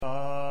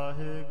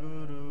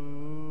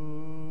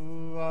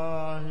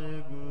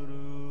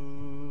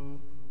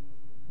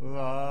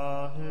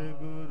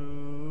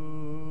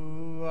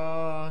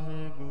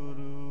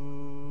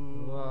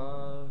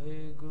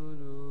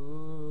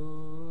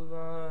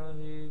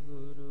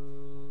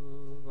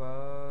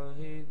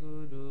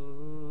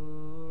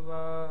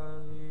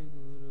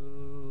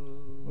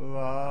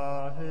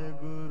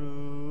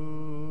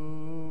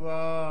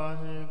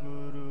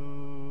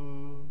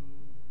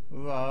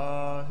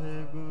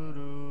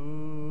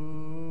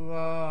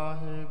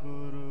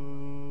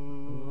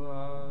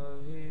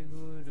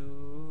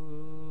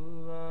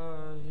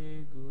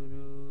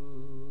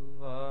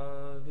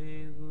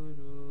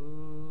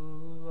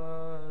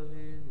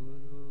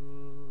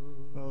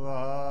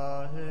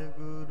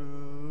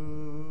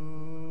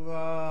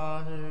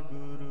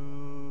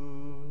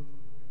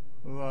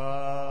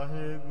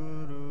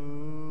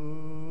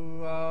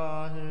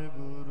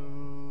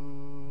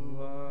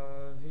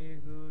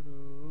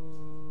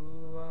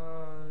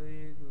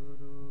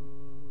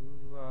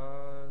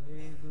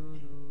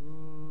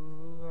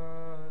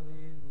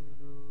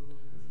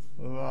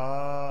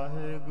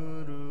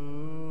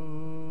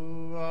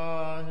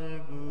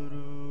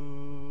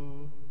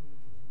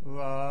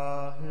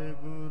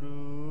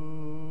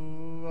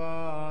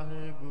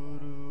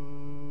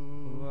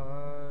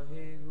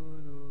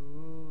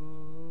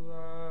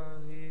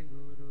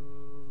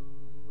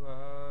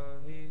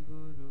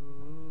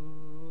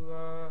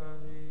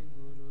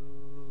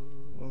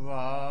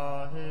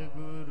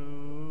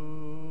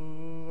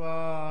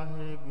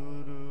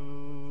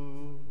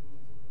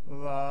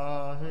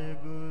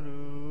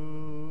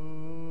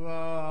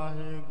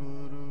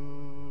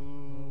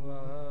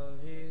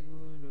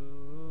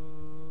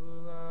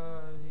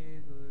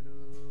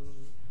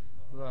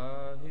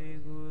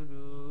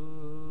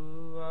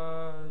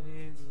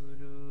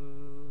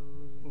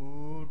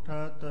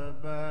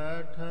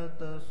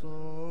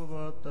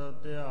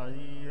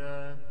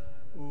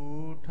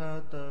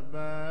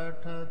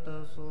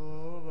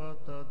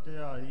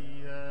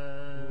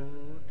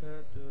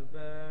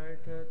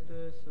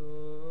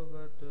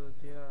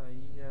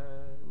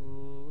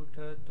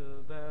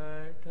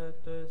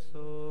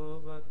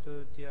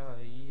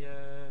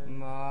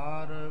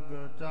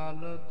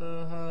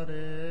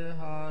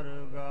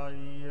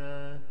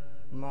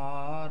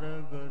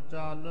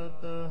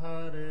ਚਲਤ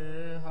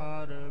ਹਰੇ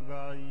ਹਰ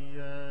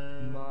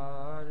ਗਾਈਐ।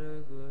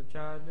 ਮਾਰਗ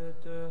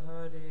ਚਲਤ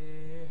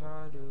ਹਰੇ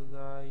ਹਰ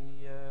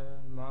ਗਾਈਐ।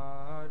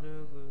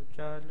 ਮਾਰਗ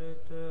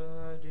ਚਲਤ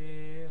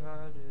ਹਰੇ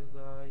ਹਰ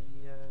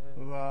ਗਾਈਐ।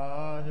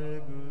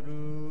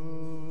 ਵਾਹਿਗੁਰੂ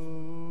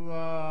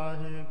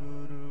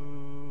ਵਾਹਿਗੁਰੂ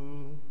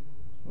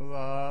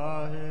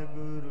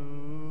ਵਾਹਿਗੁਰੂ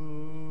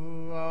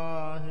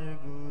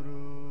ਵਾਹਿਗੁਰੂ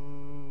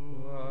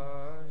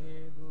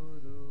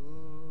ਵਾਹਿਗੁਰੂ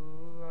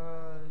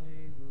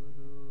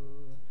ਵਾਹਿਗੁਰੂ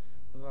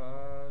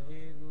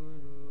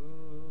ਵਾਹਿਗੁਰੂ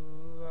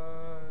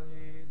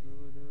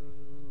ਵਾਹਿਗੁਰੂ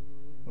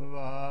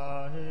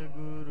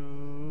ਵਾਹਿਗੁਰੂ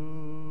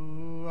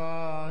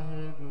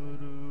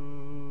ਵਾਹਿਗੁਰੂ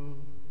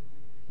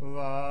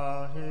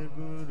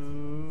ਵਾਹਿਗੁਰੂ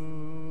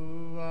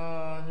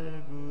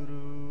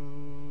ਵਾਹਿਗੁਰੂ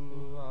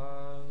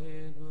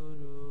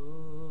ਵਾਹਿਗੁਰੂ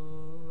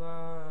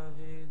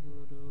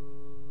ਵਾਹਿਗੁਰੂ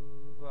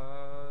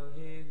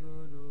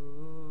ਵਾਹਿਗੁਰੂ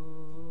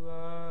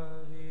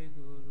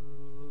ਵਾਹਿਗੁਰੂ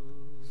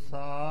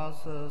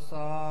ਸਾਸ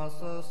ਸਾਸ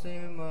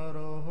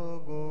ਸਿਮਰੋ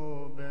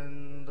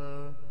ਗੋਬਿੰਦ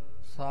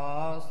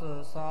ਸਾਸ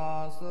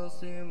ਸਾਸ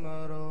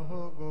ਸਿਮਰੋ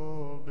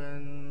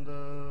ਗੋਬਿੰਦ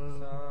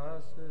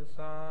ਸਾਸ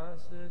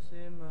ਸਾਸ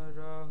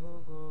ਸਿਮਰਹੁ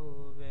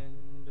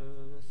ਗੋਬਿੰਦ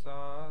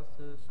ਸਾਸ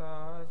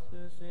ਸਾਸ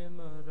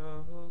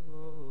ਸਿਮਰਹੁ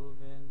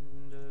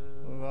ਗੋਬਿੰਦ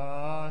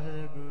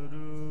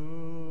ਵਾਹਿਗੁਰੂ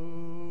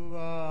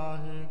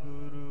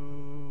ਵਾਹਿਗੁਰੂ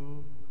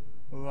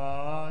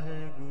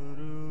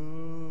ਵਾਹਿਗੁਰੂ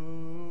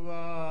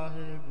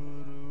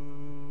ਵਾਹਿਗੁਰੂ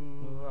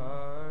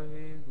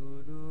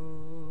ਵਾਹਿਗੁਰੂ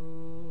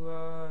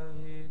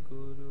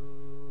ਵਾਹਿਗੁਰੂ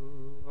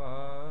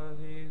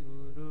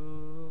ਵਾਹਿਗੁਰੂ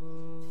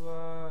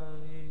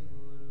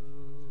ਵਾਹਿਗੁਰੂ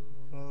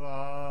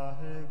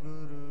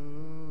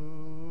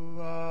ਵਾਹਿਗੁਰੂ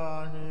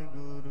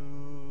ਵਾਹਿਗੁਰੂ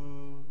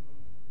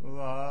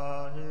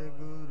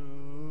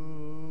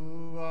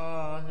ਵਾਹਿਗੁਰੂ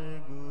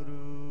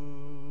ਵਾਹਿਗੁਰੂ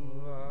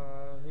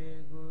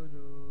ਵਾਹਿਗੁਰੂ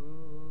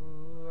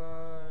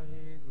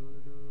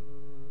ਵਾਹਿਗੁਰੂ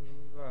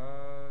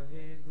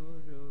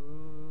ਵਾਹਿਗੁਰੂ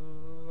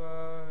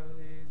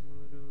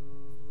ਵਾਹਿਗੁਰੂ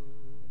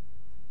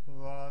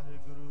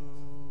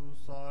ਵਾਹਿਗੁਰੂ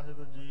ਸਾਹਿਬ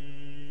ਜੀ।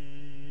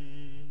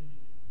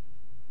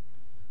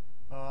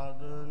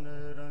 ਆਦ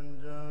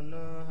ਨਿਰੰਜਨ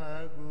ਹੈ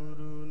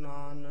ਗੁਰੂ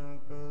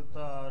ਨਾਨਕ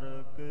ਧਾਰ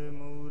ਕੇ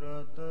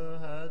ਮੂਰਤ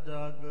ਹੈ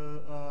ਜਗ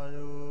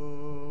ਆਇਓ।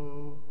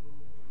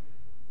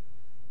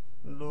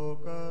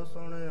 ਲੋਕ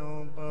ਸੁਣਿਓ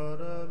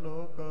ਪਰ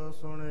ਲੋਕ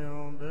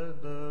ਸੁਣਿਓ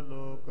ਬਿਦ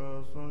ਲੋਕ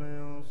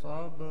ਸੁਣਿਓ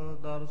ਸਭ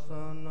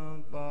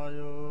ਦਰਸ਼ਨ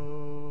ਪਾਇਓ।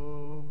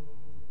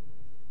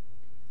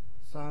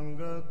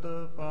 ਸੰਗਤ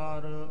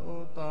ਪਰ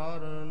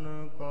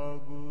ਉਤਾਰਨ ਕੋ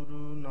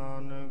ਗੁਰੂ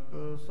ਨਾਨਕ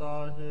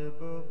ਸਾਹਿਬ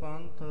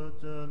ਪੰਥ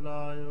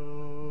ਚਲਾਇਓ।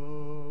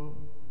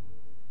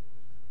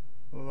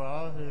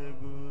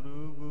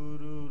 ਵਾਹਿਗੁਰੂ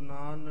ਗੁਰੂ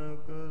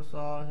ਨਾਨਕ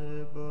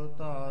ਸਾਹਿਬ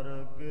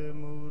ਧਾਰ ਕੇ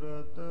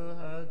ਮੂਰਤ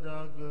ਹੈ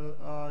ਜਗ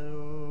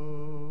ਆਇਓ।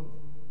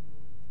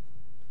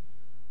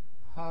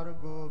 ਹਰ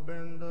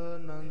ਗੋਬਿੰਦ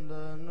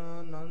ਨੰਦਨ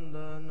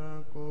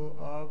ਨੰਦਨ ਕੋ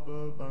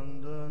ਅਬ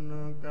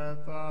ਬੰਦਨ ਕੈ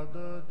ਪਾਦ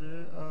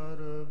ਜੇ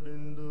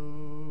ਅਰਬਿੰਦੂ।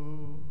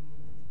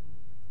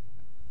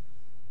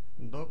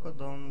 ਦੁਖ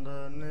ਦੁੰਦ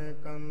ਨੇ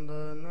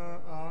ਕੰਦਨ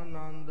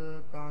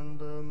ਆਨੰਦ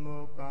ਕੰਦ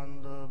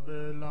ਮੁਕੰਦ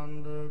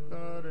ਬੇਲੰਦ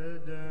ਕਰੇ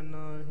ਜਨ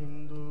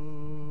ਹਿੰਦੂ।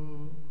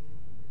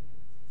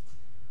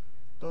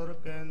 ਤੁਰ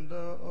ਕਹਿੰਦ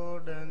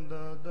ਓਡਿੰਦ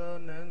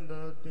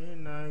ਦਨਿੰਦ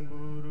ਤੀਨੈ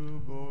ਗੁਰੂ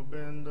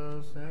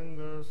ਗੋਬਿੰਦ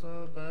ਸਿੰਘ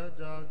ਸਭੈ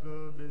ਜਗ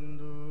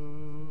ਬਿੰਦੂ।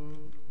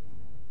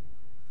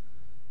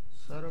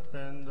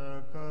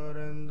 ਸਰਪਿੰਦ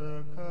ਕਰਿੰਦ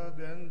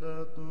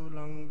ਖਗਿੰਦ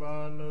ਤੁਲੰਗ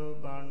ਬਾਲ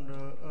ਬੰਡ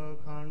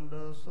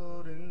ਅਖੰਡ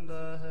ਸੁਰਿੰਦ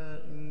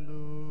ਹੈ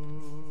ਇੰਦੂ।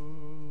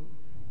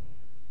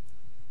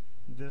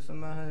 ਜਿਸ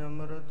ਮਹਿ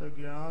ਅੰਮ੍ਰਿਤ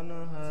ਗਿਆਨ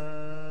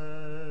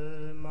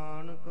ਹੈ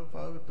ਮਾਨਕ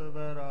ਭਗਤ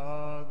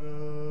ਵੈਰਾਗ।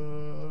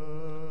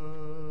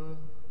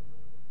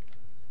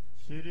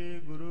 ਸ੍ਰੀ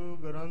ਗੁਰੂ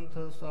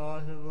ਗ੍ਰੰਥ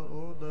ਸਾਹਿਬ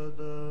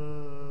ਉਦਦ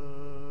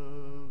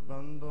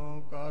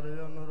ਬੰਦੋਂ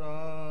ਕਰ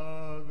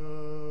ਅਨੁਰਾਗ।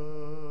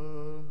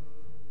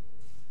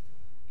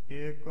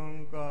 ਏਕ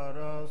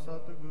ਓੰਕਾਰ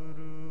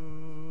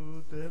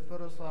ਸਤਿਗੁਰੂ ਤੇ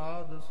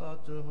ਪ੍ਰਸਾਦ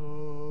ਸਚ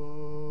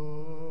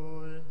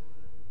ਹੋਇ।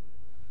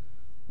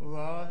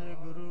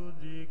 ਵਾਹਿਗੁਰੂ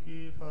ਜੀ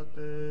ਕੀ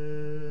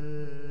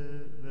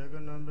ਫਤਿਹ।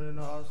 ਵਿਘਨ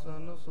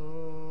ਵਿਨਾਸ਼ਨ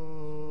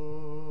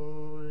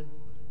ਸੋਇ।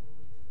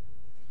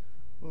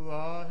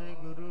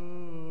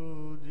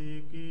 ਵਾਹਿਗੁਰੂ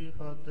ਜੀ ਕੀ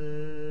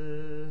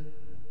ਫਤਿਹ।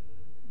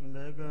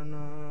 ਵਿਘਨ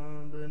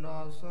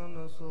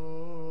ਵਿਨਾਸ਼ਨ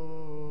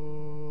ਸੋਇ।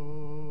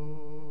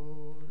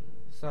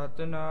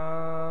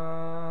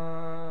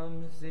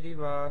 ਸਤਨਾਮ ਸ੍ਰੀ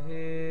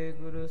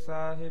ਵਾਹਿਗੁਰੂ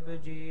ਸਾਹਿਬ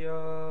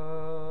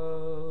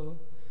ਜੀਓ।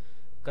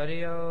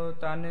 ਕਰਿਓ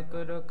ਤਨਕ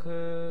ਰੁਖ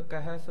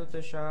ਕਹਿ ਸੁਤ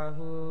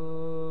ਸ਼ਾਹੂ।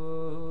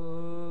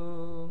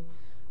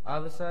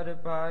 ਅਵਸਰ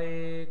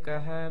ਪਾਏ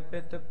ਕਹਿ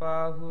ਪਿਤ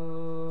ਪਾਹੂ।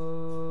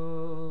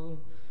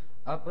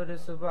 ਅਪਰ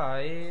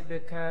ਸੁਭਾਏ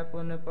ਬਿਖੈ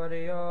ਪੁਨ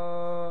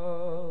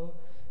ਪਰਿਓ।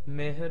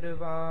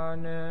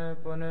 ਮਿਹਰਬਾਨ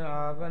ਪੁਨ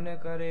ਆਵਨ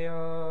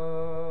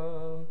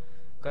ਕਰਿਓ।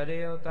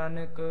 ਕਰਿਓ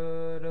ਤਨਕ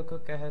ਰੁਖ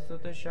ਕਹਿ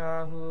ਸੁਤ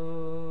ਸ਼ਾਹੂ।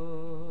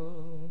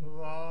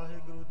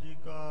 ਵਾਹਿਗੁਰੂ ਜੀ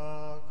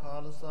ਕਾ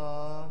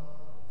ਖਾਲਸਾ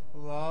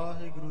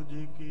ਵਾਹਿਗੁਰੂ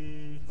ਜੀ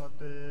ਕੀ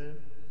ਫਤਿਹ।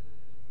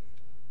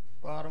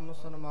 ਪਰਮ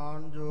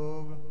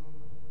ਸਨਮਾਨਯੋਗ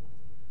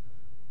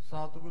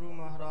ਸਤਿਗੁਰੂ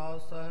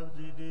ਮਹਾਰਾਜ ਸਾਹਿਬ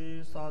ਜੀ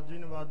ਦੀ ਸਾਜੀ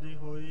ਨਵਾਜੀ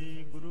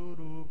ਹੋਈ। ਗੁਰੂ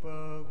ਰੂਪ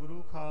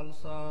ਗੁਰੂ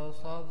ਖਾਲਸਾ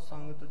ਸਾਧ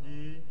ਸੰਗਤ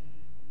ਜੀ,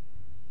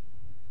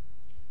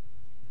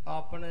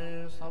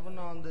 ਆਪਣੇ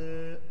ਸਭਨਾਂ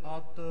ਦੇ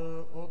ਅਤ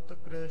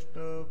ਉਤਕ੍ਰਿਸ਼ਟ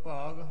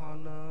ਭਾਗ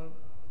ਹਨ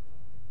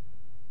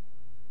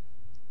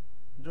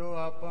ਜੋ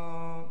ਆਪਾਂ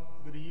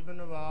ਗਰੀਬ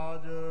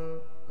ਨਵਾਜ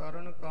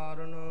ਕਰਨ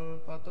ਕਾਰਨ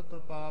ਪਤਿਤ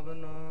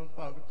ਪਾਵਨ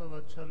ਭਗਤ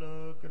ਵਛਲ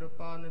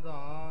ਕਿਰਪਾ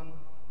ਨਿਧਾਨ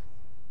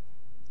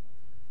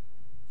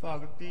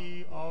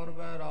ਭਗਤੀ ਔਰ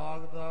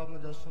ਵੈਰਾਗ ਦਾ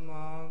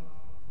ਮੁਜੱਸਮਾ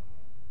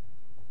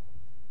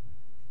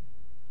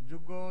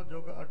ਜੁਗੋ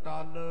ਜੁਗ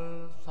ਅਟਲ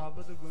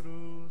ਸ਼ਬਦ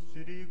ਗੁਰੂ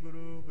ਸ੍ਰੀ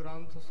ਗੁਰੂ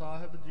ਗ੍ਰੰਥ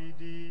ਸਾਹਿਬ ਜੀ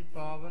ਦੀ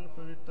ਪਾਵਨ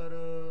ਪਵਿੱਤਰ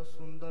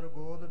ਸੁੰਦਰ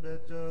ਗੋਦ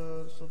ਵਿੱਚ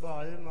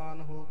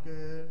ਸੁਭਾਏਮਾਨ ਹੋ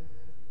ਕੇ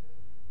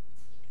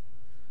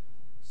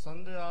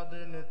ਸੰਧਿਆ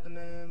ਦੇ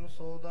ਨਿਤਨੇਮ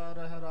ਸੋਦਾ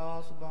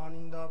ਰਹਿਰਾਸ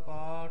ਬਾਣੀ ਦਾ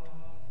ਪਾਠ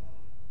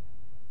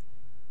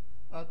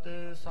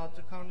ਅਤੇ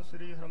ਸੱਚਖੰਡ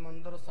ਸ੍ਰੀ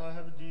ਹਰਿਮੰਦਰ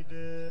ਸਾਹਿਬ ਜੀ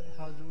ਦੇ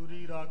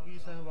ਹਜ਼ੂਰੀ ਰਾਗੀ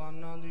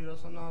ਸਹਿਬਾਨਾਂ ਦੀ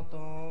ਰਸਨਾ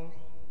ਤੋਂ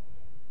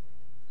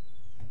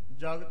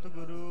ਜਗਤ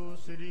ਗੁਰੂ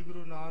ਸ੍ਰੀ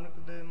ਗੁਰੂ ਨਾਨਕ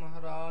ਦੇਵ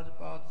ਮਹਾਰਾਜ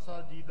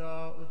ਪਾਤਸ਼ਾਹ ਜੀ ਦਾ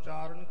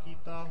ਉਚਾਰਨ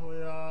ਕੀਤਾ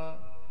ਹੋਇਆ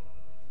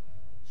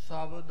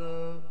ਸ਼ਬਦ,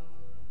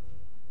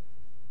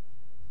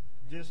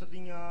 ਜਿਸ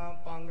ਦੀਆਂ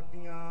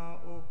ਪੰਕਤੀਆਂ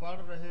ਉਹ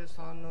ਪੜ੍ਹ ਰਹੇ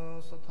ਸਨ।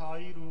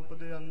 ਸਥਾਈ ਰੂਪ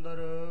ਦੇ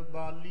ਅੰਦਰ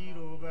ਬਾਲੀ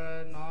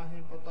ਰੋਵੈ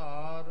ਨਾਹੀਂ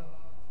ਪਧਾਰ,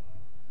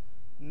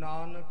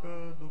 ਨਾਨਕ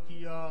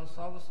ਦੁਖੀਆ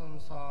ਸਭ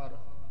ਸੰਸਾਰ।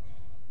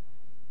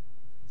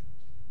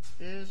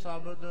 ਇਹ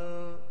ਸ਼ਬਦ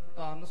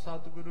ਧੰਨ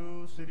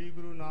ਸਤਿਗੁਰੂ ਸ੍ਰੀ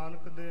ਗੁਰੂ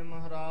ਨਾਨਕ ਦੇਵ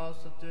ਮਹਾਰਾਜ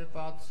ਸੱਚੇ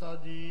ਪਾਤਸ਼ਾਹ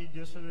ਜੀ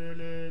ਜਿਸ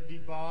ਵੇਲੇ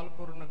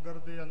ਦੀਪਾਲਪੁਰ ਨਗਰ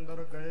ਦੇ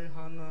ਅੰਦਰ ਗਏ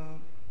ਹਨ,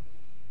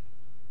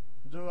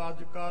 ਜੋ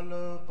ਅੱਜ ਕੱਲ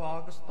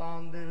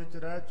ਪਾਕਿਸਤਾਨ ਦੇ ਵਿੱਚ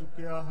ਰਹਿ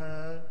ਚੁੱਕਿਆ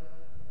ਹੈ,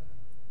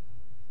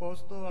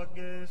 ਉਸ ਤੋਂ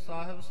ਅੱਗੇ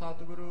ਸਾਹਿਬ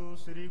ਸਤਿਗੁਰੂ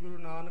ਸ੍ਰੀ ਗੁਰੂ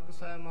ਨਾਨਕ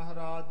ਸਾਹਿਬ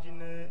ਮਹਾਰਾਜ ਜੀ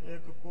ਨੇ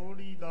ਇੱਕ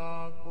ਕੋਹੜੀ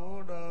ਦਾ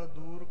ਕੋੜ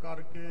ਦੂਰ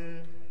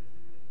ਕਰਕੇ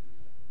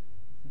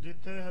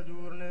ਜਿੱਥੇ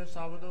ਹਜੂਰ ਨੇ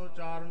ਸ਼ਬਦ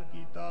ਉਚਾਰਨ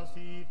ਕੀਤਾ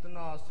ਸੀ,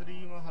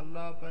 ਧਨਾਸਰੀ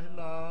ਮਹੱਲਾ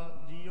ਪਹਿਲਾ,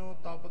 ਜੀਉ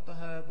ਤਪਤ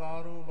ਹੈ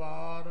ਬਾਰੋ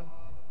ਬਾਰ,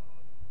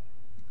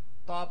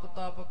 ਤਪ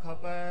ਤਪ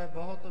ਖਪੈ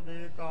ਬਹੁਤ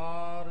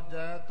ਬੇਕਾਰ,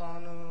 ਜੈ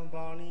ਤਨ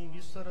ਬਾਣੀ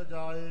ਵਿਸਰ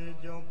ਜਾਏ,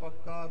 ਜਿਉ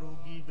ਪੱਕਾ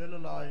ਰੋਗੀ ਬਿਲ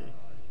ਲਾਏ।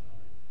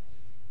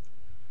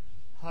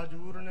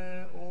 ਹਜੂਰ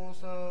ਨੇ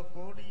ਉਸ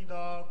ਕੋਹੜੀ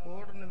ਦਾ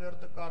ਕੋੜ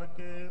ਨਿਵਰਤ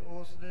ਕਰਕੇ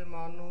ਉਸ ਦੇ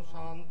ਮਨ ਨੂੰ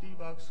ਸ਼ਾਂਤੀ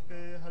ਬਖਸ਼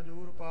ਕੇ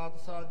ਹਜੂਰ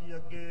ਪਾਤਸ਼ਾਹ ਜੀ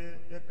ਅੱਗੇ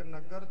ਇੱਕ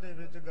ਨਗਰ ਦੇ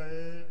ਵਿੱਚ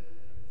ਗਏ,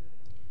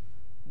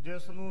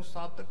 ਜਿਸ ਨੂੰ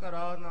ਸੱਤ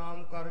ਘਰਾ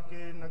ਨਾਮ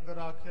ਕਰਕੇ ਨਗਰ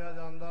ਆਖਿਆ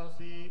ਜਾਂਦਾ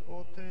ਸੀ।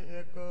 ਉੱਥੇ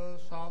ਇੱਕ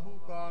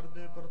ਸਾਹੂਕਾਰ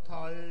ਦੇ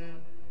ਪ੍ਰਥਾਏ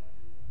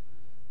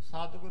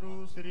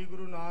ਸਤਿਗੁਰੂ ਸ੍ਰੀ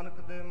ਗੁਰੂ ਨਾਨਕ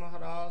ਦੇਵ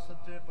ਮਹਾਰਾਜ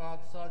ਸੱਚੇ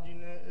ਪਾਤਸ਼ਾਹ ਜੀ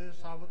ਨੇ ਇਹ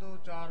ਸ਼ਬਦ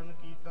ਉਚਾਰਨ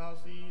ਕੀਤਾ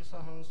ਸੀ,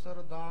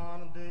 ਸਹੰਸਰ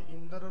ਦਾਨ ਦੇ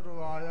ਇੰਦਰ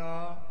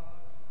ਰਵਾਇਆ,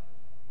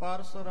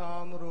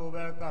 ਪਰਸਰਾਮ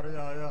ਰੋਵੈ ਘਰ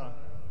ਆਇਆ।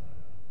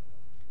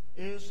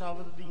 ਇਹ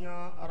ਸ਼ਬਦ ਦੀਆਂ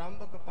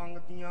ਆਰੰਭਕ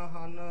ਪੰਕਤੀਆਂ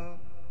ਹਨ,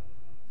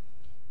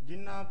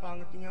 ਜਿਨ੍ਹਾਂ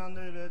ਪੰਕਤੀਆਂ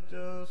ਦੇ ਵਿੱਚ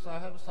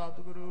ਸਾਹਿਬ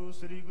ਸਤਿਗੁਰੂ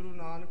ਸ੍ਰੀ ਗੁਰੂ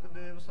ਨਾਨਕ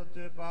ਦੇਵ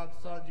ਸੱਚੇ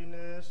ਪਾਤਸ਼ਾਹ ਜੀ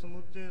ਨੇ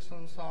ਸਮੁੱਚੇ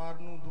ਸੰਸਾਰ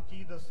ਨੂੰ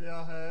ਦੁਖੀ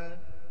ਦੱਸਿਆ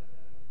ਹੈ,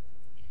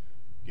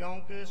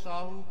 ਕਿਉਂਕਿ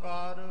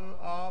ਸਾਹੂਕਾਰ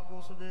ਆਪ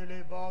ਉਸ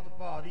ਵੇਲੇ ਬਹੁਤ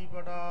ਭਾਰੀ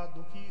ਬੜਾ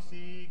ਦੁਖੀ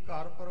ਸੀ।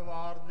 ਘਰ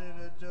ਪਰਿਵਾਰ ਦੇ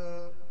ਵਿੱਚ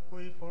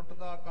ਕੋਈ ਫੁੱਟ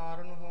ਦਾ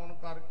ਕਾਰਨ ਹੋਣ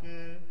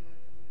ਕਰਕੇ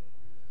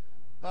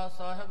ਤਾਂ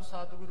ਸਾਹਿਬ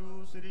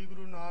ਸਤਿਗੁਰੂ ਸ੍ਰੀ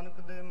ਗੁਰੂ ਨਾਨਕ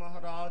ਦੇਵ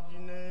ਮਹਾਰਾਜ ਜੀ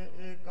ਨੇ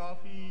ਇਹ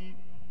ਕਾਫੀ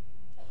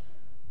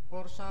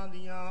ਪੁਰਸ਼ਾਂ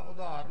ਦੀਆਂ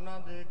ਉਦਾਹਰਨਾਂ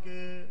ਦੇ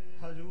ਕੇ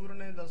ਹਜੂਰ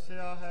ਨੇ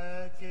ਦੱਸਿਆ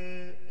ਹੈ ਕਿ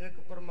ਇੱਕ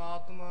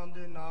ਪਰਮਾਤਮਾ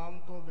ਦੇ ਨਾਮ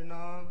ਤੋਂ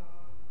ਬਿਨਾਂ,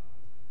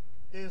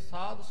 ਇਹ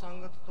ਸਾਧ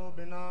ਸੰਗਤ ਤੋਂ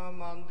ਬਿਨਾਂ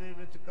ਮਨ ਦੇ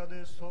ਵਿੱਚ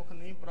ਕਦੇ ਸੁੱਖ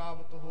ਨਹੀਂ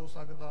ਪ੍ਰਾਪਤ ਹੋ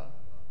ਸਕਦਾ।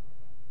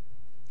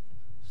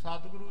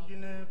 ਸਤਿਗੁਰੂ ਜੀ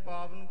ਨੇ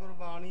ਪਾਵਨ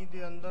ਗੁਰਬਾਣੀ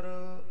ਦੇ ਅੰਦਰ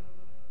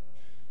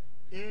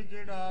ਇਹ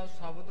ਜਿਹੜਾ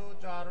ਸ਼ਬਦ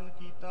ਉਚਾਰਨ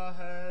ਕੀਤਾ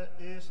ਹੈ,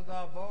 ਇਸ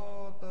ਦਾ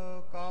ਬਹੁਤ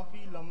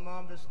ਕਾਫੀ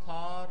ਲੰਮਾ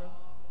ਵਿਸਥਾਰ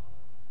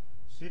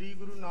ਸ੍ਰੀ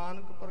ਗੁਰੂ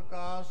ਨਾਨਕ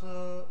ਪ੍ਰਕਾਸ਼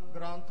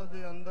ਗ੍ਰੰਥ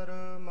ਦੇ ਅੰਦਰ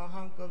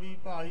ਮਹਾਕਵੀ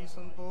ਭਾਈ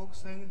ਸੰਤੋਖ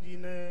ਸਿੰਘ ਜੀ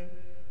ਨੇ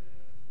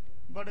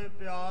ਬੜੇ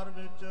ਪਿਆਰ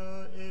ਵਿੱਚ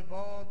ਇਹ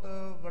ਬਹੁਤ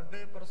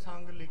ਵੱਡੇ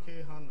ਪ੍ਰਸੰਗ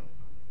ਲਿਖੇ ਹਨ।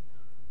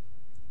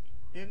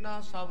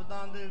 ਇਹਨਾਂ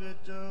ਸ਼ਬਦਾਂ ਦੇ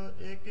ਵਿੱਚ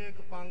ਇੱਕ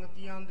ਇੱਕ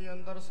ਪੰਕਤੀਆਂ ਦੇ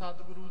ਅੰਦਰ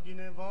ਸਤਿਗੁਰੂ ਜੀ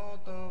ਨੇ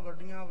ਬਹੁਤ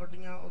ਵੱਡੀਆਂ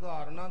ਵੱਡੀਆਂ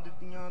ਉਦਾਹਰਨਾਂ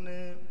ਦਿੱਤੀਆਂ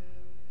ਨੇ,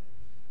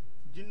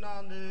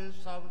 ਜਿਨ੍ਹਾਂ ਦੇ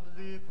ਸ਼ਬਦ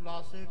ਦੇ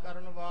ਖੁਲਾਸੇ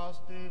ਕਰਨ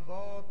ਵਾਸਤੇ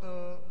ਬਹੁਤ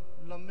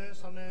ਲੰਮੇ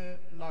ਸਮੇਂ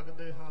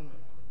ਲੱਗਦੇ ਹਨ।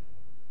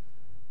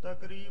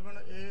 ਤਕਰੀਬਨ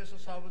ਇਸ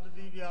ਸ਼ਬਦ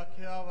ਦੀ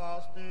ਵਿਆਖਿਆ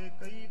ਵਾਸਤੇ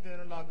ਕਈ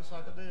ਦਿਨ ਲੱਗ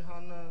ਸਕਦੇ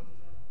ਹਨ।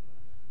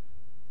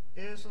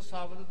 ਇਸ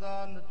ਸ਼ਬਦ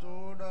ਦਾ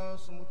ਨਿਚੋੜ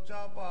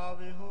ਸਮੁੱਚਾ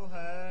ਭਾਵ ਇਹੋ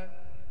ਹੈ,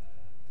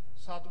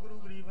 ਸਤਿਗੁਰੂ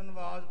ਗਰੀਬ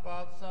ਨਿਵਾਜ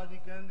ਪਾਤਸ਼ਾਹ ਜੀ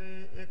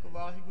ਕਹਿੰਦੇ, ਇੱਕ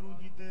ਵਾਹਿਗੁਰੂ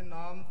ਜੀ ਦੇ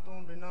ਨਾਮ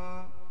ਤੋਂ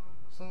ਬਿਨਾਂ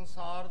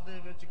ਸੰਸਾਰ ਦੇ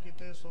ਵਿੱਚ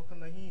ਕਿਤੇ ਸੁੱਖ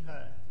ਨਹੀਂ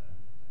ਹੈ।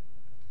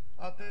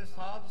 ਅਤੇ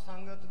ਸਾਧ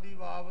ਸੰਗਤ ਦੀ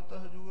ਬਾਬਤ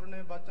ਹਜੂਰ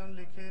ਨੇ ਬਚਨ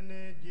ਲਿਖੇ ਨੇ,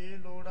 ਜੇ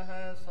ਲੋੜ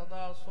ਹੈ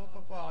ਸਦਾ ਸੁਖ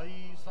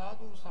ਭਾਈ,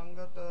 ਸਾਧੂ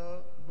ਸੰਗਤ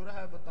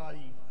ਗੁਰਹਿ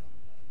ਬਤਾਈ।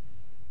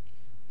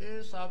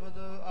 ਇਹ ਸ਼ਬਦ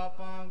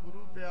ਆਪਾਂ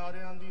ਗੁਰੂ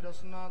ਪਿਆਰਿਆਂ ਦੀ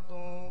ਰਸਨਾ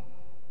ਤੋਂ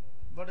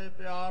ਬੜੇ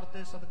ਪਿਆਰ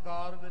ਤੇ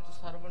ਸਤਿਕਾਰ ਵਿੱਚ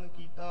ਸਰਵਣ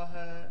ਕੀਤਾ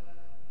ਹੈ।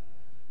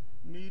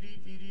 ਮੀਰੀ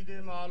ਪੀਰੀ ਦੇ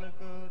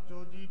ਮਾਲਕ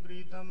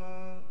ਪ੍ਰੀਤਮ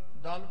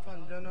ਦਲ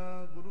ਭੰਜਨ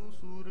ਗੁਰੂ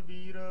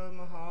ਸੂਰਬੀਰ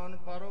ਮਹਾਨ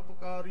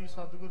ਪਰਉਪਕਾਰੀ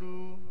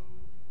ਸਤਿਗੁਰੂ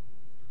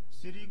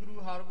ਸ੍ਰੀ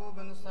ਗੁਰੂ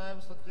ਹਰਗੋਬਿੰਦ ਸਾਹਿਬ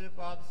ਸੱਚੇ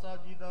ਪਾਤਸ਼ਾਹ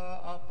ਜੀ ਦਾ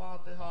ਆਪਾਂ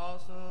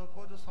ਇਤਿਹਾਸ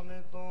ਕੁਝ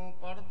ਸਮੇਂ ਤੋਂ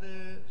ਪੜ੍ਹਦੇ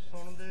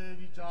ਸੁਣਦੇ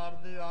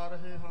ਵਿਚਾਰਦੇ ਆ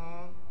ਰਹੇ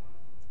ਹਾਂ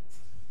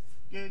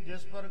ਕਿ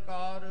ਜਿਸ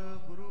ਪ੍ਰਕਾਰ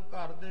ਗੁਰੂ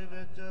ਘਰ ਦੇ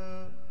ਵਿੱਚ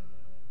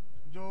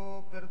ਜੋ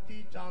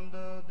ਪਿਰਥੀ ਚੰਦ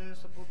ਦੇ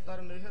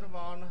ਸਪੁੱਤਰ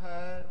ਮਿਹਰਬਾਨ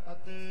ਹੈ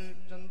ਅਤੇ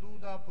ਚੰਦੂ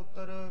ਦਾ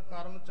ਪੁੱਤਰ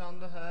ਕਰਮ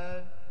ਚੰਦ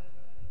ਹੈ,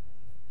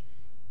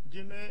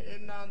 ਜਿਵੇਂ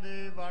ਇਹਨਾਂ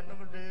ਦੇ ਵੱਡ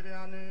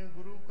ਵਡੇਰਿਆਂ ਨੇ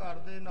ਗੁਰੂ ਘਰ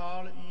ਦੇ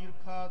ਨਾਲ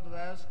ਈਰਖਾ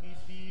ਦਵੈਸ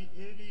ਕੀਤੀ,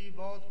 ਇਹ ਵੀ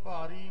ਬਹੁਤ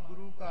ਭਾਰੀ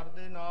ਗੁਰੂ ਘਰ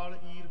ਦੇ ਨਾਲ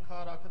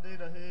ਈਰਖਾ ਰੱਖਦੇ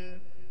ਰਹੇ।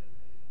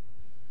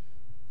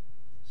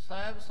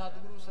 ਸਾਹਿਬ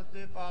ਸਤਿਗੁਰੂ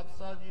ਸੱਚੇ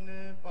ਪਾਤਸ਼ਾਹ ਜੀ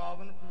ਨੇ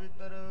ਪਾਵਨ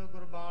ਪਵਿੱਤਰ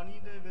ਗੁਰਬਾਣੀ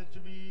ਦੇ ਵਿੱਚ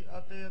ਵੀ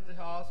ਅਤੇ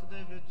ਇਤਿਹਾਸ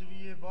ਦੇ ਵਿੱਚ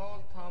ਵੀ ਇਹ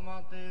ਬਹੁਤ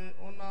ਥਾਵਾਂ ਤੇ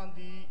ਉਹਨਾਂ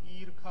ਦੀ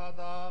ਈਰਖਾ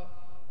ਦਾ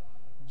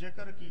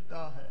ਜ਼ਿਕਰ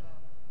ਕੀਤਾ ਹੈ।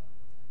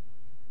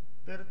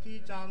 ਪਿਰਥੀ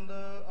ਚੰਦ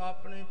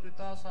ਆਪਣੇ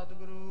ਪਿਤਾ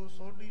ਸਤਿਗੁਰੂ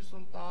ਸੋਢੀ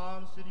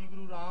ਸੁਲਤਾਨ ਸ੍ਰੀ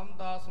ਗੁਰੂ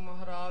ਰਾਮਦਾਸ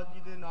ਮਹਾਰਾਜ ਜੀ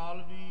ਦੇ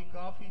ਨਾਲ ਵੀ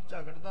ਕਾਫੀ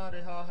ਝਗੜਦਾ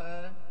ਰਿਹਾ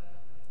ਹੈ,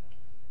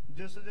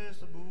 ਜਿਸ ਦੇ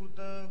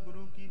ਸਬੂਤ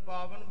ਗੁਰੂ ਕੀ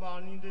ਪਾਵਨ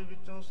ਬਾਣੀ ਦੇ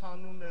ਵਿੱਚੋਂ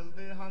ਸਾਨੂੰ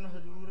ਮਿਲਦੇ ਹਨ।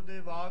 ਹਜ਼ੂਰ ਦੇ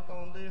ਵਾਕ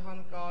ਆਉਂਦੇ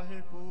ਹਨ,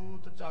 ਕਾਹੇ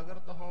ਪੂਤ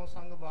ਝਗੜਤ ਹੋਂ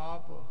ਸੰਗ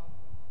ਬਾਪ।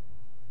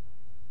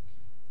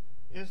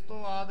 ਇਸ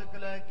ਤੋਂ ਆਦਿਕ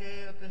ਲੈ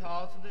ਕੇ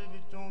ਇਤਿਹਾਸ ਦੇ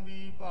ਵਿੱਚੋਂ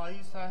ਵੀ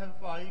ਭਾਈ ਸਾਹਿਬ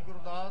ਭਾਈ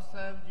ਗੁਰਦਾਸ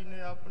ਸਾਹਿਬ ਜੀ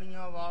ਨੇ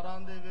ਆਪਣੀਆਂ ਵਾਰਾਂ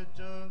ਦੇ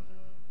ਵਿੱਚ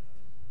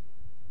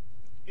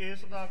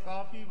ਇਸ ਦਾ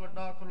ਕਾਫੀ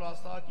ਵੱਡਾ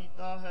ਖੁਲਾਸਾ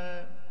ਕੀਤਾ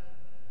ਹੈ।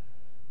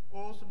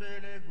 ਉਸ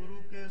ਵੇਲੇ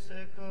ਗੁਰੂ ਕੇ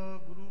ਸਿੱਖ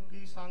ਗੁਰੂ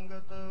ਕੀ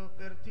ਸੰਗਤ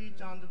ਪਿਰਥੀ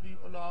ਚੰਦ ਦੀ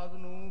ਔਲਾਦ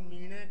ਨੂੰ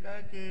ਮੀਣੇ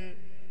ਕਹਿ ਕੇ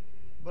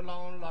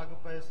ਬੁਲਾਉਣ ਲੱਗ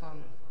ਪਏ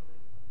ਸਨ,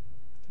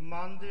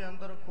 ਮਨ ਦੇ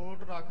ਅੰਦਰ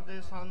ਖੋਟ ਰੱਖਦੇ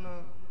ਸਨ।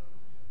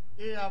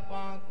 ਇਹ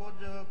ਆਪਾਂ ਕੁਝ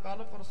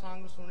ਕੱਲ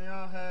ਪ੍ਰਸੰਗ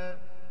ਸੁਣਿਆ ਹੈ।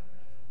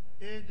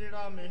 ਇਹ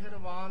ਜਿਹੜਾ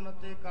ਮਿਹਰਬਾਨ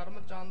ਅਤੇ ਕਰਮ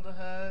ਚੰਦ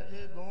ਹੈ,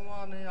 ਇਹ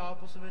ਦੋਵਾਂ ਨੇ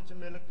ਆਪਸ ਵਿੱਚ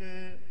ਮਿਲ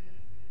ਕੇ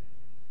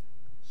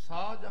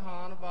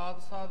ਸ਼ਾਹਜਹਾਨ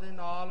ਬਾਦਸ਼ਾਹ ਦੇ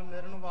ਨਾਲ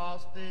ਮਿਲਣ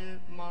ਵਾਸਤੇ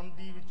ਮਨ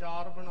ਦੀ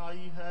ਵਿਚਾਰ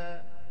ਬਣਾਈ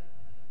ਹੈ।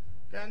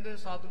 ਕਹਿੰਦੇ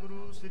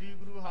ਸਤਿਗੁਰੂ ਸ੍ਰੀ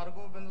ਗੁਰੂ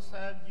ਹਰਗੋਬਿੰਦ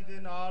ਸਾਹਿਬ ਜੀ ਦੇ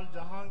ਨਾਲ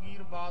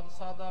ਜਹਾਂਗੀਰ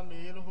ਬਾਦਸ਼ਾਹ ਦਾ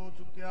ਮੇਲ ਹੋ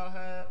ਚੁੱਕਿਆ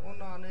ਹੈ।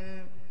 ਉਹਨਾਂ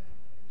ਨੇ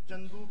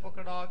ਚੰਦੂ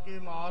ਪਕੜਾ ਕੇ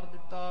ਮਾਰ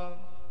ਦਿੱਤਾ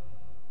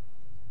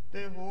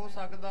ਤੇ ਹੋ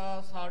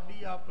ਸਕਦਾ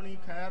ਸਾਡੀ ਆਪਣੀ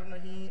ਖੈਰ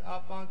ਨਹੀਂ,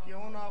 ਆਪਾਂ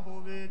ਕਿਉਂ ਨਾ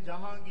ਹੋਵੇ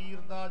ਜਹਾਂਗੀਰ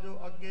ਦਾ ਜੋ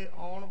ਅੱਗੇ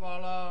ਆਉਣ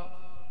ਵਾਲਾ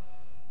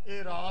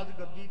ਇਹ ਰਾਜ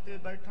ਗੱਦੀ ਤੇ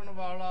ਬੈਠਣ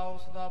ਵਾਲਾ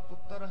ਉਸ ਦਾ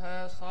ਪੁੱਤਰ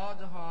ਹੈ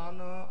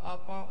ਸ਼ਾਹਜਹਾਨ,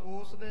 ਆਪਾਂ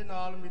ਉਸ ਦੇ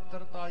ਨਾਲ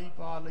ਮਿੱਤਰਤਾਈ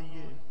ਪਾ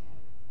ਲਈਏ।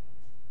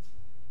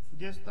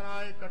 ਜਿਸ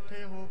ਤਰ੍ਹਾਂ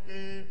ਇਕੱਠੇ ਹੋ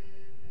ਕੇ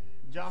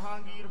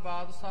ਜਹਾਂਗੀਰ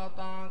ਬਾਦਸ਼ਾਹ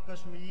ਤਾਂ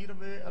ਕਸ਼ਮੀਰ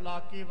ਦੇ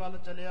ਇਲਾਕੇ ਵੱਲ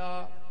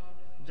ਚਲਿਆ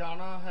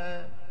ਜਾਣਾ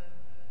ਹੈ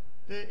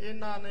ਤੇ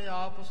ਇਹਨਾਂ ਨੇ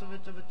ਆਪਸ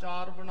ਵਿੱਚ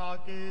ਵਿਚਾਰ ਬਣਾ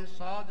ਕੇ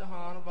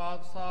ਸ਼ਾਹਜਹਾਨ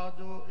ਬਾਦਸ਼ਾਹ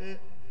ਜੋ ਇਹ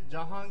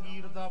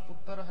ਜਹਾਂਗੀਰ ਦਾ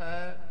ਪੁੱਤਰ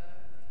ਹੈ,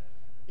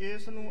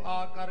 ਇਸ ਨੂੰ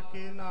ਆ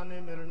ਕਰਕੇ ਇਹਨਾਂ ਨੇ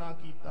ਮਿਲਣਾ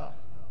ਕੀਤਾ।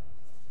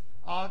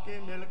 ਆ ਕੇ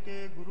ਮਿਲ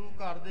ਕੇ ਗੁਰੂ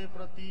ਘਰ ਦੇ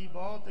ਪ੍ਰਤੀ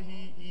ਬਹੁਤ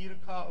ਹੀ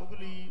ਈਰਖਾ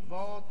ਉਗਲੀ,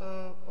 ਬਹੁਤ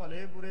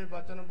ਭਲੇ ਬੁਰੇ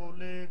ਬਚਨ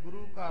ਬੋਲੇ,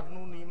 ਗੁਰੂ ਘਰ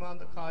ਨੂੰ ਨੀਵਾਂ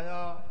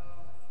ਦਿਖਾਇਆ।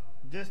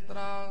 ਜਿਸ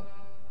ਤਰ੍ਹਾਂ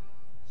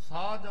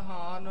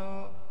ਸ਼ਾਹਜਹਾਨ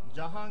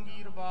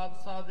ਜਹਾਂਗੀਰ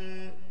ਬਾਦਸ਼ਾਹ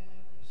ਦੇ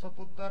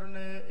ਸਪੁੱਤਰ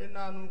ਨੇ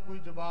ਇਹਨਾਂ ਨੂੰ ਕੋਈ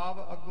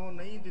ਜਵਾਬ ਅੱਗੋਂ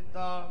ਨਹੀਂ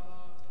ਦਿੱਤਾ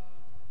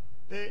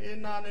ਤੇ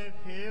ਇਹਨਾਂ ਨੇ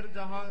ਫੇਰ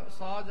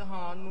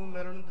ਸ਼ਾਹਜਹਾਨ ਨੂੰ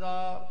ਮਿਲਣ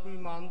ਦਾ ਕੋਈ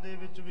ਮਨ ਦੇ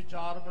ਵਿੱਚ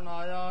ਵਿਚਾਰ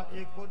ਬਣਾਇਆ।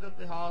 ਇਹ ਕੁਝ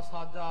ਇਤਿਹਾਸ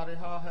ਅੱਜ ਆ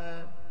ਰਿਹਾ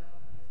ਹੈ।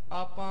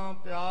 ਆਪਾਂ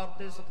ਪਿਆਰ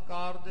ਤੇ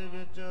ਸਤਿਕਾਰ ਦੇ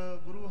ਵਿੱਚ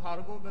ਗੁਰੂ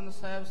ਹਰਗੋਬਿੰਦ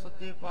ਸਾਹਿਬ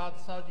ਸੱਚੇ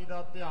ਪਾਤਸ਼ਾਹ ਜੀ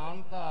ਦਾ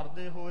ਧਿਆਨ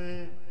ਧਾਰਦੇ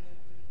ਹੋਏ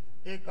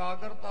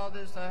ਇਕਾਗਰਤਾ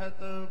ਦੇ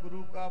ਸਹਿਤ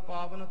ਗੁਰੂ ਕਾ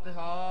ਪਾਵਨ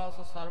ਇਤਿਹਾਸ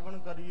ਸਰਵਣ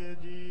ਕਰੀਏ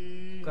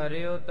ਜੀ।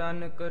 ਕਰਿਓ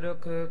ਤਨਕ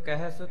ਰੁਖ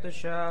ਕਹਿ ਸੁਤ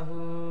ਸ਼ਾਹੂ।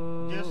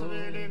 ਜਿਸ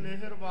ਵੇਲੇ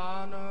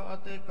ਮਿਹਰਬਾਨ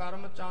ਅਤੇ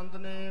ਕਰਮ ਚੰਦ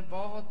ਨੇ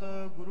ਬਹੁਤ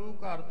ਗੁਰੂ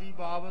ਘਰ ਦੀ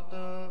ਬਾਬਤ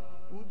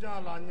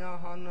ਪੂਜਾਂ ਲਾਈਆਂ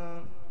ਹਨ,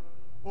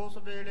 ਉਸ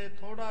ਵੇਲੇ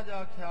ਥੋੜਾ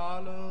ਜਿਹਾ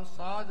ਖਿਆਲ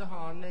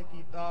ਸ਼ਾਹਜਹਾਨ ਨੇ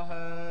ਕੀਤਾ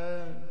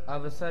ਹੈ।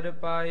 ਅਵਸਰ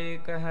ਪਾਏ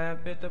ਕਹਿ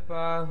ਪਿਤ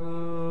ਪਾਹੂ।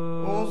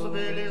 ਉਸ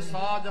ਵੇਲੇ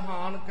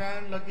ਸ਼ਾਹਜਹਾਨ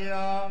ਕਹਿਣ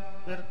ਲੱਗਿਆ,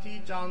 ਪਿਰਥੀ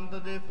ਚੰਦ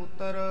ਦੇ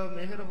ਪੁੱਤਰ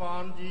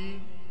ਮਿਹਰਬਾਨ ਜੀ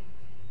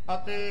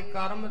ਅਤੇ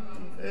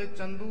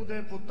ਚੰਦੂ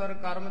ਦੇ ਪੁੱਤਰ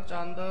ਕਰਮ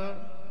ਚੰਦ,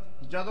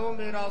 ਜਦੋਂ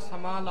ਮੇਰਾ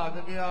ਸਮਾਂ ਲੱਗ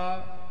ਗਿਆ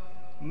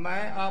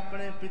ਮੈਂ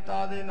ਆਪਣੇ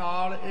ਪਿਤਾ ਦੇ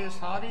ਨਾਲ ਇਹ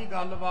ਸਾਰੀ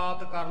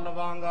ਗੱਲਬਾਤ ਕਰ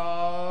ਲਵਾਂਗਾ।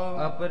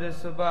 ਅਪਰ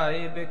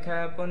ਸੁਭਾਈ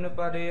ਵਿਖੈ ਪੁਨ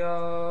ਪਰਿਓ।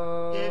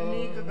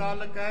 ਇੰਨੀ ਕੁ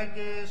ਗੱਲ ਕਹਿ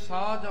ਕੇ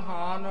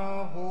ਸ਼ਾਹਜਹਾਨ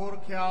ਹੋਰ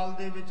ਖਿਆਲ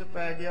ਦੇ ਵਿੱਚ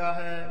ਪੈ ਗਿਆ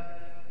ਹੈ।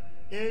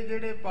 ਇਹ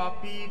ਜਿਹੜੇ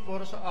ਪਾਪੀ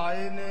ਪੁਰਸ਼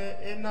ਆਏ ਨੇ,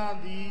 ਇਹਨਾਂ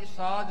ਦੀ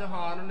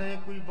ਸ਼ਾਹਜਹਾਨ ਨੇ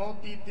ਕੋਈ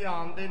ਬਹੁਤੀ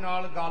ਧਿਆਨ ਦੇ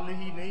ਨਾਲ ਗੱਲ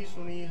ਹੀ ਨਹੀਂ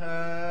ਸੁਣੀ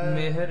ਹੈ।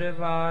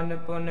 ਮਿਹਰਬਾਨ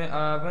ਪੁਨ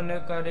ਆਵਨ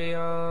ਕਰਿਓ।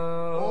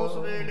 ਉਸ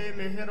ਵੇਲੇ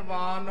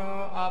ਮਿਹਰਬਾਨ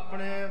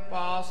ਆਪਣੇ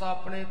ਪਾਸ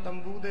ਆਪਣੇ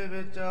ਤੰਬੂ ਦੇ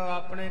ਵਿੱਚ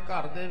ਆਪਣੇ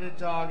ਘਰ ਦੇ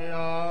ਵਿੱਚ ਆ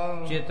ਗਿਆ।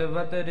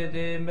 ਚਿਤਵਤ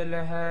ਹਿਰਦੇ ਮਿਲ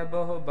ਹੈ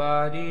ਬਹੁ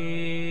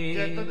ਬਾਰੀ।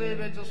 ਚਿੱਤ ਦੇ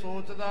ਵਿੱਚ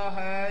ਸੋਚਦਾ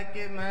ਹੈ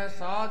ਕਿ ਮੈਂ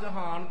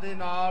ਸ਼ਾਹਜਹਾਨ ਦੇ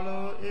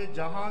ਨਾਲ, ਇਹ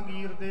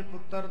ਜਹਾਂਗੀਰ ਦੇ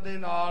ਪੁੱਤਰ ਦੇ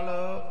ਨਾਲ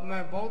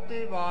ਮੈਂ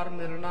ਬਹੁਤੇ ਵਾਰ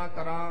ਮਿਲਣਾ ਕਰਾਂ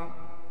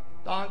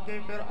ਤਾਂ ਕਿ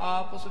ਫਿਰ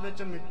ਆਪਸ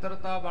ਵਿੱਚ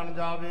ਮਿੱਤਰਤਾ ਬਣ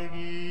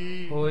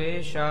ਜਾਵੇਗੀ।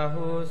 ਹੋਏ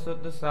ਸ਼ਾਹੂ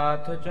ਸੁਤ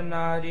ਸਾਥ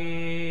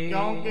ਚਨਾਰੀ।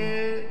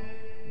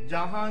 ਕਿਉਂਕਿ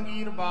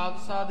ਜਹਾਂਗੀਰ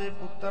ਬਾਦਸ਼ਾਹ ਦੇ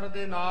ਪੁੱਤਰ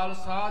ਦੇ ਨਾਲ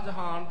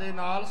ਸ਼ਾਹਜਹਾਨ ਦੇ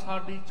ਨਾਲ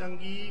ਸਾਡੀ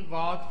ਚੰਗੀ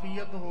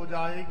ਵਾਕਫੀਅਤ ਹੋ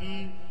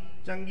ਜਾਏਗੀ,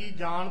 ਚੰਗੀ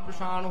ਜਾਣ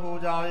ਪਛਾਣ ਹੋ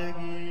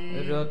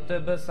ਜਾਏਗੀ। ਰੁੱਤ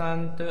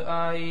ਬਸੰਤ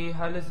ਆਈ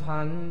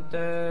ਹਲਸੰਤ।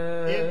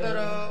 ਇਧਰ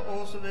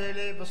ਉਸ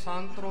ਵੇਲੇ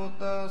ਬਸੰਤ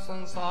ਰੁੱਤ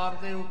ਸੰਸਾਰ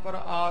ਦੇ ਉੱਪਰ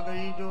ਆ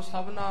ਗਈ, ਜੋ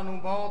ਸਭਨਾਂ ਨੂੰ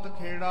ਬਹੁਤ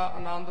ਖੇੜਾ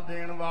ਆਨੰਦ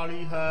ਦੇਣ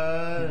ਵਾਲੀ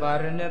ਹੈ।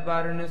 ਵਰਨ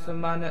ਵਰਨ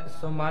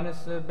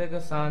ਸੁਮਨਸ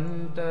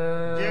ਬਿਗਸੰਤ।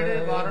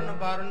 ਜਿਹੜੇ ਵਰਨ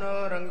ਵਰਨ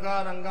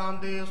ਰੰਗਾ ਰੰਗਾਂ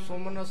ਦੇ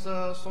ਸੁਮਨਸ,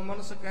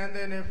 ਸੁਮਨਸ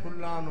ਕਹਿੰਦੇ ਨੇ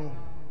ਫੁੱਲਾਂ ਨੂੰ।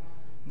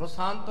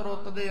 ਬਸੰਤ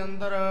ਰੁੱਤ ਦੇ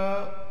ਅੰਦਰ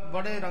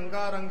ਬੜੇ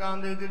ਰੰਗਾ ਰੰਗਾਂ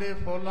ਦੇ ਜਿਹੜੇ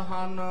ਫੁੱਲ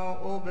ਹਨ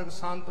ਉਹ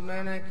ਬਿਗਸੰਤ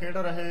ਮੈਨੇ ਖਿੜ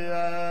ਰਹੇ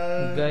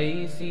ਐ।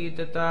 ਗਈ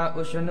ਸੀਤਤਾ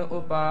ਉਸ਼ਨ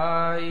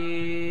ਉਪਾਈ।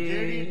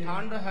 ਜਿਹੜੀ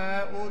ਠੰਡ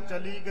ਹੈ ਉਹ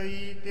ਚਲੀ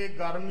ਗਈ ਤੇ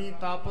ਗਰਮੀ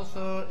ਤਪਸ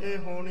ਇਹ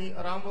ਹੋਣੀ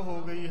ਆਰੰਭ ਹੋ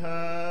ਗਈ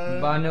ਹੈ।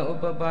 ਬਨ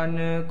ਉਪਬਨ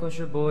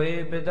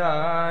ਖੁਸ਼ਬੋਏ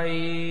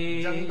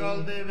ਵਿਧਾਈ।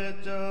 ਜੰਗਲ ਦੇ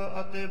ਵਿੱਚ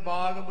ਅਤੇ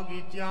ਬਾਗ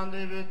ਬਗੀਚਿਆਂ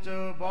ਦੇ ਵਿੱਚ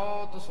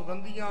ਬਹੁਤ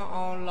ਸੁਗੰਧੀਆਂ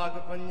ਆਉਣ ਲੱਗ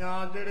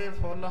ਪਈਆਂ, ਜਿਹੜੇ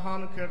ਫੁੱਲ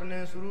ਹਨ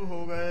ਖਿੜਨੇ ਸ਼ੁਰੂ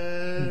ਹੋ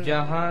ਗਏ।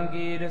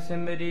 ਜਹਾਂਗੀਰ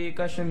ਸਿਮਰੀ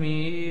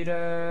ਕਸ਼ਮੀਰ।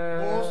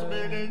 ਉਸ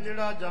ਵੇਲੇ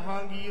ਜਿਹੜਾ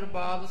ਜਹਾਂਗੀਰ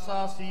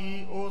ਬਾਦਸ਼ਾਹ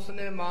ਸੀ ਉਸ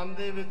ਨੇ ਮਨ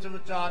ਦੇ ਵਿੱਚ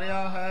ਵਿਚਾਰਿਆ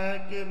ਹੈ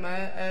ਕਿ ਮੈਂ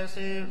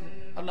ਐਸੇ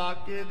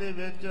ਇਲਾਕੇ ਦੇ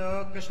ਵਿੱਚ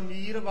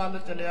ਕਸ਼ਮੀਰ ਵੱਲ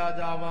ਚਲਿਆ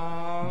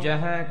ਜਾਵਾਂ।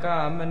 ਜਹ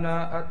ਕਾਮਨਾ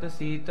ਅਤ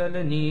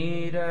ਸੀਤਲ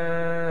ਨੀਰ।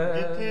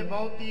 ਜਿੱਥੇ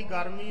ਬਹੁਤੀ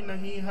ਗਰਮੀ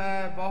ਨਹੀਂ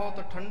ਹੈ,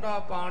 ਬਹੁਤ ਠੰਡਾ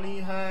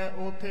ਪਾਣੀ ਹੈ,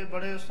 ਉੱਥੇ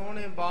ਬੜੇ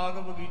ਸੋਹਣੇ ਬਾਗ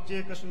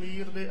ਬਗੀਚੇ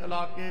ਕਸ਼ਮੀਰ ਦੇ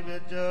ਇਲਾਕੇ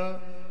ਵਿੱਚ,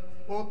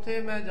 ਉੱਥੇ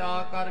ਮੈਂ ਜਾ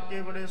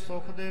ਕਰਕੇ ਬੜੇ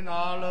ਸੁੱਖ ਦੇ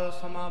ਨਾਲ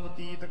ਸਮਾਂ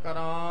ਬਤੀਤ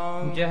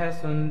ਕਰਾਂ। ਜਹ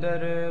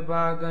ਸੁੰਦਰ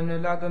ਬਾਗਨ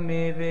ਲਗ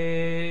ਮੇਵੇ।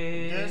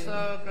 ਜਿਸ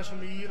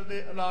ਕਸ਼ਮੀਰ ਦੇ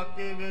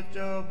ਇਲਾਕੇ ਵਿੱਚ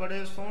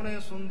ਬੜੇ ਸੋਹਣੇ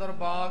ਸੁੰਦਰ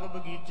ਬਾਗ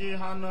ਬਗੀਚੇ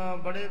ਹਨ,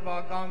 ਬੜੇ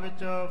ਬਾਗਾਂ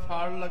ਵਿੱਚ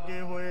ਫਲ ਲੱਗੇ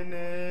ਹੋਏ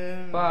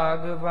ਨੇ।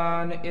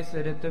 ਭਾਗਵਾਨ ਇਸ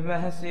ਰਿਤ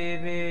ਮਹਿ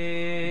ਸੇਵੇ।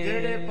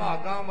 ਜਿਹੜੇ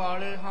ਭਾਗਾਂ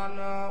ਵਾਲੇ ਹਨ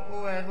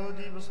ਉਹ ਇਹੋ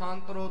ਜੀ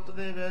ਬਸੰਤ ਰੁੱਤ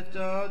ਦੇ ਵਿੱਚ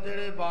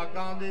ਜਿਹੜੇ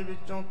ਬਾਗਾਂ ਦੇ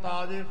ਵਿੱਚੋਂ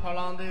ਤਾਜ਼ੇ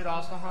ਫਲਾਂ ਦੇ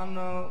ਰਸ ਹਨ,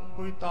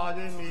 ਕੋਈ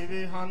ਤਾਜ਼ੇ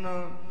ਮੇਵੇ ਹਨ,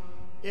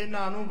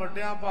 ਇਹਨਾਂ ਨੂੰ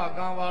ਵੱਡਿਆਂ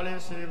ਭਾਗਾਂ ਵਾਲੇ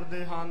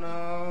ਸੇਵਦੇ ਹਨ।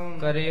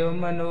 ਕਰਿਓ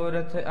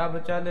ਮਨੋਰਥ ਅਬ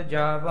ਚੱਲ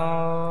ਜਾਵਾਂ।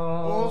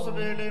 ਉਸ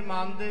ਵੇਲੇ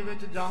ਮਨ ਦੇ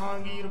ਵਿੱਚ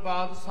ਜਹਾਂਗੀਰ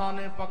ਬਾਦਸ਼ਾਹ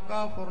ਨੇ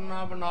ਪੱਕਾ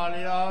ਫੁਰਨਾ ਬਣਾ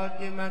ਲਿਆ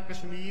ਕਿ ਮੈਂ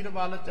ਕਸ਼ਮੀਰ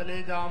ਵੱਲ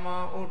ਚਲੇ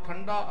ਜਾਵਾਂ, ਉਹ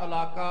ਠੰਡਾ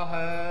ਇਲਾਕਾ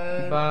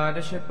ਹੈ।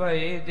 ਬਾਰਿਸ਼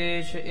ਭਏ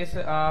ਦੇਸ਼ ਇਸ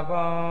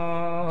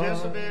ਆਵਾਂ।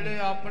 ਜਿਸ ਵੇਲੇ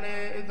ਆਪਣੇ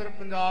ਇਧਰ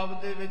ਪੰਜਾਬ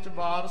ਦੇ ਵਿੱਚ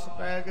ਬਾਰਿਸ਼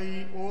ਪੈ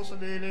ਗਈ, ਉਸ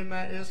ਵੇਲੇ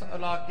ਮੈਂ ਇਸ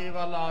ਇਲਾਕੇ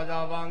ਵੱਲ ਆ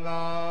ਜਾਵਾਂਗਾ।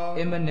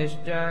 ਇਮ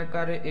ਨਿਸ਼ਚੈ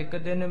ਕਰ ਇੱਕ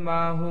ਦਿਨ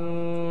ਮਾਹੂ।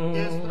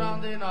 ਇਸ ਤਰ੍ਹਾਂ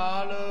ਦੇ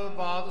ਨਾਲ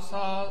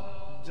ਬਾਦਸ਼ਾਹ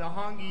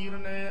ਜਹਾਂਗੀਰ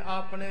ਨੇ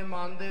ਆਪਣੇ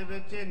ਮਨ ਦੇ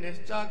ਵਿੱਚ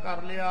ਨਿਸ਼ਚਾ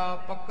ਕਰ ਲਿਆ,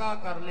 ਪੱਕਾ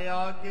ਕਰ ਲਿਆ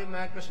ਕਿ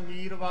ਮੈਂ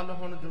ਕਸ਼ਮੀਰ ਵੱਲ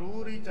ਹੁਣ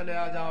ਜ਼ਰੂਰ ਹੀ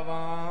ਚਲਿਆ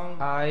ਜਾਵਾਂ।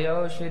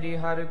 ਆਇਓ ਸ਼੍ਰੀ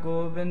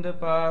ਹਰਗੋਬਿੰਦ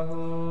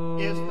ਪਾਹੂ।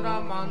 ਇਸ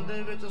ਤਰ੍ਹਾਂ ਮਨ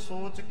ਦੇ ਵਿੱਚ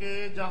ਸੋਚ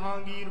ਕੇ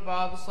ਜਹਾਂਗੀਰ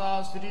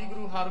ਬਾਦਸ਼ਾਹ ਸ੍ਰੀ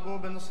ਗੁਰੂ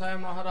ਹਰਗੋਬਿੰਦ ਸਾਹਿਬ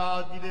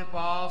ਮਹਾਰਾਜ ਜੀ ਦੇ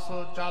ਪਾਸ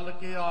ਚੱਲ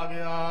ਕੇ ਆ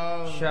ਗਿਆ।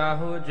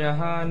 ਸ਼ਾਹੂ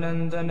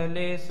ਜਹਾਨੰਦਨ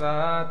ਲੈ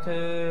ਸਾਥ।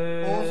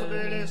 ਉਸ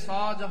ਵੇਲੇ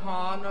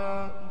ਸ਼ਾਹਜਹਾਨ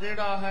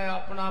ਜਿਹੜਾ ਹੈ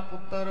ਆਪਣਾ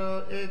ਪੁੱਤਰ,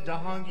 ਇਹ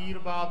ਜਹਾਂਗੀਰ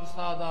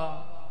ਬਾਦਸ਼ਾਹ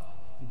ਦਾ,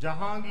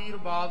 ਜਹਾਂਗੀਰ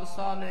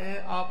ਬਾਦਸ਼ਾਹ ਨੇ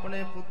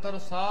ਆਪਣੇ ਪੁੱਤਰ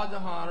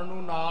ਸ਼ਾਹਜਹਾਨ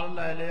ਨੂੰ ਨਾਲ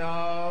ਲੈ ਲਿਆ।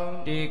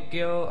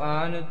 ਟੇਕਿਓ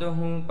ਆਨ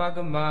ਦਹੂ ਪਗ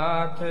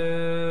ਮਾਥ।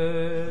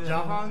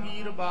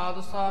 ਜਹਾਂਗੀਰ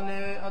ਬਾਦਸ਼ਾਹ ਨੇ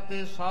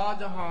ਅਤੇ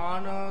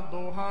ਸ਼ਾਹਜਹਾਨ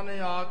ਦੋਹਾਂ ਨੇ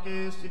ਆ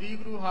ਕੇ ਸ੍ਰੀ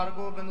ਗੁਰੂ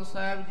ਹਰਗੋਬਿੰਦ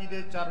ਸਾਹਿਬ ਜੀ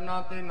ਦੇ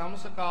ਚਰਨਾਂ ਤੇ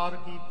ਨਮਸਕਾਰ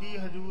ਕੀਤੀ,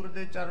 ਹਜੂਰ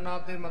ਦੇ ਚਰਨਾਂ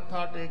ਤੇ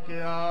ਮੱਥਾ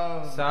ਟੇਕਿਆ।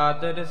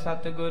 ਸਾਦਰ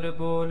ਸਤਿਗੁਰ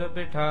ਬੋਲ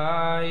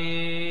ਬਿਠਾਈ।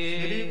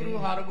 ਸ੍ਰੀ ਗੁਰੂ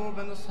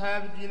ਹਰਗੋਬਿੰਦ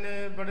ਸਾਹਿਬ ਜੀ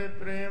ਨੇ ਬੜੇ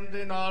ਪ੍ਰੇਮ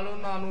ਦੇ ਨਾਲ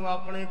ਉਹਨਾਂ ਨੂੰ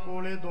ਆਪਣੇ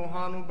ਕੋਲੇ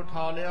ਦੋਹਾਂ ਨੂੰ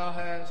ਬਿਠਾ ਲਿਆ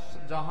ਹੈ,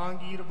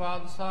 ਜਹਾਂਗੀਰ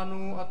ਬਾਦਸ਼ਾਹ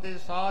ਨੂੰ ਅਤੇ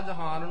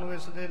ਸ਼ਾਹਜਹਾਨ ਨੂੰ,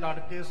 ਇਸ ਦੇ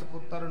ਲੜਕੇ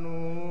ਸਪੁੱਤਰ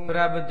ਨੂੰ।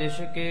 ਪ੍ਰਭ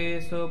ਦਿਸ਼ ਕੇ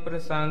ਸੋ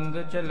ਪ੍ਰਸੰਗ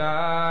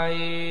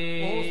ਚਲਾਈ।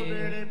 ਉਸ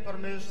ਵੇਲੇ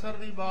ਪਰਮੇਸ਼ਰ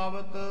ਦੀ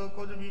ਬਾਬਤ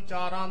ਕੁਝ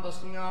ਵਿਚਾਰਾਂ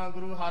ਦਸੀਆਂ।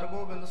 ਗੁਰੂ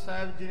ਹਰਗੋਬਿੰਦ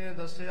ਸਾਹਿਬ ਜੀ ਨੇ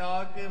ਦੱਸਿਆ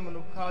ਕਿ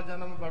ਮਨੁੱਖਾ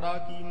ਜਨਮ ਬੜਾ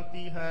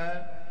ਕੀਮਤੀ ਹੈ,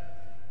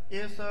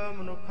 ਇਸ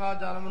ਮਨੁੱਖਾ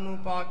ਜਨਮ ਨੂੰ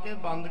ਪਾ ਕੇ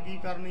ਬੰਦਗੀ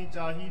ਕਰਨੀ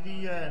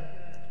ਚਾਹੀਦੀ ਹੈ,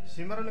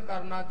 ਸਿਮਰਨ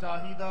ਕਰਨਾ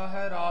ਚਾਹੀਦਾ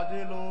ਹੈ।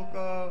 ਰਾਜੇ ਲੋਕ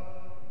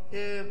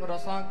ਇਹ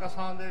ਰਸਾਂ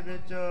ਕਸਾਂ ਦੇ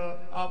ਵਿੱਚ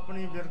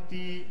ਆਪਣੀ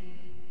ਬਿਰਤੀ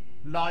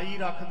ਲਾਈ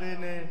ਰੱਖਦੇ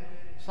ਨੇ।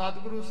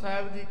 ਸਤਿਗੁਰੂ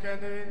ਸਾਹਿਬ ਜੀ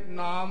ਕਹਿੰਦੇ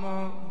ਨਾਮ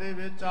ਦੇ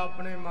ਵਿੱਚ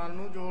ਆਪਣੇ ਮਨ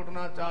ਨੂੰ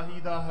ਜੋੜਨਾ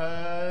ਚਾਹੀਦਾ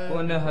ਹੈ।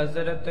 ਪੁਨ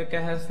ਹਜ਼ਰਤ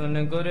ਕਹਿ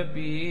ਸੁਨ ਗੁਰ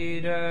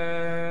ਪੀਰ।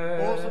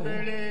 ਉਸ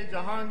ਵੇਲੇ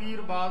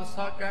ਜਹਾਂਗੀਰ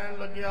ਬਾਦਸ਼ਾਹ ਕਹਿਣ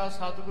ਲੱਗਿਆ,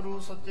 ਸਤਿਗੁਰੂ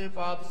ਸੱਚੇ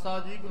ਪਾਤਸ਼ਾਹ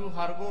ਜੀ ਗੁਰੂ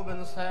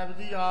ਹਰਗੋਬਿੰਦ ਸਾਹਿਬ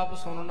ਜੀ ਆਪ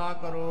ਸੁਣਨਾ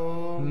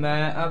ਕਰੋ।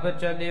 ਮੈਂ ਅਬ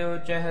ਚਲਿਓ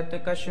ਚਹਿਤ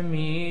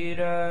ਕਸ਼ਮੀਰ।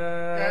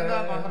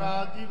 ਕਹਿੰਦਾ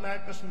ਮਹਾਰਾਜ ਜੀ ਮੈਂ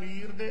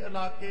ਕਸ਼ਮੀਰ ਦੇ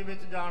ਇਲਾਕੇ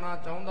ਵਿੱਚ ਜਾਣਾ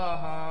ਚਾਹੁੰਦਾ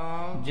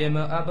ਹਾਂ। ਜਿਮ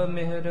ਅਬ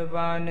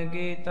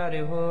ਮਿਹਰਬਾਨਗੀ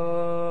ਧਰਿਓ।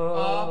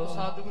 ਆਪ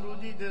ਸਤਿਗੁਰੂ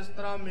ਜੀ ਜਿਸ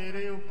ਤਰ੍ਹਾਂ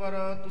ਮੇਰੇ ਉੱਪਰ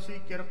ਤੁਸੀਂ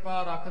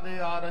ਕਿਰਪਾ ਰੱਖਦੇ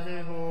ਆ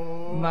ਰਹੇ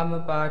ਹੋ, ਮਮ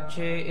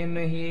ਪਾਛੇ ਇਮ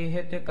ਹੀ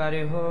ਹਿਤ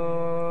ਕਰਿਓ।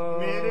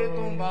 ਮੇਰੇ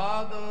ਤੋਂ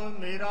ਬਾਅਦ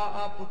ਮੇਰਾ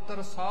ਆ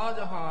ਪੁੱਤਰ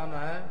ਸ਼ਾਹਜਹਾਨ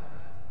ਹੈ,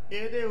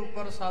 ਇਹਦੇ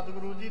ਉੱਪਰ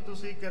ਸਤਿਗੁਰੂ ਜੀ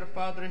ਤੁਸੀਂ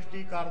ਕਿਰਪਾ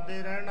ਦ੍ਰਿਸ਼ਟੀ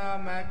ਕਰਦੇ ਰਹਿਣਾ।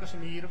 ਮੈਂ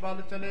ਕਸ਼ਮੀਰ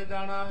ਵੱਲ ਚਲੇ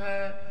ਜਾਣਾ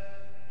ਹੈ,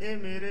 ਇਹ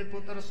ਮੇਰੇ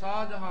ਪੁੱਤਰ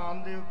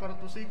ਸ਼ਾਹਜਹਾਨ ਦੇ ਉੱਪਰ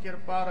ਤੁਸੀਂ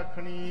ਕਿਰਪਾ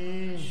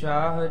ਰੱਖਣੀ।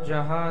 ਸ਼ਾਹ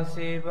ਜਹਾਂ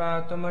ਸੇਵਾ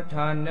ਤੁਮ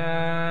ਠਾਨੈ।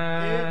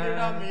 ਇਹ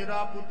ਜਿਹੜਾ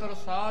ਮੇਰਾ ਪੁੱਤਰ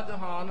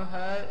ਸ਼ਾਹਜਹਾਨ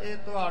ਹੈ ਇਹ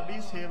ਤੁਹਾਡੀ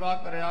ਸੇਵਾ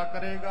ਕਰਿਆ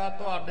ਕਰੇਗਾ,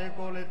 ਤੁਹਾਡੇ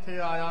ਕੋਲ ਇੱਥੇ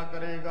ਆਇਆ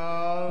ਕਰੇਗਾ।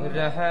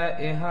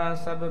 ਰਹਿ ਇਹਾਂ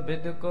ਸਭ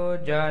ਬਿਦ ਕੋ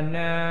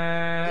ਜਾਣੈ।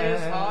 ਇਹ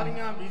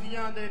ਸਾਰੀਆਂ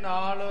ਵਿਧੀਆਂ ਦੇ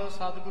ਨਾਲ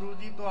ਸਤਿਗੁਰੂ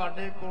ਜੀ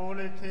ਤੁਹਾਡੇ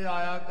ਕੋਲ ਇੱਥੇ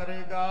ਆਇਆ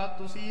ਕਰੇਗਾ,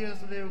 ਤੁਸੀਂ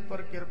ਇਸ ਦੇ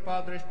ਉੱਪਰ ਕਿਰਪਾ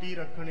ਦ੍ਰਿਸ਼ਟੀ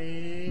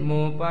ਰੱਖਣੀ।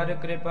 ਮੂੰਹ ਪਰ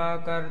ਕਿਰਪਾ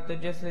ਕਰਤ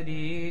ਜਿਸ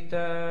ਰੀਤ।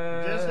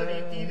 ਜਿਸ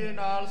ਰੀਤੀ ਦੇ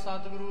ਨਾਲ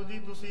ਸਤਿਗੁਰੂ ਜੀ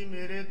ਤੁਸੀਂ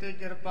ਮੇਰੇ ਤੇ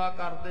ਕਿਰਪਾ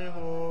ਕਰਦੇ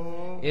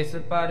ਹੋ, ਇਸ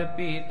ਪਰ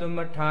ਵੀ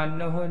ਤੁਮ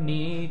ਠਾਨਹੁ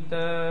ਨੀਤ।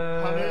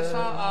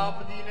 ਹਮੇਸ਼ਾ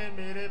ਆਪ ਜੀ ਨੇ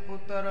ਮੇਰੇ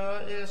ਪੁੱਤਰ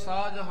ਇਹ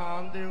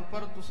ਸ਼ਾਹਜਹਾਨ ਦੇ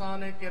ਉੱਪਰ ਤੁਸਾਂ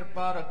ਨੇ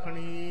ਕਿਰਪਾ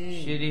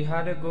ਰੱਖਣੀ। ਸ਼੍ਰੀ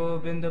ਹਰਿ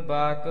ਗੋਬਿੰਦ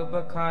ਬਾਕ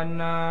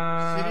ਬਖਾਨਾ।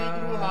 ਸ੍ਰੀ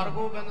ਗੁਰੂ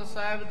ਹਰਗੋਬਿੰਦ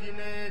ਸਾਹਿਬ ਜੀ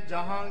ਨੇ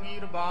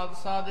ਜਹਾਂਗੀਰ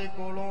ਬਾਦਸ਼ਾਹ ਦੇ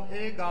ਕੋਲੋਂ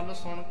ਇਹ ਗੱਲ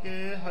ਸੁਣ ਕੇ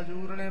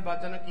ਹਜੂਰ ਨੇ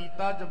ਬਚਨ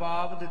ਕੀਤਾ,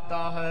 ਜਵਾਬ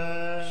ਦਿੱਤਾ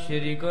ਹੈ।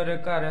 ਸ਼੍ਰੀ ਗੁਰ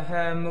ਘਰ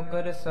ਹੈ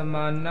ਮੁਕਰ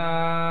ਸਮਾਨਾ।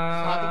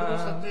 ਸਤਿਗੁਰੂ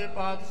ਸੱਚੇ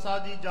ਪਾਤਸ਼ਾਹ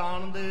ਜੀ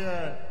ਜਾਣਦੇ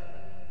ਐ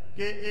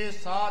ਕਿ ਇਹ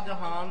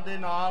ਸ਼ਾਹਜਹਾਨ ਦੇ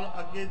ਨਾਲ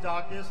ਅੱਗੇ ਜਾ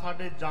ਕੇ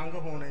ਸਾਡੇ ਜੰਗ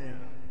ਹੋਣੇ ਆ।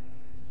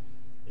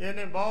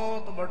 ਇਹਨੇ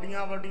ਬਹੁਤ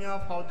ਵੱਡੀਆਂ ਵੱਡੀਆਂ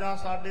ਫੌਜਾਂ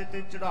ਸਾਡੇ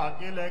ਤੇ ਚੜਾ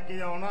ਕੇ ਲੈ ਕੇ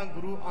ਆਉਣਾ।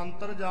 ਗੁਰੂ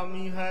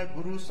ਅੰਤਰਜਾਮੀ ਹੈ,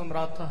 ਗੁਰੂ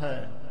ਸਮਰੱਥ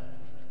ਹੈ,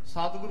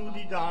 ਸਤਿਗੁਰੂ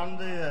ਜੀ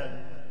ਜਾਣਦੇ ਐ।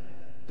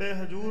 ਤੇ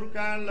ਹਜੂਰ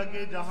ਕਹਿਣ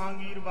ਲੱਗੇ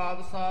ਜਹਾਂਗੀਰ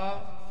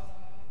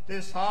ਬਾਦਸ਼ਾਹ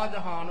ਤੇ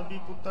ਸ਼ਾਹਜਹਾਨ ਵੀ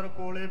ਪੁੱਤਰ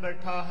ਕੋਲੇ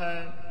ਬੈਠਾ ਹੈ।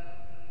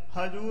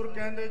 ਹਜੂਰ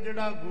ਕਹਿੰਦੇ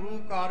ਜਿਹੜਾ ਗੁਰੂ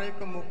ਘਰ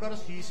ਇੱਕ ਮੁਕਰ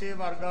ਸ਼ੀਸ਼ੇ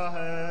ਵਰਗਾ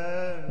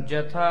ਹੈ।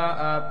 ਜਥਾ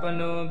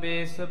ਆਪਨੋ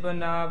ਬੇਸ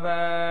ਬਨਾਵੈ।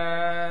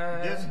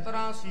 ਜਿਸ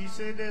ਤਰ੍ਹਾਂ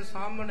ਸ਼ੀਸ਼ੇ ਦੇ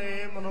ਸਾਹਮਣੇ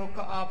ਮਨੁੱਖ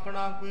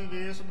ਆਪਣਾ ਕੋਈ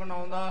ਵੇਸ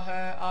ਬਣਾਉਂਦਾ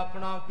ਹੈ,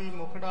 ਆਪਣਾ ਕੋਈ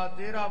ਮੁਖੜਾ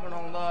ਚਿਹਰਾ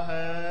ਬਣਾਉਂਦਾ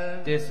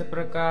ਹੈ, ਤਿਸ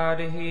ਪ੍ਰਕਾਰ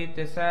ਹੀ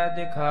ਤਿਸੈ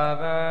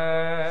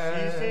ਦਿਖਾਵੈ।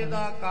 ਸ਼ੀਸ਼ੇ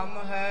ਦਾ ਕੰਮ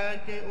ਹੈ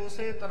ਕਿ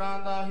ਉਸੇ ਤਰ੍ਹਾਂ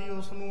ਦਾ ਹੀ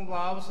ਉਸ ਨੂੰ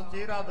ਵਾਪਸ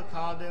ਚਿਹਰਾ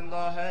ਦਿਖਾ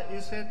ਦਿੰਦਾ ਹੈ।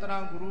 ਇਸੇ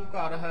ਤਰ੍ਹਾਂ ਗੁਰੂ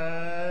ਘਰ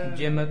ਹੈ।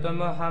 ਜਿਮ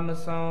ਤੁਮ ਹਮ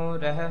ਸੋ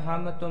ਰਹਿ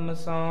ਹਮ ਤੁਮ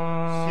ਸੋ।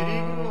 ਸ੍ਰੀ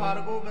ਗੁਰੂ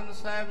ਹਰਗੋਬਿੰਦ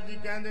ਸਾਹਿਬ ਜੀ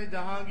ਕਹਿੰਦੇ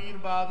ਜਹਾਂਗੀਰ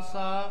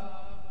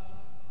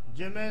ਬਾਦਸ਼ਾਹ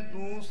ਜਿਵੇਂ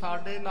ਤੂੰ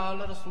ਸਾਡੇ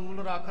ਨਾਲ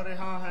ਰਸੂਲ ਰੱਖ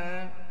ਰਿਹਾ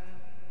ਹੈ,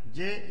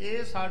 ਜੇ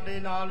ਇਹ ਸਾਡੇ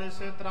ਨਾਲ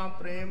ਇਸੇ ਤਰ੍ਹਾਂ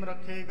ਪ੍ਰੇਮ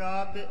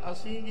ਰੱਖੇਗਾ ਤੇ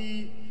ਅਸੀਂ ਵੀ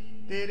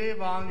ਤੇਰੇ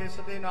ਵਾਂਗ ਇਸ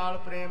ਦੇ ਨਾਲ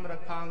ਪ੍ਰੇਮ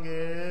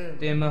ਰੱਖਾਂਗੇ।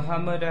 ਤਿਮ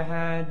ਹਮ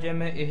ਰਹਿ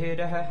ਜਿਮ ਇਹ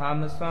ਰਹਿ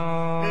ਹਮ ਸੋ।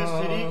 ਤੇ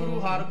ਸ੍ਰੀ ਗੁਰੂ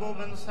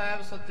ਹਰਗੋਬਿੰਦ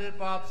ਸਾਹਿਬ ਸੱਚੇ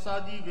ਪਾਤਸ਼ਾਹ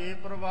ਜੀ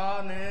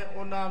ਬੇਪਰਵਾਹ ਨੇ,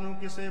 ਉਹਨਾਂ ਨੂੰ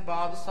ਕਿਸੇ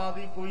ਬਾਦਸ਼ਾਹ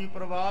ਦੀ ਕੋਈ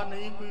ਪਰਵਾਹ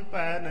ਨਹੀਂ, ਕੋਈ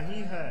ਭੈ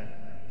ਨਹੀਂ ਹੈ।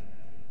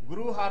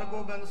 ਗੁਰੂ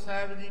ਹਰਗੋਬਿੰਦ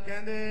ਸਾਹਿਬ ਜੀ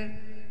ਕਹਿੰਦੇ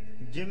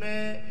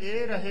ਜਿਵੇਂ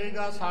ਇਹ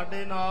ਰਹੇਗਾ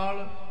ਸਾਡੇ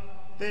ਨਾਲ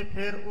ਤੇ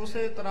ਫਿਰ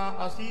ਉਸੇ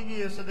ਤਰ੍ਹਾਂ ਅਸੀਂ ਵੀ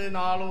ਇਸ ਦੇ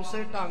ਨਾਲ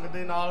ਉਸੇ ਢੰਗ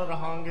ਦੇ ਨਾਲ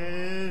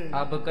ਰਹਾਂਗੇ।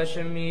 ਅਬ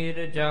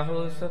ਕਸ਼ਮੀਰ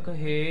ਜਾਹੋ ਸੁਖ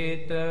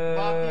ਹੇਤ।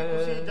 ਬਾਕੀ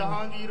ਤੁਸੀਂ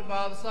ਜਹਾਂਗੀਰ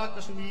ਬਾਦਸ਼ਾਹ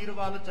ਕਸ਼ਮੀਰ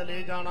ਵੱਲ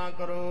ਚਲੇ ਜਾਣਾ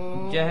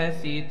ਕਰੋ। ਜਹ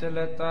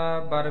ਸੀਤਲਤਾ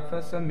ਬਰਫ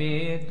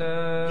ਸਮੇਤ।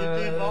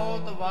 ਜਿੱਥੇ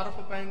ਬਹੁਤ ਬਰਫ਼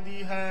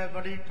ਪੈਂਦੀ ਹੈ,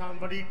 ਬੜੀ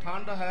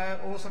ਠੰਡ ਹੈ,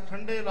 ਉਸ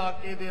ਠੰਡੇ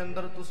ਇਲਾਕੇ ਦੇ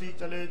ਅੰਦਰ ਤੁਸੀਂ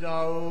ਚਲੇ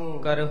ਜਾਓ।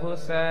 ਕਰਹੁ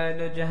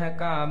ਸੈਲ ਜਹ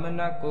ਕਾਮ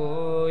ਨ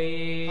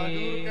ਕੋਈ।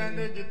 ਹਜੂਰ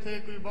ਕਹਿੰਦੇ ਜਿੱਥੇ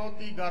ਕੋਈ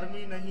ਬਹੁਤੀ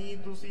ਗਰਮੀ ਨਹੀਂ,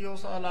 ਤੁਸੀਂ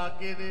ਉਸ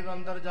ਇਲਾਕੇ ਦੇ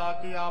ਅੰਦਰ ਜਾ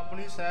ਕੇ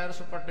ਆਪਣੀ ਸੈਰ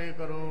ਸਪਾਟੇ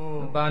ਕਰੋ।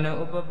 ਬਨ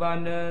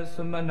ਉਪਬਨ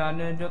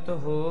ਸੁਮਨਨ ਜੁਤ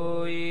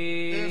ਹੋਈ।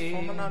 ਇਹ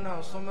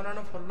ਸੁਮਨਨ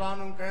ਫੁੱਲਾਂ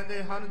ਨੂੰ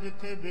ਕਹਿੰਦੇ ਹਨ,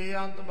 ਜਿੱਥੇ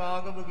ਬੇਅੰਤ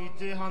ਬਾਗ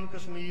ਬਗੀਚੇ ਹਨ।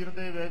 ਕਸ਼ਮੀਰ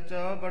ਦੇ ਵਿੱਚ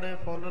ਬੜੇ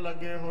ਫੁੱਲ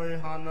ਲੱਗੇ ਹੋਏ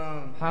ਹਨ।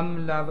 ਹਮ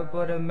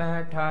ਲਵਪੁਰ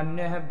ਮਹਿ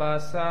ਠਾਨਹਿ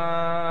ਬਾਸਾ।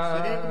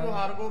 ਸ੍ਰੀ ਗੁਰੂ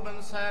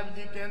ਹਰਗੋਬਿੰਦ ਸਾਹਿਬ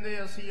ਜੀ ਕਹਿੰਦੇ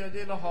ਅਸੀਂ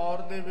ਅਜੇ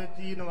ਲਾਹੌਰ ਦੇ ਵਿੱਚ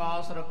ਹੀ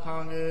ਨਿਵਾਸ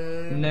ਰੱਖਾਂਗੇ।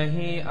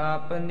 ਨਹੀਂ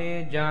ਆਪਨੇ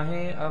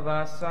ਜਾਹੇ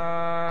ਅਵਾਸਾ।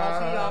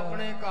 ਅਸੀਂ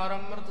ਆਪਣੇ ਘਰ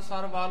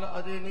ਅੰਮ੍ਰਿਤਸਰ ਵੱਲ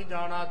ਅਜੇ ਨਹੀਂ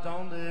ਜਾਣਾ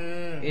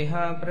ਚਾਹੁੰਦੇ।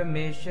 ਇਹਾਂ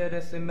ਪਰਮੇਸ਼ਰ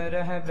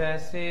ਸਿਮਰਹਿ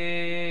ਵੈਸੇ।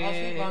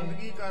 ਅਸੀਂ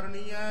ਬੰਦਗੀ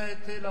ਕਰਨੀ ਹੈ,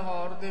 ਇੱਥੇ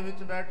ਲਾਹੌਰ ਦੇ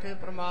ਵਿੱਚ ਬੈਠੇ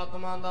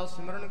ਪ੍ਰਮਾਤਮਾ ਦਾ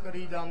ਸਿਮਰਨ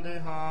ਕਰੀ ਜਾਂਦੇ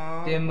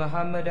ਹਾਂ। ਤਿਮ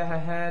ਹਮ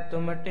ਰਹਿ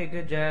ਤੁਮ ਟਿਕ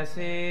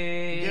ਜੈਸੇ।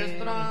 ਜਿਸ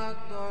ਤਰ੍ਹਾਂ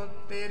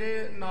ਤੇਰੇ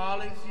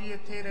ਨਾਲ ਅਸੀਂ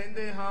ਇੱਥੇ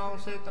ਰਹਿੰਦੇ ਹਾਂ,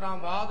 ਉਸੇ ਤਰ੍ਹਾਂ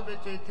ਬਾਅਦ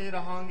ਵਿੱਚ ਇੱਥੇ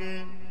ਰਹਾਂਗੇ।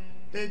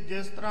 ਤੇ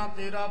ਜਿਸ ਤਰ੍ਹਾਂ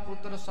ਤੇਰਾ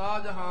ਪੁੱਤਰ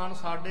ਸ਼ਾਹਜਹਾਨ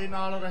ਸਾਡੇ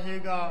ਨਾਲ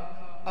ਰਹੇਗਾ,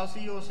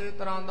 ਅਸੀਂ ਉਸੇ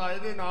ਤਰ੍ਹਾਂ ਦਾ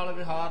ਇਹਦੇ ਨਾਲ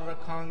ਵਿਹਾਰ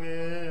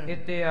ਰੱਖਾਂਗੇ।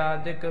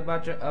 ਇਤਿਆਦਿਕ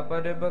ਬਚ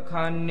ਅਪਰ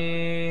ਬਖਾਨੇ।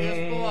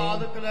 ਇਸ ਤੋਂ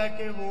ਆਦਿਕ ਲੈ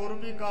ਕੇ ਹੋਰ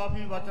ਵੀ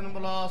ਕਾਫੀ ਵਚਨ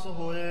ਵਿਲਾਸ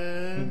ਹੋਏ।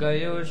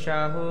 ਗਇਓ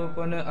ਸ਼ਾਹੋ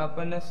ਪੁਨ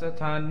ਆਪਨ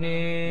ਸਥਾਨੇ।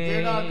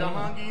 ਜਿਹੜਾ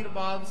ਜਹਾਂਗੀਰ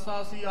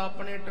ਬਾਦਸ਼ਾਹ ਸੀ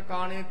ਆਪਣੇ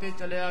ਟਿਕਾਣੇ ਤੇ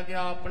ਚਲਿਆ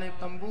ਗਿਆ, ਆਪਣੇ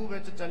ਤੰਬੂ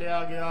ਵਿੱਚ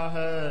ਚਲਿਆ ਗਿਆ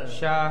ਹੈ।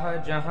 ਸ਼ਾਹ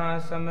ਜਹਾਂ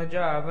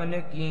ਸਮਝਾਵਨ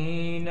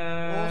ਕੀਨ।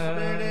 ਉਸ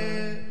ਵੇਲੇ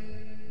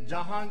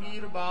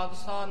ਜਹਾਂਗੀਰ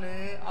ਬਾਦਸ਼ਾਹ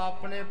ਨੇ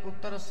ਆਪਣੇ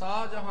ਪੁੱਤਰ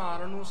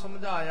ਸ਼ਾਹਜਹਾਨ ਨੂੰ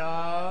ਸਮਝਾਇਆ।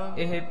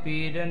 ਇਹ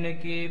ਪੀਰਨ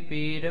ਕੀ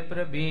ਪੀਰ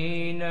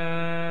ਪ੍ਰਬੀਨ।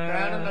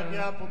 ਕਹਿਣ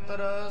ਲੱਗਿਆ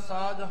ਪੁੱਤਰ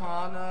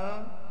ਸ਼ਾਹਜਹਾਨ,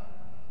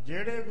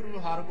 ਜਿਹੜੇ ਗੁਰੂ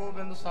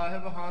ਹਰਗੋਬਿੰਦ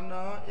ਸਾਹਿਬ ਹਨ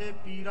ਇਹ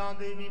ਪੀਰਾਂ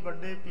ਦੇ ਵੀ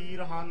ਵੱਡੇ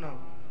ਪੀਰ ਹਨ।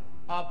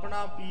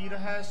 ਆਪਣਾ ਪੀਰ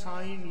ਹੈ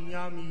ਸਾਈਂ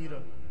ਮੀਆਂ ਮੀਰ।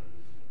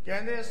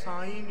 ਕਹਿੰਦੇ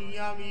ਸਾਈਂ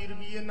ਮੀਆਂ ਮੀਰ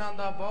ਵੀ ਇਹਨਾਂ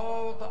ਦਾ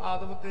ਬਹੁਤ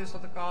ਆਦਬ ਤੇ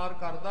ਸਤਿਕਾਰ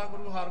ਕਰਦਾ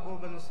ਗੁਰੂ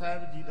ਹਰਗੋਬਿੰਦ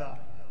ਸਾਹਿਬ ਜੀ ਦਾ।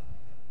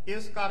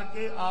 ਇਸ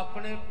ਕਰਕੇ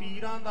ਆਪਣੇ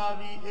ਪੀਰਾਂ ਦਾ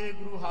ਵੀ ਇਹ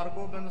ਗੁਰੂ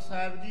ਹਰਗੋਬਿੰਦ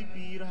ਸਾਹਿਬ ਜੀ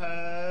ਪੀਰ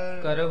ਹੈ।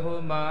 ਕਰਹੁ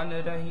ਮਾਨ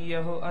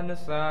ਰਹੀਹੁ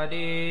ਅਨਸਾਰੇ।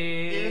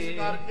 ਇਸ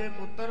ਕਰਕੇ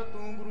ਪੁੱਤਰ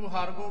ਤੂੰ ਗੁਰੂ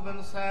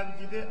ਹਰਗੋਬਿੰਦ ਸਾਹਿਬ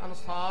ਜੀ ਦੇ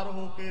ਅਨੁਸਾਰ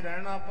ਹੋ ਕੇ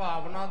ਰਹਿਣਾ,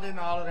 ਭਾਵਨਾ ਦੇ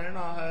ਨਾਲ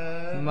ਰਹਿਣਾ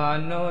ਹੈ।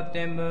 ਮਾਨੋ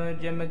ਤਿਮ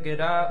ਜਿਮ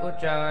ਗਿਰਾ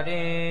ਉਚਾਰੇ।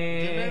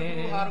 ਜਿਵੇਂ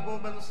ਗੁਰੂ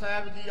ਹਰਗੋਬਿੰਦ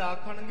ਸਾਹਿਬ ਜੀ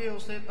ਆਖਣਗੇ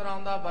ਉਸੇ ਤਰ੍ਹਾਂ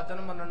ਦਾ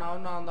ਬਚਨ ਮੰਨਣਾ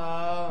ਉਹਨਾਂ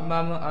ਦਾ।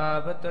 ਮਮ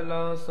ਆਵਤ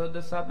ਲੋ ਸੁਧ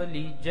ਸਭ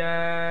ਲੀਜੈ।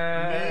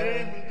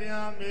 ਮੇਰੇ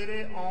ਹੁੰਦਿਆਂ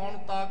ਮੇਰੇ ਆਉਣ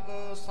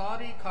ਤੱਕ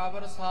ਸਾਰੀ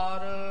ਖਬਰ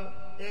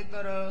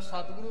ਇਧਰ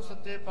ਸਤਿਗੁਰੂ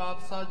ਸੱਚੇ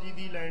ਪਾਤਸ਼ਾਹ ਜੀ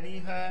ਦੀ ਲੈਣੀ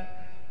ਹੈ,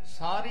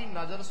 ਸਾਰੀ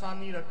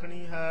ਨਜ਼ਰਸਾਨੀ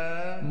ਰੱਖਣੀ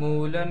ਹੈ।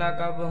 ਮੂਲ ਨ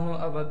ਕਬਹੁ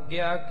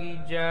ਅਵਗਿਆ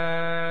ਕੀਜੈ।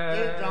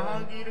 ਇਹ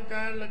ਜਹਾਂਗੀਰ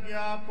ਕਹਿਣ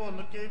ਲੱਗਿਆ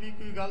ਭੁੱਲ ਕੇ ਵੀ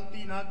ਕੋਈ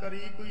ਗਲਤੀ ਨਾ ਕਰੀ,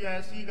 ਕੋਈ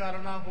ਐਸੀ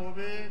ਗੱਲ ਨਾ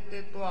ਹੋਵੇ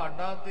ਤੇ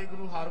ਤੁਹਾਡਾ ਤੇ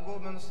ਗੁਰੂ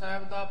ਹਰਗੋਬਿੰਦ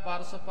ਸਾਹਿਬ ਦਾ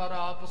ਪਰਸਪਰ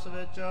ਆਪਸ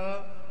ਵਿੱਚ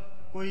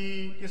ਕੋਈ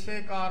ਕਿਸੇ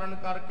ਕਾਰਨ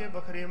ਕਰਕੇ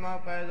ਬਖਰੇਵਾ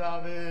ਪੈ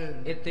ਜਾਵੇ।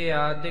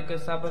 ਇਤਿਆਦਿਕ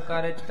ਸਭ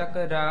ਕਰ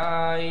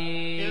ਟਕਰਾਈ।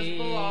 ਇਸ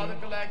ਤੋਂ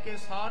ਆਦਿਕ ਲੈ ਕੇ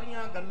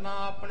ਸਾਰੀਆਂ ਗੱਲਾਂ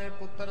ਆਪਣੇ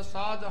ਪੁੱਤਰ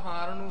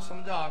ਸ਼ਾਹਜਹਾਨ ਨੂੰ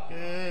ਸਮਝਾ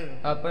ਕੇ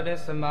ਅਪਰ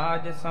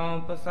ਸਮਾਜ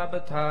ਸੌਂਪ ਸਭ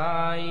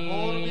ਥਾਈ।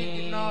 ਹੋਰ ਵੀ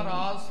ਜਿੰਨਾ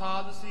ਰਾਜ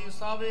ਸਾਧ ਸੀ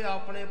ਸਭੇ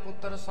ਆਪਣੇ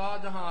ਪੁੱਤਰ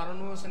ਸ਼ਾਹਜਹਾਨ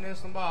ਨੂੰ ਉਸਨੇ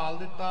ਸੰਭਾਲ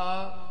ਦਿੱਤਾ,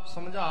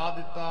 ਸਮਝਾ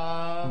ਦਿੱਤਾ।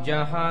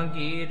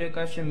 ਜਹਾਂਗੀਰ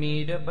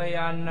ਕਸ਼ਮੀਰ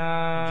ਬਿਆਨਾ।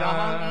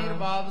 ਜਹਾਂਗੀਰ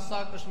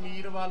ਬਾਦਸ਼ਾਹ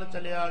ਕਸ਼ਮੀਰ ਵੱਲ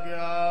ਚਲਿਆ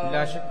ਗਿਆ।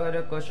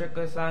 ਲਸ਼ਕਰ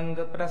ਕੁਸ਼ਕ ਸੰਗ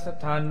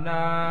ਪ੍ਰਸਥਾਨਾ।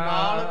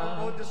 ਨਾਲ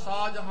ਕੁਝ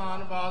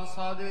ਸ਼ਾਹਜਹਾਨ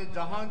ਬਾਦਸ਼ਾਹ ਦੇ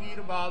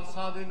ਜਹਾਂਗੀਰ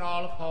ਬਾਦਸ਼ਾਹ ਦੇ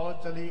ਨਾਲ ਫੌਜ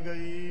ਚਲੀ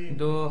ਗਈ।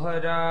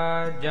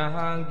 ਦੋਹਰਾ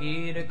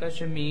ਜਹਾਂਗੀਰ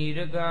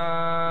ਕਸ਼ਮੀਰ ਗਾ।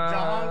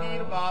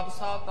 ਜਹਾਂਗੀਰ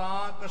ਬਾਦਸ਼ਾਹ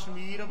ਤਾਂ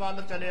ਕਸ਼ਮੀਰ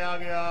ਵੱਲ ਚਲਿਆ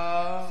ਗਿਆ।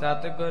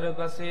 ਸਤਿਗੁਰ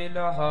ਬਸੇ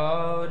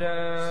ਲਾਹੌਰ।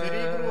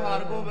 ਸ੍ਰੀ ਗੁਰੂ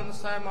ਹਰਗੋਬਿੰਦ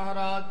ਸਾਹਿਬ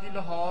ਮਹਾਰਾਜ ਜੀ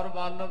ਲਾਹੌਰ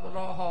ਵੱਲ,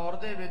 ਲਾਹੌਰ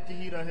ਦੇ ਵਿੱਚ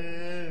ਹੀ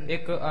ਰਹੇ।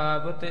 ਇੱਕ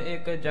ਆਬਤ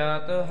ਇੱਕ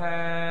ਜਾਤ ਹੈ।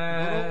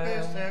 ਗੁਰੂ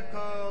ਕੇ ਸਿੱਖ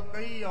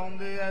ਕਈ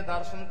ਆਉਂਦੇ ਐ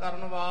ਦਰਸ਼ਨ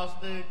ਕਰਨ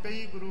ਵਾਸਤੇ,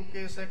 ਕਈ ਗੁਰੂ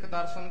ਕੇ ਸਿੱਖ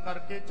ਦਰਸ਼ਨ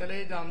ਕਰਕੇ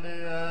ਚਲੇ ਜਾਂਦੇ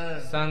ਐ।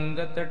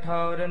 ਸੰਗਤ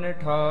ਠੌਰਨ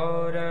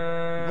ਠੌਰ।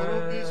 ਗੁਰੂ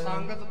ਕੀ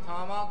ਸੰਗਤ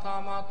ਥਾਵਾਂ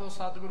ਥਾਵਾਂ ਤੋਂ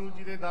ਸਤਿਗੁਰੂ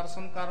ਜੀ ਦੇ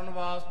ਦਰਸ਼ਨ ਕਰਨ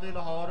ਵਾਸਤੇ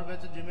ਲਾਹੌਰ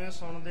ਵਿੱਚ ਜਿਵੇਂ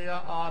ਸੁਣਦੇ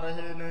ਆ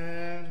ਰਹੇ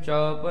ਨੇ।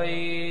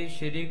 ਚੌਪਈ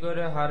ਸ੍ਰੀ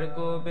ਗੁਰੂ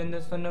ਹਰਗੋਬਿੰਦ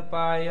ਸੁਨ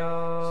ਪਾਇਓ।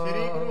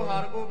 ਸ੍ਰੀ ਗੁਰੂ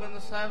ਹਰਗੋਬਿੰਦ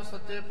ਸਾਹਿਬ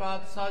ਸੱਚੇ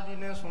ਪਾਤਸ਼ਾਹ ਜੀ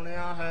ਨੇ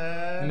ਸੁਣਿਆ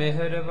ਹੈ।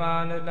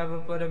 ਮਿਹਰਬਾਨ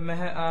ਲਵਪੁਰ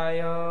ਮਹਿ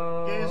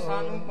ਆਇਓ। ਕਿ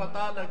ਸਾਨੂੰ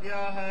ਪਤਾ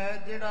ਲੱਗਿਆ ਹੈ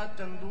ਜਿਹੜਾ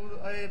ਚੰਦੂ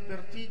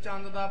ਪਿਰਥੀ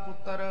ਚੰਦ ਦਾ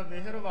ਪੁੱਤਰ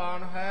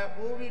ਮਿਹਰਬਾਨ ਹੈ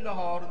ਉਹ ਵੀ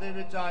ਲਾਹੌਰ ਦੇ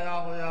ਵਿੱਚ ਆਇਆ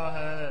ਹੋਇਆ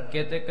ਹੈ।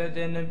 ਕਿਤਕ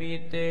ਦਿਨ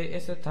ਬੀਤੇ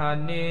ਇਸ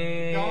ਥਾਨੇ।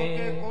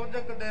 ਕਿਉਂਕਿ ਕੁਝ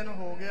ਕੁ ਦਿਨ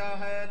ਹੋ ਗਿਆ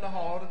ਹੈ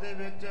ਲਾਹੌਰ ਦੇ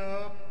ਵਿੱਚ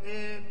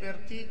ਇਹ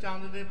ਪਿਰਥੀ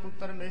ਚੰਦ ਦੇ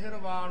ਪੁੱਤਰ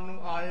ਮਿਹਰਬਾਨ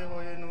ਨੂੰ ਆਏ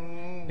ਹੋਏ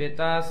ਨੂੰ।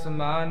 ਪਿਤਾ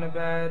ਸਮਾਨ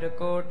ਬੈਰ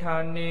ਕੋ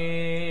ਠਾਨੇ।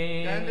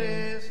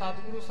 ਕਹਿੰਦੇ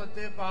ਸਤਿਗੁਰੂ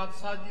ਸੱਚੇ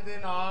ਪਾਤਸ਼ਾਹ ਜੀ ਦੇ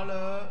ਨਾਲ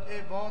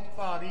ਇਹ ਬਹੁਤ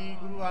ਭਾਰੀ,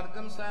 ਗੁਰੂ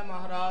ਅਰਜਨ ਸਾਹਿਬ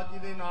ਮਹਾਰਾਜ ਜੀ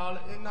ਦੇ ਨਾਲ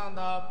ਇਹਨਾਂ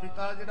ਦਾ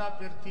ਪਿਤਾ ਜਿਹੜਾ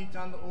ਪਿਰਥੀ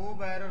ਚੰਦ ਉਹ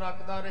ਬੈਰ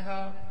ਰੱਖਦਾ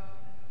ਰਿਹਾ।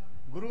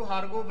 ਗੁਰੂ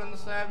ਹਰਗੋਬਿੰਦ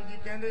ਸਾਹਿਬ ਜੀ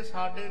ਕਹਿੰਦੇ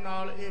ਸਾਡੇ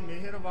ਨਾਲ ਇਹ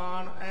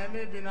ਮਿਹਰਬਾਨ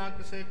ਐਵੇਂ ਬਿਨਾਂ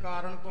ਕਿਸੇ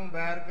ਕਾਰਨ ਤੋਂ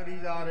ਵੈਰ ਕਰੀ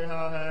ਜਾ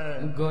ਰਿਹਾ ਹੈ।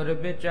 ਗੁਰ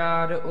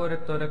ਵਿਚਾਰ ਉਰ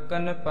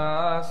ਤੁਰਕਨ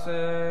ਪਾਸ।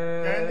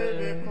 ਕਹਿੰਦੇ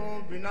ਵੇਖੋ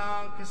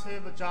ਬਿਨਾਂ ਕਿਸੇ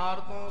ਵਿਚਾਰ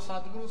ਤੋਂ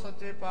ਸਤਿਗੁਰੂ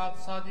ਸੱਚੇ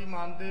ਪਾਤਸ਼ਾਹ ਜੀ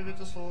ਮਨ ਦੇ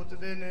ਵਿੱਚ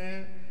ਸੋਚਦੇ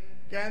ਨੇ।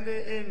 ਕਹਿੰਦੇ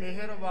ਇਹ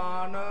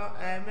ਮਿਹਰਬਾਨ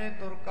ਐਵੇਂ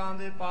ਤੁਰਕਾਂ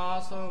ਦੇ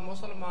ਪਾਸ,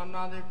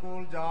 ਮੁਸਲਮਾਨਾਂ ਦੇ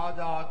ਕੋਲ ਜਾ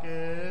ਜਾ ਕੇ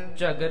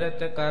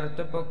ਝਗਰਤ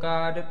ਕਰਤ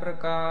ਪੁਕਾਰ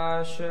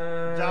ਪ੍ਰਕਾਸ਼।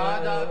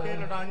 ਜਾ ਕੇ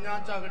ਲੜਾਈਆਂ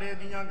ਝਗੜੇ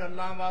ਦੀਆਂ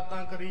ਗੱਲਾਂ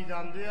ਬਾਤਾਂ ਕਰੀ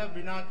ਜਾਂਦੇ ਆ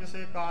ਬਿਨਾਂ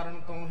ਕਿਸੇ ਕਾਰਨ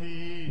ਤੋਂ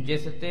ਹੀ।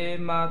 ਜਿਸ ਤੇ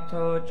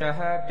ਮਾਥੋ ਚਾਹ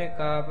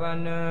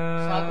ਟਿਕਾਵਨ।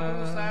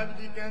 ਸਤਿਗੁਰੂ ਸਾਹਿਬ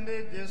ਜੀ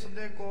ਕਹਿੰਦੇ ਜਿਸ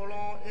ਦੇ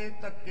ਕੋਲੋਂ ਇਹ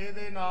ਧੱਕੇ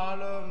ਦੇ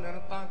ਨਾਲ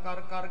ਮਿੰਨਤਾਂ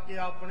ਕਰ ਕਰਕੇ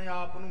ਆਪਣੇ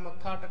ਆਪ ਨੂੰ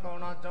ਮੱਥਾ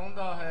ਟਿਕਾਉਣਾ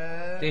ਚਾਹੁੰਦਾ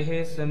ਹੈ,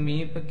 ਤਿਹ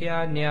ਸਮੀਪ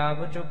ਕਿਆ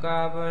ਨਿਆਵ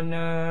ਚੁਕਾਵਨ।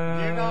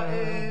 ਜਿਹੜਾ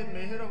ਇਹ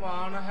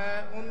ਮਿਹਰਬਾਨ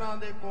ਹੈ ਉਹਨਾਂ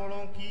ਦੇ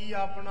ਕੋਲੋਂ ਕੀ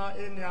ਆਪਣਾ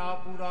ਇਹ ਨਿਆਂ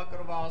ਪੂਰਾ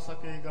ਕਰਵਾ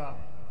ਸਕੇਗਾ।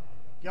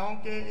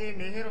 ਕਿਉਂਕਿ ਇਹ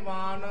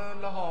ਮਿਹਰਬਾਨ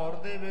ਲਾਹੌਰ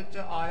ਦੇ ਵਿੱਚ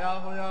ਆਇਆ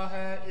ਹੋਇਆ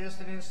ਹੈ। ਇਸ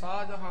ਨੇ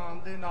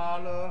ਸ਼ਾਹਜਹਾਨ ਦੇ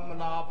ਨਾਲ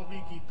ਮਿਲਾਪ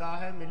ਵੀ ਕੀਤਾ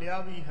ਹੈ, ਮਿਲਿਆ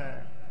ਵੀ ਹੈ,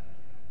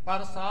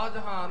 ਪਰ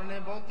ਸ਼ਾਹਜਹਾਨ ਨੇ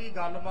ਬਹੁਤੀ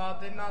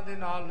ਗੱਲਬਾਤ ਇਹਨਾਂ ਦੇ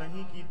ਨਾਲ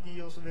ਨਹੀਂ ਕੀਤੀ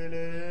ਉਸ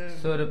ਵੇਲੇ।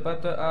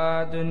 ਸੁਰਪਤ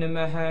ਆਦੁਨ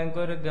ਮਹਿ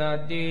ਗੁਰ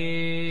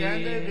ਗਾਦੀ।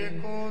 ਕਹਿੰਦੇ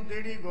ਵੇਖੋ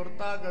ਜਿਹੜੀ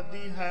ਗੁਰਤਾ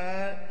ਗੱਦੀ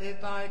ਹੈ ਇਹ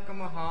ਤਾਂ ਇੱਕ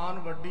ਮਹਾਨ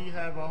ਵੱਡੀ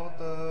ਹੈ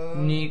ਬਹੁਤ।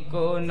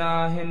 ਨੀਕੋ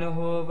ਨਾਹਿਨ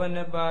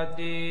ਹੋਵਨ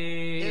ਬਾਦੀ।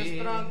 ਇਸ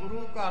ਤਰ੍ਹਾਂ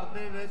ਗੁਰੂ ਘਰ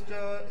ਦੇ ਵਿੱਚ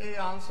ਇਹ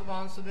ਅੰਸ਼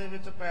ਵੰਸ਼ ਦੇ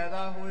ਵਿੱਚ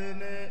ਪੈਦਾ ਹੋਏ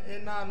ਨੇ।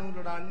 ਇਹਨਾਂ ਨੂੰ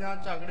ਲੜਾਈਆਂ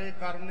ਝਗੜੇ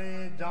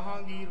ਕਰਨੇ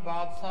ਜਹਾਂਗੀਰ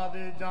ਬਾਦਸ਼ਾਹ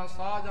ਦੇ ਜਾਂ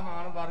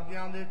ਸ਼ਾਹਜਹਾਨ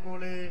ਵਰਗਿਆਂ ਦੇ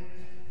ਕੋਲੇ,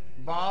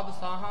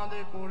 ਬਾਦਸ਼ਾਹਾਂ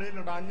ਦੇ ਕੋਲੇ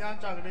ਲੜਾਈਆਂ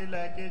ਝਗੜੇ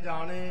ਲੈ ਕੇ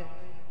ਜਾਣੇ,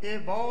 ਇਹ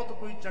ਬਹੁਤ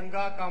ਕੋਈ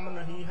ਚੰਗਾ ਕੰਮ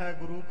ਨਹੀਂ ਹੈ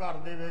ਗੁਰੂ ਘਰ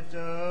ਦੇ ਵਿੱਚ।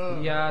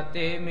 ਯਾ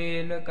ਤੇ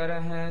ਮੇਲ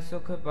ਕਰਹਿ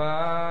ਸੁਖ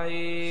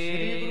ਪਾਈ।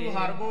 ਸ੍ਰੀ ਗੁਰੂ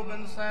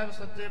ਹਰਗੋਬਿੰਦ ਸਾਹਿਬ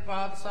ਸੱਚੇ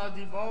ਪਾਤਸ਼ਾਹ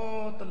ਜੀ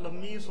ਬਹੁਤ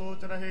ਲੰਮੀ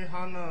ਸੋਚ ਰਹੇ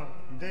ਹਨ,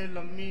 ਦੇ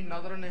ਲੰਮੀ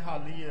ਨਜ਼ਰ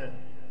ਨਿਹਾਲੀ ਹੈ।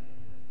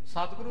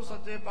 ਸਤਿਗੁਰੂ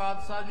ਸੱਚੇ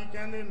ਪਾਤਸ਼ਾਹ ਜੀ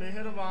ਕਹਿੰਦੇ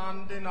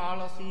ਮਿਹਰਬਾਨ ਦੇ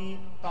ਨਾਲ ਅਸੀਂ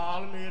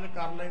ਤਾਲਮੇਲ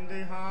ਕਰ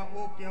ਲੈਂਦੇ ਹਾਂ,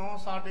 ਉਹ ਕਿਉਂ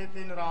ਸਾਡੇ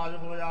ਤੇ ਨਾਰਾਜ਼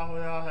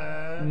ਹੋਇਆ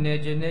ਹੈ।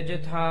 ਨਿਜ ਨਿਜ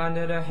ਥਾਨ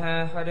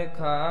ਰਹਿ ਹਰਿ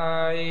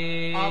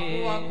ਖਾਈ।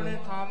 ਆਪੋ ਆਪਣੇ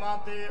ਥਾਵਾਂ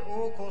ਤੇ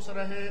ਉਹ ਖੁਸ਼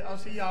ਰਹੇ,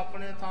 ਅਸੀਂ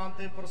ਆਪਣੇ ਥਾਂ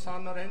ਤੇ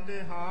ਪ੍ਰਸੰਨ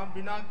ਰਹਿੰਦੇ ਹਾਂ।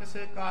 ਬਿਨਾਂ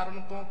ਕਿਸੇ ਕਾਰਨ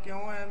ਤੋਂ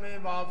ਕਿਉਂ ਐਵੇਂ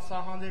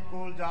ਬਾਦਸ਼ਾਹਾਂ ਦੇ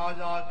ਕੋਲ ਜਾ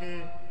ਜਾ ਕੇ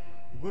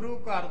ਗੁਰੂ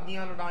ਘਰ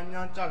ਦੀਆਂ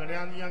ਲੜਾਈਆਂ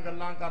ਝਗੜਿਆਂ ਦੀਆਂ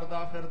ਗੱਲਾਂ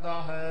ਕਰਦਾ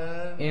ਫਿਰਦਾ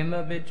ਹੈ। ਇਮ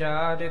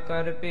ਵਿਚਾਰ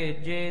ਕਰ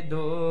ਭੇਜੇ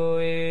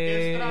ਦੋਏ।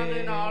 ਇਸ ਤਰ੍ਹਾਂ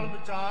ਦੇ ਨਾਲ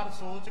ਵਿਚਾਰ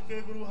ਸੋਚ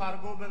ਕੇ ਗੁਰੂ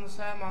ਹਰਗੋਬਿੰਦ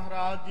ਸਾਹਿਬ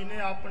ਮਹਾਰਾਜ ਜੀ ਨੇ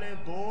ਆਪਣੇ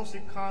 2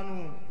 ਸਿੱਖਾਂ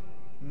ਨੂੰ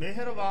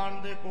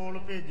ਮਿਹਰਬਾਨ ਦੇ ਕੋਲ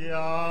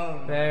ਭੇਜਿਆ।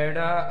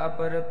 ਪੈੜਾ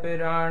ਅਪਰ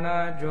ਪਿਰਾਣਾ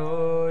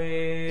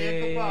ਜੋਏ।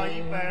 ਇੱਕ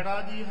ਭਾਈ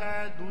ਪੈੜਾ ਜੀ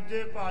ਹੈ,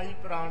 ਦੂਜੇ ਭਾਈ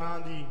ਪ੍ਰਾਣਾ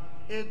ਜੀ।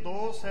 ਇਹ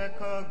 2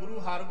 ਸਿੱਖ ਗੁਰੂ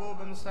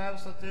ਹਰਗੋਬਿੰਦ ਸਾਹਿਬ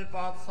ਸੱਚੇ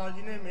ਪਾਤਸ਼ਾਹ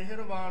ਜੀ ਨੇ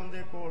ਮਿਹਰਬਾਨ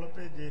ਦੇ ਕੋਲ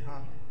ਭੇਜੇ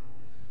ਹਨ।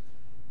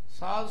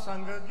 ਸਾਧ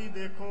ਸੰਗਤ ਜੀ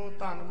ਦੇਖੋ,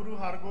 ਧੰਨ ਗੁਰੂ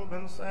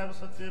ਹਰਗੋਬਿੰਦ ਸਾਹਿਬ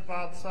ਸੱਚੇ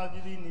ਪਾਤਸ਼ਾਹ ਜੀ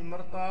ਦੀ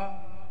ਨਿਮਰਤਾ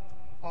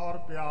ਔਰ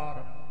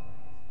ਪਿਆਰ।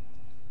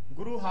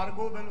 ਗੁਰੂ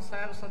ਹਰਗੋਬਿੰਦ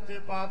ਸਾਹਿਬ ਸੱਚੇ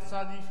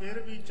ਪਾਤਸ਼ਾਹ ਜੀ ਫਿਰ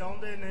ਵੀ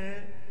ਚਾਹੁੰਦੇ ਨੇ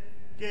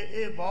ਕਿ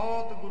ਇਹ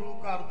ਬਹੁਤ ਗੁਰੂ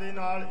ਘਰ ਦੇ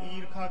ਨਾਲ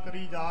ਈਰਖਾ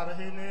ਕਰੀ ਜਾ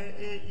ਰਹੇ ਨੇ,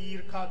 ਇਹ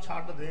ਈਰਖਾ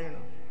ਛੱਡ ਦੇਣ,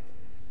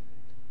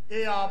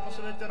 ਇਹ ਆਪਸ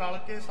ਵਿੱਚ ਰਲ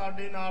ਕੇ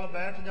ਸਾਡੇ ਨਾਲ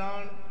ਬੈਠ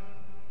ਜਾਣ।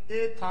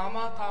 ਇਹ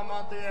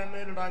ਥਾਵਾਂ ਤੇ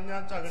ਐਵੇਂ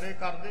ਲੜਾਈਆਂ ਝਗੜੇ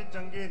ਕਰਦੇ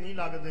ਚੰਗੇ ਨਹੀਂ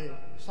ਲੱਗਦੇ।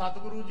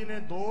 ਸਤਿਗੁਰੂ ਜੀ ਨੇ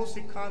 2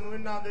 ਸਿੱਖਾਂ ਨੂੰ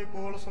ਇਹਨਾਂ ਦੇ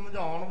ਕੋਲ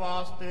ਸਮਝਾਉਣ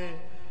ਵਾਸਤੇ,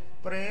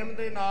 ਪ੍ਰੇਮ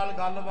ਦੇ ਨਾਲ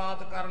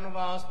ਗੱਲਬਾਤ ਕਰਨ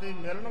ਵਾਸਤੇ,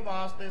 ਮਿਲਣ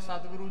ਵਾਸਤੇ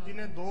ਸਤਿਗੁਰੂ ਜੀ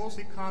ਨੇ 2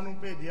 ਸਿੱਖਾਂ ਨੂੰ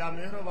ਭੇਜਿਆ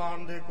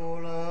ਮਿਹਰਬਾਨ ਦੇ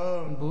ਕੋਲ।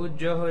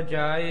 ਬੂਝੋ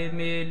ਜਾਏ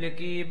ਮੇਲ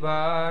ਕੀ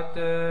ਬਾਤ।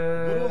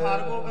 ਗੁਰੂ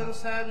ਹਰਗੋਬਿੰਦ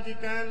ਸਾਹਿਬ ਜੀ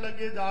ਕਹਿਣ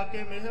ਲੱਗੇ, ਜਾ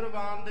ਕੇ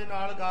ਮਿਹਰਬਾਨ ਦੇ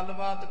ਨਾਲ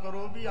ਗੱਲਬਾਤ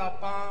ਕਰੋ ਵੀ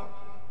ਆਪਾਂ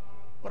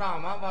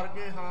ਭਰਾਵਾਂ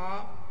ਵਰਗੇ ਹਾਂ।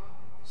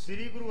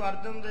 ਸ੍ਰੀ ਗੁਰੂ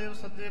ਅਰਜਨ ਦੇਵ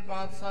ਸੱਚੇ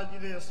ਪਾਤਸ਼ਾਹ ਜੀ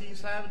ਦੇ ਅਸੀਂ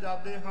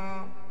ਸਾਹਿਬਜ਼ਾਦੇ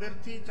ਹਾਂ,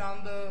 ਪਿਰਥੀ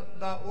ਚੰਦ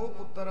ਦਾ ਉਹ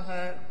ਪੁੱਤਰ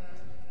ਹੈ।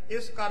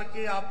 ਇਸ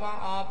ਕਰਕੇ ਆਪਾਂ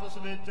ਆਪਸ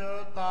ਵਿੱਚ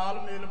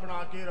ਤਾਲਮੇਲ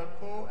ਬਣਾ ਕੇ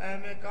ਰੱਖੋ,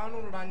 ਐਵੇਂ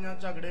ਕਾਹਨੂੰ ਲੜਾਈਆਂ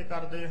ਝਗੜੇ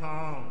ਕਰਦੇ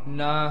ਹਾਂ।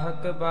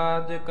 ਨਾਹਕ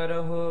ਬਾਦ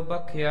ਕਰਹੁ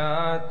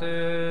ਬਖਿਆਤ।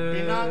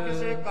 ਬਿਨਾਂ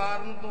ਕਿਸੇ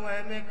ਕਾਰਨ ਤੋਂ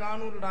ਐਵੇਂ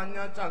ਕਾਹਨੂੰ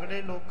ਲੜਾਈਆਂ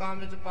ਝਗੜੇ ਲੋਕਾਂ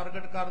ਵਿੱਚ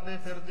ਪ੍ਰਗਟ ਕਰਦੇ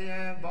ਫਿਰਦੇ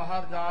ਐ,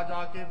 ਬਾਹਰ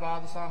ਜਾ ਕੇ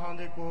ਬਾਦਸ਼ਾਹਾਂ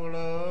ਦੇ ਕੋਲ।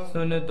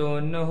 ਸੁਨ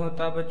ਦੋਨੋਂ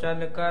ਤਬ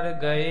ਚੱਲ ਕਰ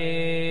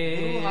ਗਏ।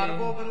 ਗੁਰੂ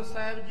ਹਰਗੋਬਿੰਦ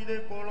ਸਾਹਿਬ ਜੀ ਦੇ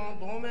ਕੋਲੋਂ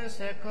ਦੋਵੇਂ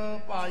ਸਿੱਖ,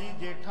 ਭਾਈ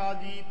ਜੇਠਾ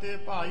ਜੀ ਤੇ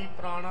ਭਾਈ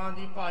ਪ੍ਰਾਣਾ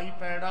ਜੀ, ਭਾਈ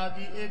ਪੈੜਾ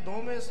ਜੀ, ਇਹ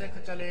ਦੋਵੇਂ ਸਿੱਖ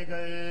ਚਲੇ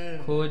ਗਏ।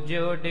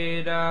 ਖੋਜਿਓ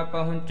ਡੇਰਾ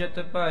ਪਹੁੰਚਤ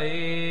ਭਏ।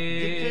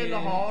 ਜਿੱਥੇ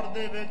ਲਾਹੌਰ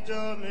ਦੇ ਵਿੱਚ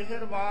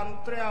ਮਿਹਰਬਾਨ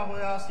ਉਤਰਿਆ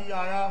ਹੋਇਆ ਸੀ,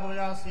 ਆਇਆ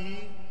ਹੋਇਆ ਸੀ,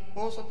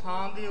 ਉਸ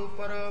ਥਾਂ ਦੇ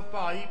ਉੱਪਰ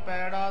ਭਾਈ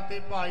ਪੈੜਾ ਤੇ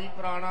ਭਾਈ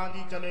ਪ੍ਰਾਣਾ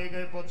ਜੀ ਚਲੇ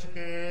ਗਏ ਪੁੱਛ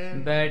ਕੇ।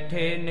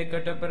 ਬੈਠੇ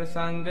ਨਿਕਟ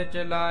ਪ੍ਰਸੰਗ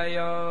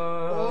ਚਲਾਇਓ।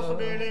 ਉਸ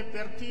ਵੇਲੇ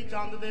ਪਿਰਥੀ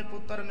ਚੰਦ ਦੇ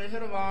ਪੁੱਤਰ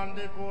ਮਿਹਰਬਾਨ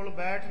ਦੇ ਕੋਲ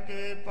ਬੈਠ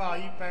ਕੇ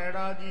ਭਾਈ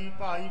ਪੈੜਾ ਜੀ,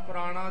 ਭਾਈ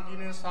ਪ੍ਰਾਣਾ ਜੀ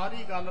ਨੇ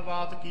ਸਾਰੀ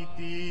ਗੱਲਬਾਤ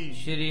ਕੀਤੀ।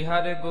 ਸ਼੍ਰੀ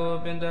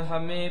ਹਰਿਗੋਬਿੰਦ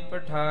ਹਮੇ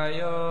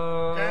ਪਠਾਇਓ।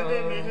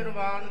 ਕਹਿੰਦੇ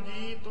ਮਿਹਰਬਾਨ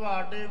ਜੀ,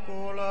 ਤੁਹਾਡੇ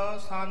ਕੋਲ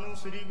ਸਾਨੂੰ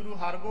ਸ੍ਰੀ ਗੁਰੂ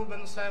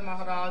ਹਰਗੋਬਿੰਦ ਸਾਹਿਬ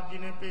ਮਹਾਰਾਜ ਜੀ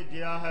ਨੇ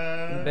ਭੇਜਿਆ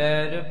ਹੈ।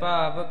 ਬੈਰ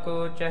ਭਾਵ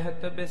ਕੋ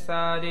ਚਹਿਤ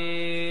ਬਿਸਾਰੇ।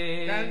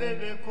 ਕਹਿੰਦੇ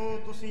ਵੇਖੋ,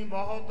 ਤੁਸੀਂ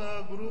ਬਹੁਤ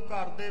ਗੁਰੂ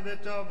ਘਰ ਦੇ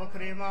ਵਿੱਚ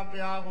ਵਖਰੇਵਾਂ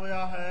ਪਿਆ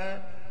ਹੋਇਆ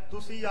ਹੈ,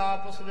 ਤੁਸੀਂ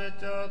ਆਪਸ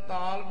ਵਿੱਚ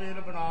ਤਾਲਮੇਲ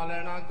ਬਣਾ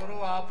ਲੈਣਾ ਕਰੋ,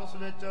 ਆਪਸ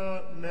ਵਿੱਚ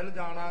ਮਿਲ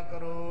ਜਾਣਾ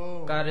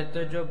ਕਰੋ। ਕਰਤ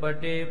ਜੋ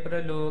ਵੱਡੇ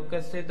ਪ੍ਰਲੋਕ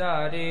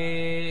ਸਿਧਾਰੇ।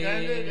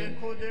 ਕਹਿੰਦੇ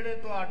ਵੇਖੋ, ਜਿਹੜੇ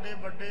ਤੁਹਾਡੇ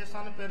ਵੱਡੇ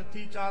ਸਨ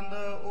ਪਿਰਥੀ ਚੰਦ,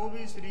 ਉਹ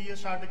ਵੀ ਸਰੀਰ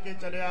ਛੱਡ ਕੇ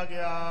ਚਲਿਆ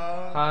ਗਿਆ।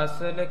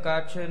 ਹਾਸਲ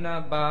ਕਛ ਨ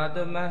ਬਾਦ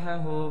ਮਹਿ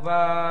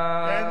ਹੋਵਾ।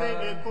 ਕਹਿੰਦੇ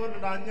ਵੇਖੋ,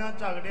 ਲੜਾਈਆਂ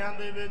ਝਗੜਿਆਂ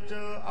ਦੇ ਵਿੱਚ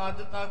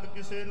ਅੱਜ ਤੱਕ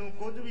ਕਿਸੇ ਨੂੰ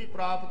ਕੁਝ ਵੀ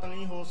ਪ੍ਰਾਪਤ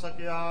ਨਹੀਂ ਹੋ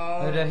ਸਕਿਆ।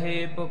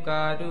 ਰਹੇ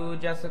ਪੁਕਾਰੂ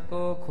ਜਸ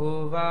ਕੋ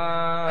ਖੋਵਾ।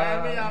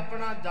 ਐਵੇਂ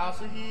ਆਪਣਾ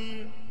ਜਸ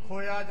ਹੀ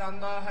ਖੋਇਆ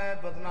ਜਾਂਦਾ ਹੈ,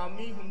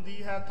 ਬਦਨਾਮੀ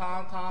ਹੁੰਦੀ ਹੈ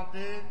ਥਾਂ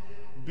ਤੇ।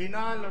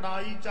 ਬਿਨਾਂ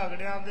ਲੜਾਈ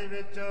ਝਗੜਿਆਂ ਦੇ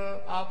ਵਿੱਚ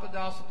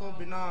ਆਪਜਸ ਤੋਂ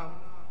ਬਿਨਾਂ,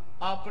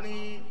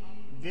 ਆਪਣੀ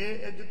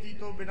ਬੇਇੱਜ਼ਤੀ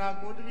ਤੋਂ ਬਿਨਾਂ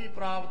ਕੁਝ ਵੀ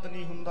ਪ੍ਰਾਪਤ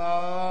ਨਹੀਂ ਹੁੰਦਾ।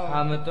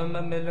 ਹਮ ਤੁਮ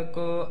ਮਿਲ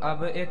ਕੋ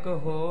ਅਬ ਇੱਕ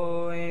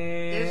ਹੋਏ।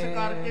 ਇਸ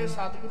ਕਰਕੇ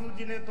ਸਤਿਗੁਰੂ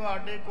ਜੀ ਨੇ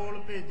ਤੁਹਾਡੇ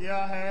ਕੋਲ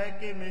ਭੇਜਿਆ ਹੈ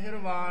ਕਿ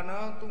ਮਿਹਰਬਾਨ,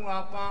 ਤੂੰ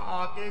ਆਪਾਂ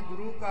ਆ ਕੇ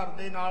ਗੁਰੂ ਘਰ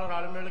ਦੇ ਨਾਲ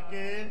ਰਲ ਮਿਲ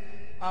ਕੇ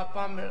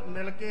ਆਪਾਂ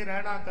ਮਿਲ ਕੇ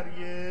ਰਹਿਣਾ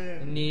ਕਰੀਏ।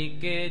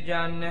 ਨੀਕੇ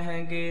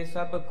ਜਾਣਹਿਗੇ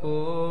ਸਭ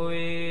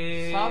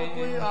ਕੋਏ। ਸਭ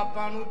ਕੋਈ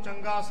ਆਪਾਂ ਨੂੰ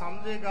ਚੰਗਾ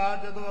ਸਮਝੇਗਾ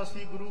ਜਦੋਂ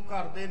ਅਸੀਂ ਗੁਰੂ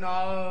ਘਰ ਦੇ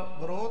ਨਾਲ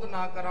ਵਿਰੋਧ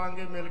ਨਾ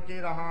ਕਰਾਂਗੇ, ਮਿਲ ਕੇ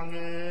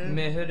ਰਹਾਂਗੇ।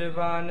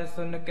 ਮਿਹਰਬਾਨ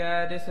ਸੁਨ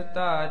ਕੈ ਰਿਸ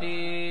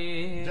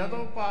ਧਾਰੀ।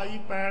 ਜਦੋਂ ਭਾਈ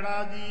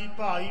ਪੈੜਾ ਜੀ,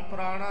 ਭਾਈ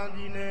ਪ੍ਰਾਣਾ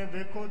ਜੀ ਨੇ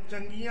ਵੇਖੋ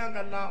ਚੰਗੀਆਂ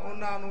ਗੱਲਾਂ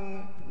ਉਹਨਾਂ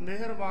ਨੂੰ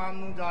ਮਿਹਰਬਾਨ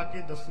ਨੂੰ ਜਾ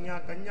ਕੇ ਦੱਸੀਆਂ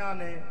ਕਈਆਂ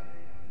ਨੇ,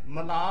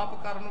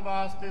 ਮਲਾਪ ਕਰਨ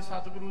ਵਾਸਤੇ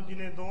ਸਤਿਗੁਰੂ ਜੀ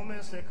ਨੇ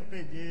ਦੋਵੇਂ ਸਿੱਖ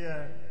ਭੇਜੇ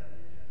ਐ।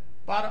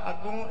 ਪਰ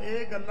ਅੱਗੋਂ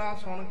ਇਹ ਗੱਲਾਂ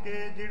ਸੁਣ ਕੇ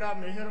ਜਿਹੜਾ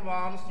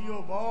ਮਿਹਰਬਾਨ ਸੀ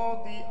ਉਹ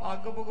ਬਹੁਤ ਹੀ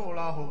ਅੱਗ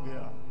ਭਗੋਲਾ ਹੋ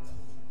ਗਿਆ,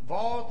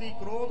 ਬਹੁਤ ਹੀ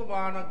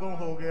ਕ੍ਰੋਧਵਾਨ ਅੱਗੋਂ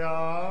ਹੋ ਗਿਆ।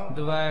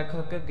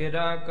 ਦੁਆਖਕ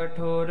ਗਿਰਾ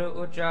ਕਠੋਰ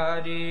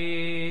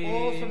ਉਚਾਰੀ।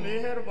 ਉਸ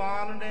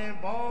ਮਿਹਰਬਾਨ ਨੇ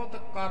ਬਹੁਤ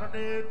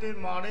ਕਰੜੇ ਤੇ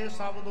ਮਾੜੇ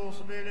ਸ਼ਬਦ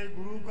ਉਸ ਵੇਲੇ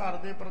ਗੁਰੂ ਘਰ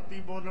ਦੇ ਪ੍ਰਤੀ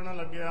ਬੋਲਣ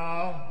ਲੱਗਿਆ।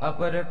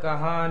 ਅਪਰ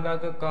ਕਹਾਂ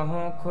ਲਗ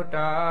ਕਹੋਂ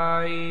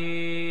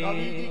ਖੁਟਾਈ।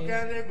 ਕਵੀ ਜੀ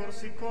ਕਹਿੰਦੇ,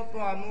 ਗੁਰਸਿੱਖੋ,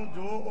 ਤੁਹਾਨੂੰ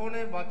ਜੋ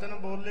ਉਹਨੇ ਵਚਨ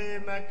ਬੋਲੇ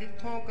ਮੈਂ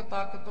ਕਿੱਥੋਂ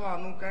ਤੱਕ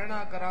ਤੁਹਾਨੂੰ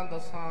ਕਹਿਣਾ ਕਰਾਂ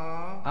ਦੱਸਾਂ।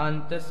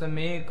 ਅੰਤ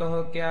ਸਮੇ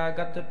ਕਹੋ ਕਿਆ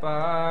ਗਤ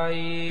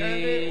ਪਾਈ।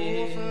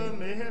 ਕਹਿੰਦੇ ਉਸ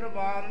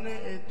ਮਿਹਰਬਾਨ ਨੇ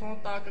ਇੱਥੋਂ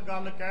ਤੱਕ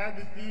ਗੱਲ ਕਹਿ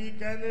ਦਿੱਤੀ।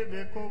 ਕਹਿੰਦੇ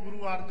ਵੇਖੋ,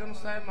 ਗੁਰੂ ਅਰਜਨ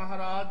ਸਾਹਿਬ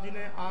ਮਹਾਰਾਜ ਜੀ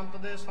ਨੇ ਅੰਤ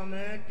ਦੇ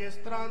ਸਮੇਂ ਕਿਸ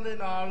ਤਰ੍ਹਾਂ ਦੇ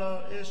ਨਾਲ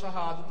ਇਹ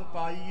ਸ਼ਹਾਦਤ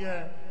ਪਾਈ ਹੈ।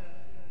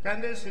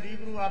 ਕਹਿੰਦੇ ਸ੍ਰੀ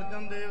ਗੁਰੂ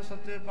ਅਰਜਨ ਦੇਵ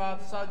ਸੱਚੇ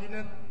ਪਾਤਸ਼ਾਹ ਜੀ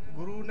ਨੇ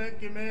ਗੁਰੂ ਨੇ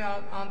ਕਿਵੇਂ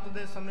ਅੰਤ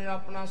ਦੇ ਸਮੇਂ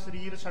ਆਪਣਾ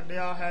ਸਰੀਰ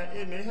ਛੱਡਿਆ ਹੈ,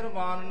 ਇਹ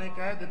ਮਿਹਰਬਾਨ ਨੇ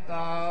ਕਹਿ ਦਿੱਤਾ।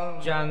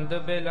 ਚੰਦ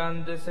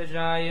ਬਿਲੰਦ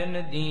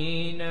ਸਜਾਇਨ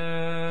ਦੀਨ।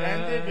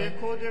 ਕਹਿੰਦੇ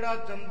ਵੇਖੋ ਜਿਹੜਾ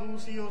ਚੰਦੂ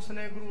ਸੀ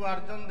ਉਸਨੇ ਗੁਰੂ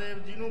ਅਰਜਨ ਦੇਵ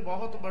ਜੀ ਨੂੰ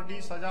ਬਹੁਤ ਵੱਡੀ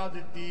ਸਜ਼ਾ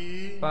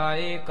ਦਿੱਤੀ।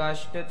 ਪਾਏ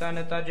ਕਸ਼ਟ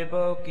ਤਨ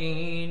ਤਜਬੋ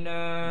ਕੀਨ।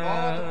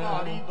 ਬਹੁਤ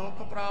ਭਾਰੀ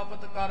ਦੁੱਖ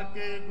ਪ੍ਰਾਪਤ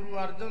ਕਰਕੇ ਗੁਰੂ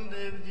ਅਰਜਨ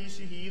ਦੇਵ ਜੀ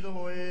ਸ਼ਹੀਦ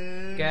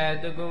ਹੋਏ।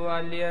 ਕੈਦ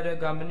ਗਵਾਲੀਅਰ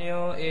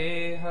ਗਮਨਿਓ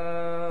ਇਹ।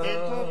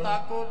 ਇੱਥੋਂ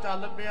ਤੱਕ ਉਹ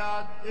ਚੱਲ ਪਿਆ।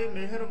 ਇਹ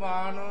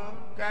ਮਿਹਰਬਾਨ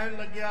ਕਹਿਣ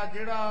ਲੱਗਿਆ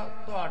ਜਿਹੜਾ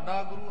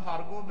ਤੁਹਾਡਾ ਗੁਰੂ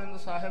ਹਰਗੋਬਿੰਦ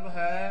ਸਾਹਿਬ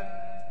ਹੈ,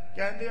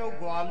 ਕਹਿੰਦੇ ਉਹ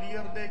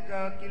ਗਵਾਲੀਅਰ ਦੇ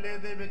ਕਿਲੇ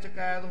ਦੇ ਵਿੱਚ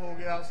ਕੈਦ ਹੋ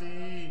ਗਿਆ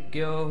ਸੀ।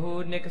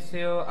 ਕਿਉ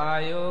ਨਿਕਸਿਓ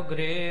ਆਇਓ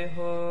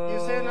ਗ੍ਰੇਹੋ।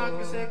 ਕਿਸੇ ਨਾ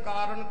ਕਿਸੇ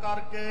ਕਾਰਨ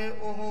ਕਰਕੇ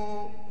ਉਹ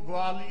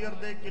ਗਵਾਲੀਅਰ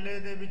ਦੇ ਕਿਲੇ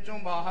ਦੇ ਵਿੱਚੋਂ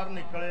ਬਾਹਰ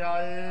ਨਿਕਲ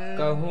ਆਏ।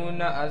 ਕਹੂ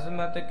ਨ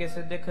ਅਜ਼ਮਤ ਕਿਸ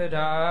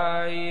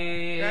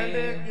ਦਿਖਰਾਈ।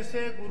 ਕਹਿੰਦੇ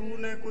ਕਿਸੇ ਗੁਰੂ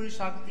ਨੇ ਕੋਈ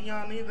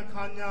ਸ਼ਕਤੀਆਂ ਨਹੀਂ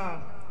ਦਿਖਾਈਆਂ,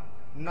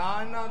 ਨਾ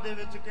ਇਹਨਾਂ ਦੇ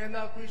ਵਿੱਚ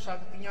ਕਹਿੰਦਾ ਕੋਈ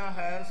ਸ਼ਕਤੀਆਂ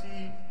ਹੈ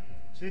ਸੀ।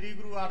 ਸ੍ਰੀ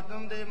ਗੁਰੂ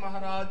ਅਰਜਨ ਦੇਵ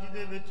ਮਹਾਰਾਜ ਜੀ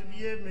ਦੇ ਵਿੱਚ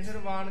ਵੀ ਇਹ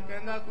ਮਿਹਰਬਾਨ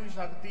ਕਹਿੰਦਾ ਕੋਈ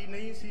ਸ਼ਕਤੀ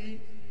ਨਹੀਂ ਸੀ।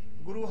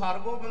 ਗੁਰੂ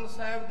ਹਰਗੋਬਿੰਦ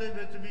ਸਾਹਿਬ ਦੇ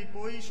ਵਿੱਚ ਵੀ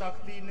ਕੋਈ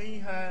ਸ਼ਕਤੀ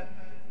ਨਹੀਂ ਹੈ।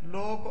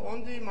 ਲੋਕ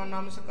ਉਂਝ ਹੀ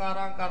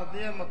ਨਮਸਕਾਰਾਂ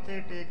ਕਰਦੇ ਆ, ਮੱਥੇ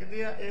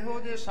ਟੇਕਦੇ ਆ। ਇਹੋ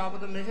ਜਿਹੇ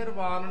ਸ਼ਬਦ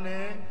ਮਿਹਰਬਾਨ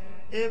ਨੇ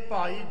ਇਹ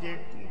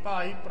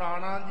ਭਾਈ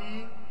ਪ੍ਰਾਣਾ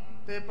ਜੀ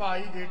ਤੇ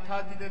ਭਾਈ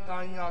ਜੇਠਾ ਜੀ ਦੇ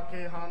ਤਾਈ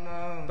ਆਖੇ ਹਨ।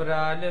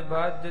 ਪ੍ਰਾਲ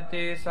ਬੱਧ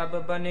ਤੇ ਸਭ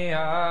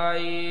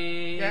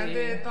ਬਨਿਆਈ।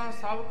 ਕਹਿੰਦੇ ਤਾਂ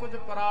ਸਭ ਕੁਝ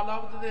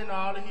ਪ੍ਰਾਲਬਧ ਦੇ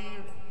ਨਾਲ ਹੀ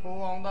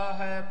ਹੋ ਆਉਂਦਾ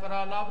ਹੈ।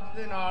 ਪ੍ਰਾਲਬਧ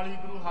ਦੇ ਨਾਲ ਹੀ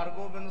ਗੁਰੂ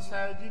ਹਰਗੋਬਿੰਦ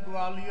ਸਾਹਿਬ ਜੀ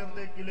ਗਵਾਲੀਅਰ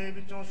ਦੇ ਕਿਲੇ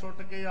ਵਿੱਚੋਂ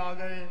ਛੁੱਟ ਕੇ ਆ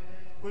ਗਏ।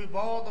 ਕੋਈ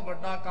ਬਹੁਤ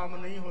ਵੱਡਾ ਕੰਮ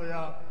ਨਹੀਂ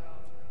ਹੋਇਆ।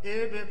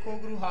 ਇਹ ਵੇਖੋ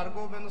ਗੁਰੂ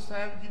ਹਰਗੋਬਿੰਦ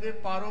ਸਾਹਿਬ ਜੀ ਦੇ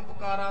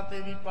ਪਰਉਪਕਾਰਾਂ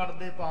ਤੇ ਵੀ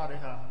ਪਰਦੇ ਪਾ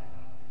ਰਿਹਾ।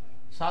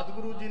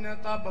 ਸਤਿਗੁਰੂ ਜੀ ਨੇ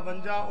ਤਾਂ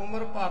 52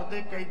 ਉਮਰ ਭਰ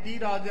ਦੇ ਕੈਦੀ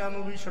ਰਾਜਿਆਂ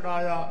ਨੂੰ ਵੀ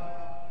ਛੁਡਾਇਆ।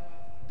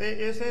 ਤੇ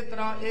ਇਸੇ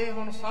ਤਰ੍ਹਾਂ ਇਹ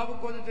ਹੁਣ ਸਭ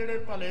ਕੁਝ ਜਿਹੜੇ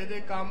ਭਲੇ ਦੇ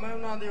ਕੰਮ ਹੈ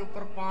ਉਹਨਾਂ ਦੇ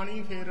ਉੱਪਰ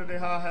ਪਾਣੀ ਫੇਰ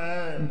ਰਿਹਾ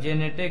ਹੈ।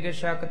 ਜਿਨ ਟਿਕ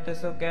ਸ਼ਕਤ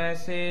ਸੋ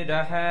ਕੈਸੇ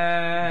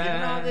ਰਹੈ।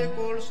 ਜਿਨ੍ਹਾਂ ਦੇ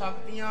ਕੋਲ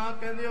ਸ਼ਕਤੀਆਂ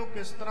ਕਹਿੰਦੇ ਉਹ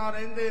ਕਿਸ ਤਰ੍ਹਾਂ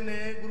ਰਹਿੰਦੇ ਨੇ।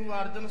 ਗੁਰੂ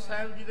ਅਰਜਨ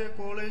ਸਾਹਿਬ ਜੀ ਦੇ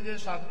ਕੋਲੇ ਜੇ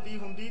ਸ਼ਕਤੀ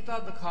ਹੁੰਦੀ ਤਾਂ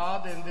ਦਿਖਾ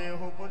ਦਿੰਦੇ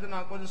ਉਹ ਕੁਝ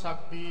ਨਾ ਕੁਝ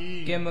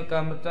ਸ਼ਕਤੀ। ਕਿਮ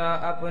ਕਮਤਾ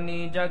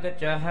ਆਪਣੀ ਜਗ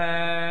ਚਾਹੈ।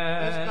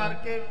 ਇਸ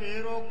ਕਰਕੇ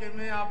ਫੇਰ ਉਹ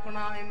ਕਿਵੇਂ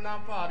ਆਪਣਾ ਇੰਨਾ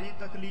ਭਾਰੀ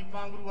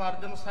ਤਕਲੀਫਾਂ ਗੁਰੂ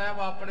ਅਰਜਨ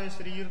ਸਾਹਿਬ ਆਪਣੇ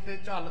ਸਰੀਰ ਤੇ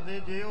ਝੱਲਦੇ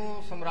ਜੇ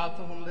ਉਹ ਸਮਰੱਥ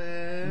ਹੁੰਦੇ।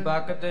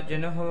 ਬਖਤ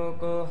ਜਿਨ ਹੋ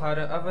ਕੋ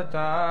ਹਰ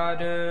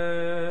ਅਵਤਾਰ।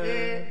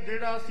 ਇਹ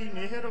ਜਿਹੜਾ ਸੀ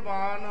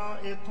ਮਿਹਰਬਾਨ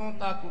ਇੱਥੋਂ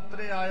ਤੱਕ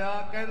ਉਤਰੇ ਆਇਆ।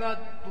 ਕਹਿੰਦਾ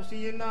ਤੁਸੀਂ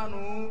ਇਹਨਾਂ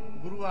ਨੂੰ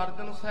ਗੁਰੂ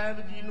ਅਰਜਨ ਸਾਹਿਬ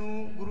ਜੀ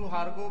ਨੂੰ, ਗੁਰੂ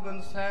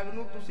ਹਰਗੋਬਿੰਦ ਸਾਹਿਬ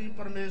ਨੂੰ ਤੁਸੀਂ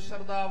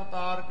ਪਰਮੇਸ਼ਰ ਦਾ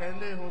ਅਵਤਾਰ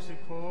ਕਹਿੰਦੇ ਹੋ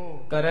ਸਿੱਖੋ।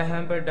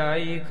 ਕਰਹਿ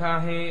ਵਡਾਈ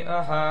ਖਾਹੇ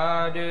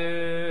ਆਹਾਰ।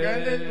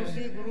 ਕਹਿੰਦੇ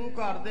ਤੁਸੀਂ ਗੁਰੂ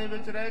ਘਰ ਦੇ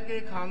ਵਿੱਚ ਰਹਿ ਕੇ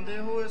ਖਾਂਦੇ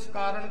ਹੋ, ਇਸ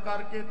ਕਾਰਨ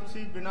ਕਰਕੇ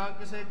ਤੁਸੀਂ ਬਿਨਾਂ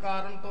ਕਿਸੇ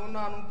ਕਾਰਨ ਤੋਂ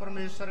ਉਹਨਾਂ ਨੂੰ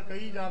ਪਰਮੇਸ਼ਰ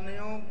ਕਹੀ ਜਾਂਦੇ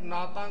ਹੋ।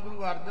 ਨਾ ਤਾਂ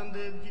ਗੁਰੂ ਅਰਜਨ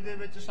ਦੇਵ ਜੀ ਦੇ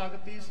ਵਿੱਚ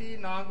ਸ਼ਕਤੀ ਸੀ,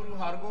 ਨਾ ਗੁਰੂ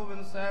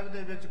ਹਰਗੋਬਿੰਦ ਸਾਹਿਬ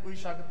ਦੇ ਵਿੱਚ ਕੋਈ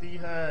ਸ਼ਕਤੀ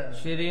ਹੈ।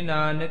 ਸ਼੍ਰੀ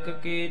ਨਾਨਕ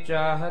ਕੀ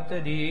ਚਾਹਤ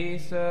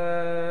ਰੀਸ।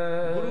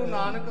 ਗੁਰੂ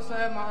ਨਾਨਕ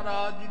ਸਾਹਿਬ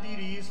ਮਹਾਰਾਜ ਜੀ ਦੀ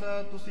ਰੀਸ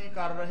ਤੁਸੀਂ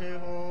ਕਰ ਰਹੇ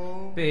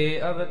ਹੋ। ਭੇ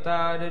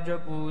ਅਵਤਾਰ ਜੋ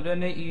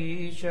ਪੂਰਨ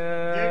ਈਸ਼।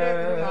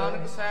 ਜਿਹੜੇ ਗੁਰੂ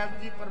ਨਾਨਕ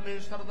ਸਾਹਿਬ ਜੀ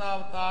ਪਰਮੇਸ਼ਰ ਦਾ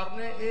ਅਵਤਾਰ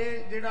ਨੇ।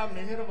 ਇਹ ਜਿਹੜਾ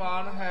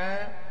ਮਿਹਰਬਾਨ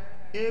ਹੈ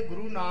ਇਹ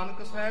ਗੁਰੂ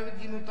ਨਾਨਕ ਸਾਹਿਬ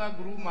ਜੀ ਨੂੰ ਤਾਂ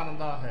ਗੁਰੂ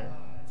ਮੰਨਦਾ ਹੈ।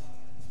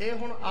 ਇਹ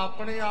ਹੁਣ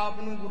ਆਪਣੇ ਆਪ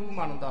ਨੂੰ ਗੁਰੂ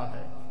ਮੰਨਦਾ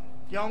ਹੈ,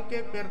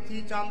 ਕਿਉਂਕਿ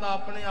ਪਿਰਥੀ ਚੰਦ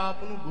ਆਪਣੇ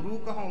ਆਪ ਨੂੰ ਗੁਰੂ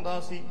ਕਹਾਉਂਦਾ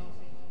ਸੀ।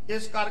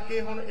 ਇਸ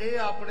ਕਰਕੇ ਹੁਣ ਇਹ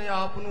ਆਪਣੇ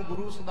ਆਪ ਨੂੰ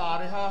ਗੁਰੂ ਸਦਾ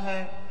ਰਿਹਾ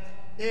ਹੈ।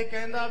 ਇਹ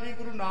ਕਹਿੰਦਾ ਵੀ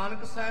ਗੁਰੂ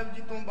ਨਾਨਕ ਸਾਹਿਬ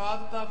ਜੀ ਤੋਂ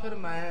ਬਾਅਦ ਤਾਂ ਫਿਰ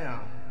ਮੈਂ ਆ।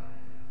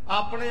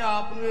 ਆਪਣੇ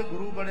ਆਪ ਨੂੰ ਇਹ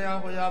ਗੁਰੂ ਬਣਿਆ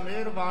ਹੋਇਆ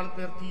ਮਿਹਰਬਾਨ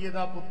ਪਿਰਥੀਏ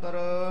ਦਾ ਪੁੱਤਰ।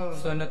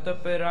 ਸੁਨਤ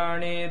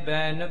ਪਿਰਾਣੇ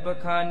ਬੈਨ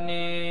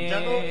ਬਖਾਨੇ।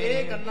 ਜਦੋਂ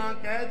ਇਹ ਗੱਲਾਂ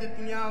ਕਹਿ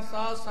ਦਿੱਤੀਆਂ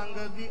ਸਾਧ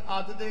ਸੰਗਤ ਦੀ,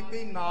 ਅੱਜ ਦੇ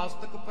ਕਈ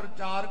ਨਾਸਤਿਕ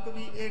ਪ੍ਰਚਾਰਕ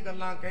ਵੀ ਇਹ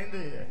ਗੱਲਾਂ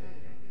ਕਹਿੰਦੇ ਐ।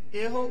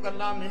 ਇਹੋ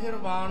ਗੱਲਾਂ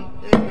ਮਿਹਰਬਾਨ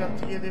ਇਹ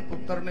ਪਿਰਥੀਏ ਦੇ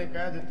ਪੁੱਤਰ ਨੇ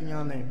ਕਹਿ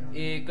ਦਿੱਤੀਆਂ ਨੇ।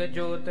 ਏਕ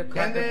ਜੋਤ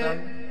ਕਹਿੰਦੇ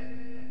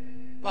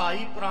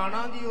ਭਾਈ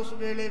ਪ੍ਰਾਣਾ ਜੀ ਉਸ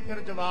ਵੇਲੇ ਫਿਰ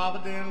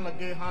ਜਵਾਬ ਦੇਣ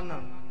ਲੱਗੇ ਹਨ।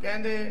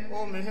 ਕਹਿੰਦੇ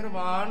ਉਹ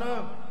ਮਿਹਰਬਾਨ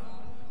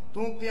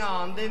ਤੂੰ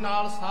ਧਿਆਨ ਦੇ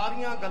ਨਾਲ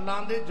ਸਾਰੀਆਂ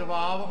ਗੱਲਾਂ ਦੇ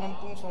ਜਵਾਬ ਹੁਣ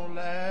ਤੂੰ ਸੁਣ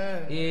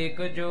ਲੈ।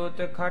 ਏਕ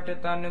ਜੋਤ ਖਟ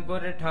ਤਨ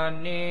ਗੁਰ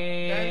ਠਾਨੇ।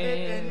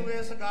 ਕਹਿੰਦੇ ਤੈਨੂੰ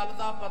ਇਸ ਗੱਲ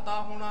ਦਾ ਪਤਾ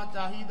ਹੋਣਾ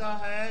ਚਾਹੀਦਾ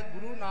ਹੈ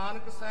ਗੁਰੂ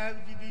ਨਾਨਕ ਸਾਹਿਬ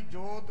ਜੀ ਦੀ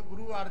ਜੋਤ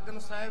ਗੁਰੂ ਅਰਜਨ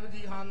ਸਾਹਿਬ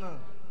ਜੀ ਹਨ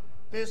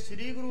ਤੇ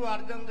ਸ੍ਰੀ ਗੁਰੂ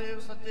ਅਰਜਨ ਦੇਵ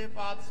ਸੱਚੇ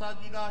ਪਾਤਸ਼ਾਹ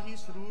ਜੀ ਦਾ ਹੀ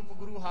ਸਰੂਪ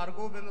ਗੁਰੂ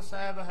ਹਰਗੋਬਿੰਦ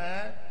ਸਾਹਿਬ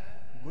ਹੈ।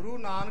 ਗੁਰੂ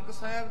ਨਾਨਕ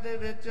ਸਾਹਿਬ ਦੇ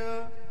ਵਿੱਚ,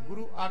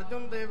 ਗੁਰੂ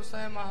ਅਰਜਨ ਦੇਵ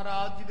ਸਾਹਿਬ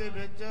ਮਹਾਰਾਜ ਜੀ ਦੇ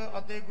ਵਿੱਚ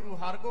ਅਤੇ ਗੁਰੂ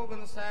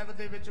ਹਰਗੋਬਿੰਦ ਸਾਹਿਬ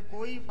ਦੇ ਵਿੱਚ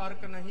ਕੋਈ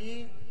ਫਰਕ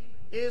ਨਹੀਂ।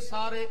 ਇਹ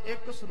ਸਾਰੇ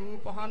ਇੱਕ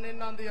ਸਰੂਪ ਹਨ।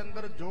 ਇਹਨਾਂ ਦੇ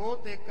ਅੰਦਰ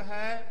ਜੋਤ ਇੱਕ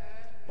ਹੈ,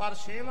 ਪਰ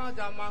 6ਵਾਂ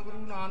ਜਾਮਾ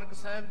ਗੁਰੂ ਨਾਨਕ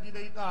ਸਾਹਿਬ ਜੀ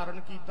ਲਈ ਧਾਰਨ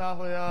ਕੀਤਾ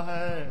ਹੋਇਆ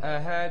ਹੈ।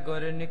 ਇਹ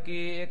ਗੁਰਨ ਕੀ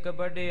ਇੱਕ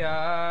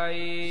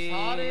ਵਡਿਆਈ।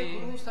 ਸਾਰੇ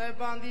ਗੁਰੂ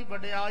ਸਾਹਿਬਾਂ ਦੀ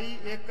ਵਡਿਆਈ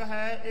ਇੱਕ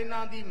ਹੈ,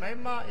 ਇਹਨਾਂ ਦੀ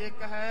ਮਹਿਮਾ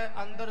ਇੱਕ ਹੈ,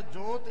 ਅੰਦਰ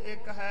ਜੋਤ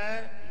ਇੱਕ ਹੈ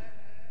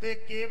ਤੇ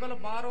ਕੇਵਲ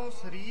ਬਾਹਰੋਂ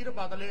ਸਰੀਰ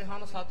ਬਦਲੇ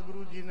ਹਨ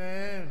ਸਤਿਗੁਰੂ ਜੀ ਨੇ।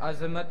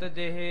 ਅਜ਼ਮਤ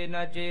ਦੇਹ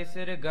ਨਾ ਜੇ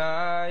ਸਿਰ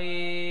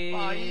ਗਾਈ।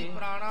 ਭਾਈ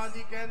ਪ੍ਰਾਣਾ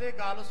ਜੀ ਕਹਿੰਦੇ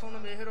ਗੱਲ ਸੁਣ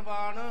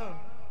ਮਿਹਰਬਾਨ,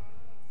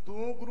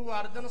 ਤੂੰ ਗੁਰੂ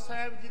ਅਰਜਨ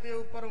ਸਾਹਿਬ ਜੀ ਦੇ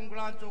ਉੱਪਰ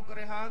ਉਂਗਲਾਂ ਚੁੱਕ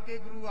ਰਿਹਾ ਕਿ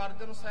ਗੁਰੂ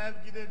ਅਰਜਨ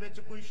ਸਾਹਿਬ ਜੀ ਦੇ ਵਿੱਚ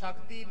ਕੋਈ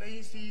ਸ਼ਕਤੀ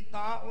ਨਹੀਂ ਸੀ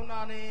ਤਾਂ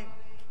ਉਹਨਾਂ ਨੇ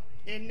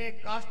ਇੰਨੇ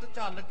ਕਸ਼ਟ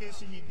ਝੱਲ ਕੇ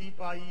ਸ਼ਹੀਦੀ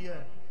ਪਾਈ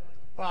ਹੈ।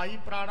 ਭਾਈ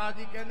ਪ੍ਰਾਣਾ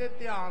ਜੀ ਕਹਿੰਦੇ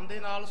ਧਿਆਨ ਦੇ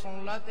ਨਾਲ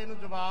ਸੁਣ ਲੈ, ਤੈਨੂੰ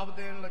ਜਵਾਬ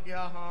ਦੇਣ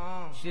ਲੱਗਿਆ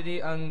ਹਾਂ।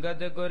 ਸ਼੍ਰੀ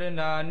ਅੰਗਦ ਗੁਰ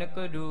ਨਾਨਕ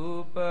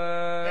ਰੂਪ,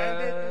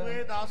 ਕਹਿੰਦੇ ਤੂੰ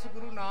ਇਹ ਦੱਸ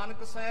ਗੁਰੂ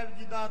ਨਾਨਕ ਸਾਹਿਬ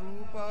ਜੀ ਦਾ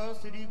ਰੂਪ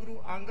ਸ੍ਰੀ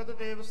ਗੁਰੂ ਅੰਗਦ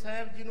ਦੇਵ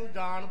ਸਾਹਿਬ ਜੀ ਨੂੰ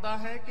ਜਾਣਦਾ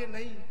ਹੈ ਕਿ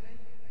ਨਹੀਂ?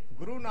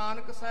 ਗੁਰੂ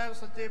ਨਾਨਕ ਸਾਹਿਬ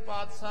ਸੱਚੇ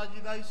ਪਾਤਸ਼ਾਹ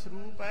ਜੀ ਦਾ ਹੀ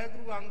ਸਰੂਪ ਹੈ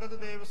ਗੁਰੂ ਅੰਗਦ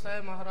ਦੇਵ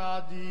ਸਾਹਿਬ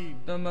ਮਹਾਰਾਜ ਜੀ।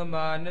 ਤੁਮ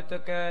ਮਾਨਤ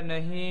ਕੈ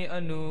ਨਹੀਂ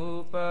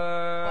ਅਨੂਪ।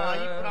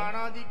 ਭਾਈ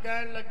ਪ੍ਰਾਣਾ ਜੀ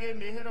ਕਹਿਣ ਲੱਗੇ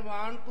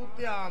ਮਿਹਰਬਾਨ ਤੂੰ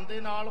ਧਿਆਨ ਦੇ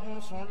ਨਾਲ ਹੁਣ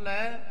ਸੁਣ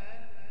ਲੈ,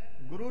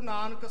 ਗੁਰੂ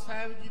ਨਾਨਕ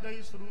ਸਾਹਿਬ ਜੀ ਦਾ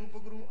ਹੀ ਸਰੂਪ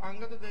ਗੁਰੂ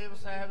ਅੰਗਦ ਦੇਵ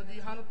ਸਾਹਿਬ ਜੀ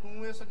ਹਨ।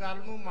 ਤੂੰ ਇਸ ਗੱਲ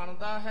ਨੂੰ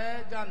ਮੰਨਦਾ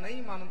ਹੈ ਜਾਂ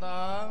ਨਹੀਂ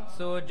ਮੰਨਦਾ?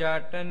 ਸੋ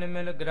ਜਾਟਨ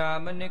ਮਿਲ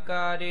ਗ੍ਰਾਮ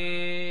ਨਿਕਾਰੇ।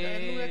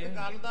 ਤੈਨੂੰ ਇੱਕ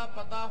ਗੱਲ ਦਾ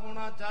ਪਤਾ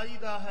ਹੋਣਾ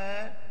ਚਾਹੀਦਾ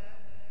ਹੈ,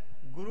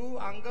 ਗੁਰੂ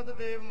ਅੰਗਦ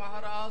ਦੇਵ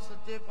ਮਹਾਰਾਜ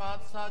ਸੱਚੇ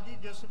ਪਾਤਸ਼ਾਹ ਜੀ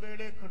ਜਿਸ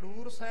ਵੇਲੇ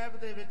ਖਡੂਰ ਸਾਹਿਬ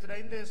ਦੇ ਵਿੱਚ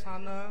ਰਹਿੰਦੇ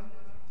ਸਨ,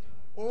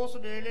 ਉਸ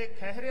ਵੇਲੇ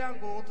ਖਹਿਰਿਆਂ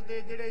ਗੋਤ ਦੇ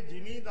ਜਿਹੜੇ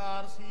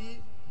ਜ਼ਿਮੀਂਦਾਰ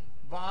ਸੀ,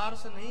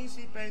 ਬਾਰਿਸ਼ ਨਹੀਂ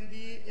ਸੀ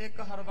ਪੈਂਦੀ। ਇੱਕ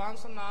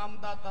ਹਰਬੰਸ ਨਾਮ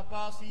ਦਾ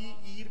ਤਪਾ ਸੀ,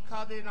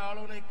 ਈਰਖਾ ਦੇ ਨਾਲ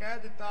ਉਹਨੇ ਕਹਿ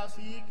ਦਿੱਤਾ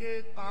ਸੀ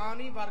ਕਿ ਤਾਂ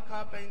ਨਹੀਂ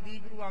ਵਰਖਾ ਪੈਂਦੀ,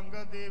 ਗੁਰੂ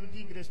ਅੰਗਦ ਦੇਵ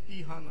ਜੀ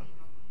ਗ੍ਰਸਤੀ ਹਨ।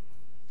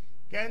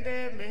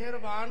 ਕਹਿੰਦੇ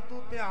ਮਿਹਰਬਾਨ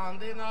ਤੂੰ ਧਿਆਨ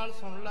ਦੇ ਨਾਲ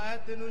ਸੁਣ ਲੈ,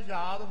 ਤੈਨੂੰ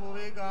ਯਾਦ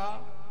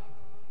ਹੋਵੇਗਾ,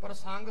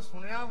 ਪ੍ਰਸੰਗ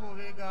ਸੁਣਿਆ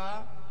ਹੋਵੇਗਾ,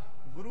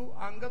 ਗੁਰੂ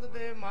ਅੰਗਦ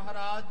ਦੇਵ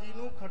ਮਹਾਰਾਜ ਜੀ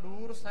ਨੂੰ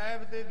ਖਡੂਰ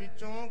ਸਾਹਿਬ ਦੇ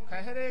ਵਿੱਚੋਂ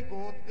ਖਹਿਰੇ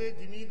ਗੋਤ ਦੇ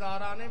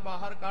ਜ਼ਿਮੀਂਦਾਰਾਂ ਨੇ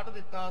ਬਾਹਰ ਕੱਢ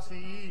ਦਿੱਤਾ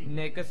ਸੀ।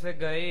 ਨਿਕਸ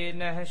ਗਏ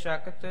ਨਹਿ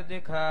ਸ਼ਕਤ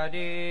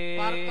ਦਿਖਾਰੇ।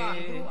 ਪਰ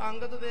ਧੰਨ ਗੁਰੂ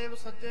ਅੰਗਦ ਦੇਵ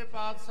ਸੱਚੇ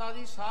ਪਾਤਸ਼ਾਹ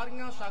ਜੀ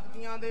ਸਾਰੀਆਂ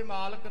ਸ਼ਕਤੀਆਂ ਦੇ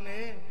ਮਾਲਕ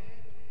ਨੇ।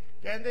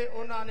 ਕਹਿੰਦੇ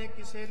ਉਹਨਾਂ ਨੇ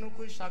ਕਿਸੇ ਨੂੰ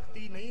ਕੋਈ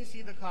ਸ਼ਕਤੀ ਨਹੀਂ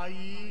ਸੀ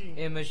ਦਿਖਾਈ।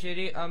 ਇਮ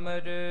ਸ਼੍ਰੀ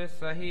ਅਮਰ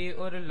ਸਹੀ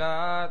ਉਰ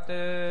ਲਾਤ।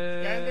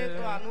 ਕਹਿੰਦੇ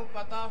ਤੁਹਾਨੂੰ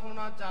ਪਤਾ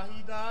ਹੋਣਾ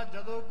ਚਾਹੀਦਾ,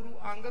 ਜਦੋਂ ਗੁਰੂ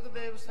ਅੰਗਦ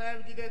ਦੇਵ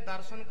ਸਾਹਿਬ ਜੀ ਦੇ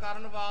ਦਰਸ਼ਨ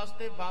ਕਰਨ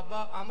ਵਾਸਤੇ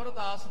ਬਾਬਾ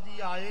ਅਮਰਦਾਸ ਜੀ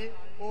ਆਏ,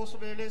 ਉਸ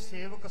ਵੇਲੇ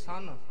ਸੇਵਕ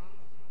ਸਨ।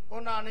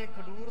 ਉਹਨਾਂ ਨੇ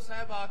ਖਡੂਰ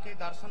ਸਾਹਿਬ ਆ ਕੇ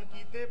ਦਰਸ਼ਨ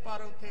ਕੀਤੇ,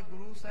 ਪਰ ਉੱਥੇ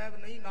ਗੁਰੂ ਸਾਹਿਬ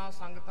ਨਹੀਂ, ਨਾ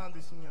ਸੰਗਤਾਂ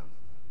ਦਿਸੀਆਂ।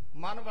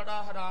 ਮਨ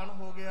ਬੜਾ ਹੈਰਾਨ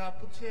ਹੋ ਗਿਆ,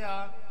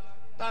 ਪੁੱਛਿਆ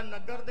ਤਾਂ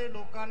ਨਗਰ ਦੇ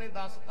ਲੋਕਾਂ ਨੇ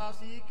ਦੱਸਤਾ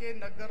ਸੀ ਕਿ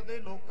ਨਗਰ ਦੇ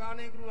ਲੋਕਾਂ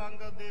ਨੇ ਗੁਰੂ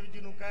ਅੰਗਦ ਦੇਵ ਜੀ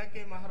ਨੂੰ ਕਹਿ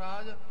ਕੇ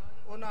ਮਹਾਰਾਜ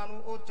ਉਹਨਾਂ ਨੂੰ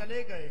ਉਹ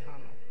ਚਲੇ ਗਏ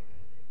ਹਨ।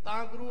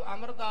 ਤਾਂ ਗੁਰੂ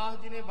ਅਮਰਦਾਸ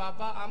ਜੀ ਨੇ,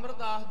 ਬਾਬਾ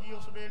ਅਮਰਦਾਸ ਜੀ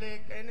ਉਸ ਵੇਲੇ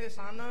ਕਹਿੰਦੇ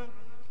ਸਨ,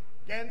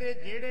 ਕਹਿੰਦੇ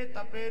ਜਿਹੜੇ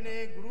ਤਪੇ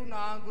ਨੇ ਗੁਰੂ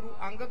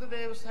ਅੰਗਦ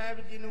ਦੇਵ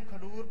ਸਾਹਿਬ ਜੀ ਨੂੰ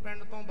ਖਡੂਰ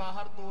ਪਿੰਡ ਤੋਂ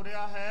ਬਾਹਰ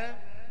ਤੋਰਿਆ ਹੈ,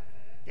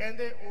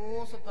 ਕਹਿੰਦੇ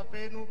ਉਸ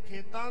ਤਪੇ ਨੂੰ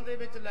ਖੇਤਾਂ ਦੇ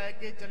ਵਿੱਚ ਲੈ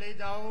ਕੇ ਚਲੇ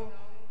ਜਾਓ,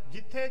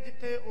 ਜਿੱਥੇ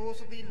ਜਿੱਥੇ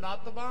ਉਸ ਦੀ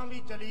ਲੱਤ ਬਾਂਹ ਵੀ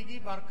ਚਲੀਗੀ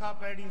ਵਰਖਾ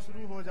ਪੈਣੀ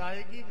ਸ਼ੁਰੂ ਹੋ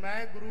ਜਾਏਗੀ।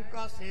 ਮੈਂ ਗੁਰੂ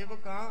ਕਾ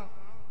ਸੇਵਕ ਹਾਂ।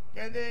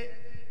 ਕਹਿੰਦੇ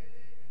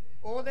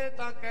ਉਹਦੇ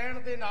ਤਾਂ ਕਹਿਣ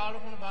ਦੇ ਨਾਲ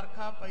ਹੁਣ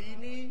ਵਰਖਾ ਪਈ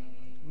ਨਹੀਂ,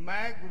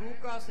 ਮੈਂ ਗੁਰੂ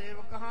ਕਾ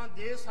ਸੇਵਕ ਹਾਂ।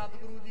 ਜੇ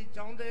ਸਤਿਗੁਰੂ ਜੀ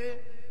ਚਾਹੁੰਦੇ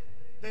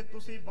ਤੇ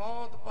ਤੁਸੀਂ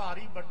ਬਹੁਤ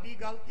ਭਾਰੀ ਵੱਡੀ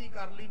ਗਲਤੀ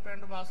ਕਰ ਲਈ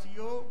ਪਿੰਡ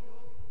ਵਾਸੀਓ,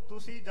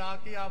 ਤੁਸੀਂ ਜਾ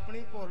ਕੇ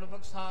ਆਪਣੀ ਭੁੱਲ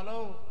ਬਖਸ਼ਾ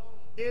ਲਓ,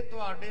 ਇਹ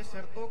ਤੁਹਾਡੇ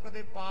ਸਿਰ ਤੋਂ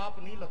ਕਦੇ ਪਾਪ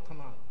ਨਹੀਂ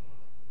ਲੱਥਣਾ।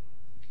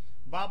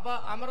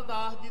 ਬਾਬਾ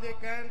ਅਮਰਦਾਸ ਜੀ ਦੇ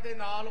ਕਹਿਣ ਦੇ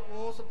ਨਾਲ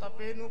ਉਸ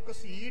ਤਪੇ ਨੂੰ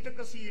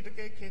ਘਸੀਟ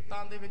ਕੇ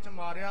ਖੇਤਾਂ ਦੇ ਵਿੱਚ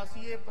ਮਾਰਿਆ ਸੀ।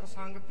 ਇਹ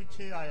ਪ੍ਰਸੰਗ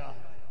ਪਿੱਛੇ ਆਇਆ।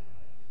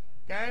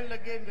 ਕਹਿਣ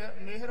ਲੱਗੇ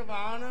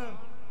ਮਿਹਰਬਾਨ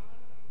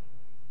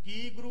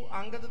ਕੀ ਗੁਰੂ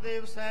ਅੰਗਦ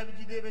ਦੇਵ ਸਾਹਿਬ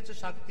ਜੀ ਦੇ ਵਿੱਚ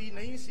ਸ਼ਕਤੀ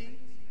ਨਹੀਂ ਸੀ?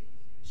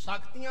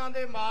 ਸ਼ਕਤੀਆਂ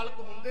ਦੇ ਮਾਲਕ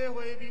ਹੁੰਦੇ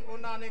ਹੋਏ ਵੀ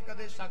ਉਹਨਾਂ ਨੇ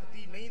ਕਦੇ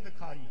ਸ਼ਕਤੀ ਨਹੀਂ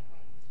ਦਿਖਾਈ।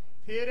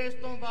 ਫਿਰ ਇਸ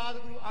ਤੋਂ ਬਾਅਦ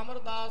ਗੁਰੂ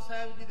ਅਮਰਦਾਸ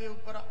ਸਾਹਿਬ ਜੀ ਦੇ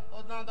ਉੱਪਰ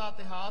ਉਹਨਾਂ ਦਾ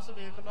ਇਤਿਹਾਸ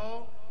ਵੇਖ ਲਓ।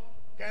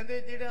 ਕਹਿੰਦੇ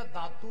ਜਿਹੜਾ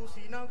ਦਾਤੂ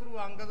ਸੀ ਨਾ ਗੁਰੂ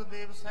ਅੰਗਦ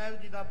ਦੇਵ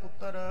ਸਾਹਿਬ ਜੀ ਦਾ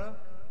ਪੁੱਤਰ,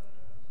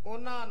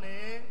 ਉਹਨਾਂ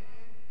ਨੇ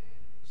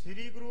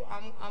ਸ੍ਰੀ ਗੁਰੂ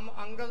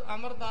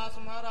ਅਮਰਦਾਸ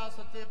ਮਹਾਰਾਜ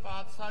ਸੱਚੇ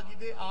ਪਾਤਸ਼ਾਹ ਜੀ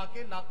ਦੇ ਆ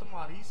ਕੇ ਲੱਤ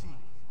ਮਾਰੀ ਸੀ।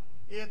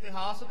 ਇਹ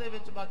ਇਤਿਹਾਸ ਦੇ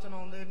ਵਿੱਚ ਬਚਨ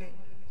ਆਉਂਦੇ ਨੇ।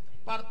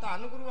 ਪਰ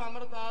ਧੰਨ ਗੁਰੂ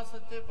ਅਮਰਦਾਸ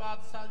ਸੱਚੇ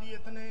ਪਾਤਸ਼ਾਹ ਜੀ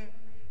ਇਤਨੇ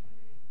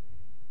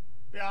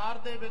ਪਿਆਰ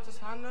ਦੇ ਵਿੱਚ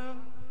ਸਨ,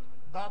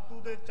 ਦਾਤੂ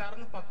ਦੇ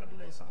ਚਰਨ ਪਕੜ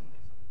ਲਏ ਸਨ।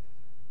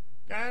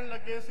 ਕਹਿਣ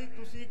ਲੱਗੇ ਸੀ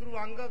ਤੁਸੀਂ ਗੁਰੂ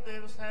ਅੰਗਦ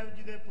ਦੇਵ ਸਾਹਿਬ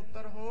ਜੀ ਦੇ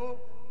ਪੁੱਤਰ ਹੋ,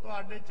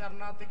 ਤੁਹਾਡੇ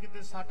ਚਰਨਾਂ ਤੇ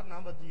ਕਿਤੇ ਸੱਟ ਨਾ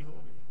ਵੱਜੀ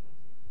ਹੋਵੇ।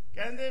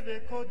 ਕਹਿੰਦੇ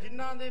ਵੇਖੋ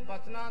ਜਿਨ੍ਹਾਂ ਦੇ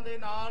ਬਚਨਾਂ ਦੇ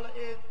ਨਾਲ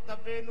ਇਹ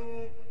ਤਪੇ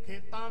ਨੂੰ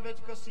ਖੇਤਾਂ ਵਿੱਚ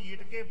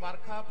ਘਸੀਟ ਕੇ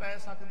ਵਰਖਾ ਪੈ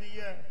ਸਕਦੀ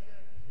ਹੈ,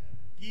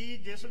 ਕੀ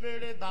ਜਿਸ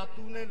ਵੇਲੇ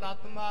ਦਾਤੂ ਨੇ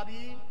ਲੱਤ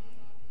ਮਾਰੀ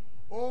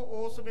ਉਹ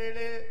ਉਸ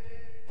ਵੇਲੇ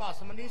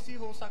ਭਸਮ ਨਹੀਂ ਸੀ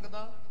ਹੋ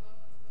ਸਕਦਾ?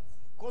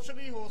 ਕੁਛ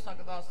ਵੀ ਹੋ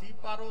ਸਕਦਾ ਸੀ,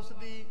 ਪਰ ਉਸ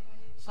ਦੀ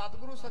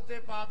ਸਤਿਗੁਰੂ ਸੱਚੇ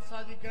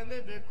ਪਾਤਸ਼ਾਹ ਜੀ ਕਹਿੰਦੇ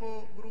ਵੇਖੋ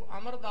ਗੁਰੂ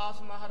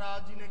ਅਮਰਦਾਸ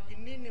ਮਹਾਰਾਜ ਜੀ ਨੇ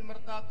ਕਿੰਨੀ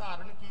ਨਿਮਰਤਾ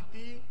ਧਾਰਨ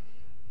ਕੀਤੀ।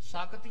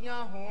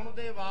 ਸ਼ਕਤੀਆਂ ਹੋਣ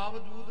ਦੇ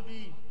ਬਾਵਜੂਦ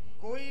ਵੀ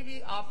ਕੋਈ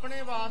ਵੀ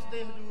ਆਪਣੇ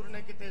ਵਾਸਤੇ ਹਜ਼ੂਰ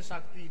ਨੇ ਕਿਤੇ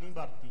ਸ਼ਕਤੀ ਨਹੀਂ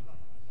ਵਰਤੀ।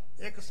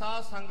 ਇੱਕ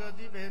ਸਾਧ ਸੰਗਤ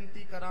ਜੀ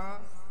ਬੇਨਤੀ ਕਰਾਂ,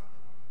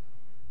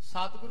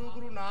 ਸਤਿਗੁਰੂ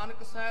ਗੁਰੂ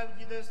ਨਾਨਕ ਸਾਹਿਬ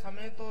ਜੀ ਦੇ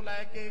ਸਮੇਂ ਤੋਂ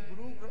ਲੈ ਕੇ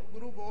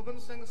ਗੁਰੂ ਗੋਬਿੰਦ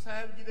ਸਿੰਘ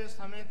ਸਾਹਿਬ ਜੀ ਦੇ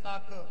ਸਮੇਂ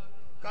ਤੱਕ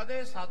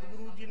ਕਦੇ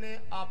ਸਤਿਗੁਰੂ ਜੀ ਨੇ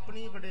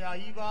ਆਪਣੀ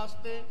ਵਡਿਆਈ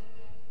ਵਾਸਤੇ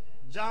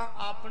ਜਾਂ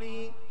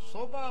ਆਪਣੀ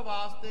ਸ਼ੋਭਾ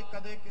ਵਾਸਤੇ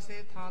ਕਦੇ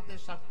ਕਿਸੇ ਥਾਂ ਤੇ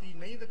ਸ਼ਕਤੀ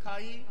ਨਹੀਂ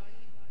ਦਿਖਾਈ।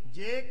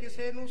 ਜੇ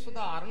ਕਿਸੇ ਨੂੰ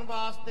ਸੁਧਾਰਨ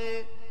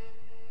ਵਾਸਤੇ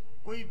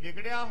ਕੋਈ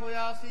ਵਿਗੜਿਆ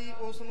ਹੋਇਆ ਸੀ,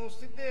 ਉਸ ਨੂੰ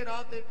ਸਿੱਧੇ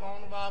ਰਾਹ ਤੇ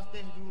ਪਾਉਣ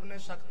ਵਾਸਤੇ ਹਜ਼ੂਰ ਨੇ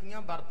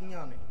ਸ਼ਕਤੀਆਂ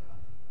ਵਰਤੀਆਂ ਨੇ।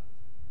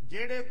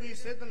 ਜਿਹੜੇ ਕੋਈ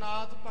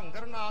ਸਿੱਧਨਾਥ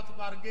ਭੰਗਰਨਾਥ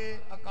ਵਰਗੇ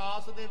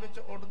ਆਕਾਸ਼ ਦੇ ਵਿੱਚ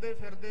ਉੱਡਦੇ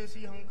ਫਿਰਦੇ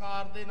ਸੀ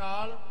ਹੰਕਾਰ ਦੇ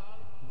ਨਾਲ,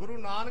 ਗੁਰੂ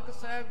ਨਾਨਕ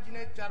ਸਾਹਿਬ ਜੀ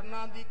ਨੇ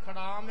ਚਰਨਾਂ ਦੀ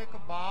ਖੜਾਮ ਇੱਕ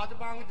ਬਾਜ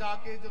ਵਾਂਗ ਜਾ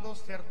ਕੇ ਜਦੋਂ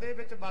ਸਿਰ ਦੇ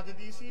ਵਿੱਚ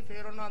ਵੱਜਦੀ ਸੀ,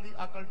 ਫਿਰ ਉਹਨਾਂ ਦੀ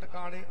ਅਕਲ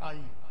ਟਿਕਾਣੇ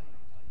ਆਈ।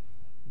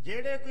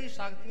 ਜਿਹੜੇ ਕੋਈ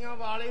ਸ਼ਕਤੀਆਂ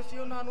ਵਾਲੇ ਸੀ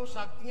ਉਹਨਾਂ ਨੂੰ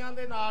ਸ਼ਕਤੀਆਂ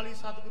ਦੇ ਨਾਲ ਹੀ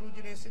ਸਤਿਗੁਰੂ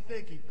ਜੀ ਨੇ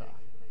ਸਿੱਧੇ ਕੀਤਾ।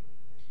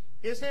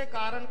 ਇਸੇ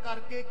ਕਾਰਨ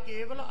ਕਰਕੇ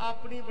ਕੇਵਲ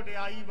ਆਪਣੀ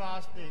ਵਡਿਆਈ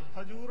ਵਾਸਤੇ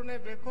ਹਜੂਰ ਨੇ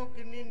ਵੇਖੋ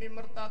ਕਿੰਨੀ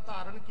ਨਿਮਰਤਾ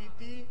ਧਾਰਨ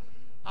ਕੀਤੀ,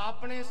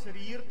 ਆਪਣੇ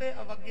ਸਰੀਰ ਤੇ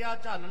ਅਵਗਿਆ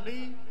ਝੱਲ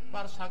ਲਈ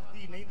ਪਰ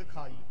ਸ਼ਕਤੀ ਨਹੀਂ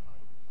ਦਿਖਾਈ।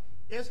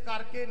 ਇਸ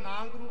ਕਰਕੇ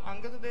ਨਾ ਗੁਰੂ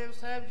ਅੰਗਦ ਦੇਵ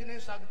ਸਾਹਿਬ ਜੀ ਨੇ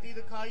ਸ਼ਕਤੀ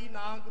ਦਿਖਾਈ,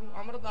 ਨਾ ਗੁਰੂ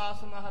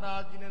ਅਮਰਦਾਸ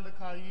ਮਹਾਰਾਜ ਜੀ ਨੇ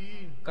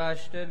ਦਿਖਾਈ।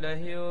 ਕਸ਼ਟ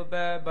ਲਹਿਓ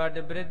ਬੈ ਬੜ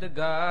ਬ੍ਰਿਧ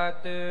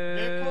ਗਾਤ।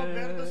 ਦੇਖੋ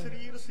ਬਿਰਧ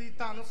ਸਰੀਰ ਸੀ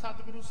ਧੰਨ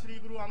ਸਤਿਗੁਰੂ ਸ੍ਰੀ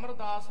ਗੁਰੂ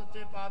ਅਮਰਦਾਸ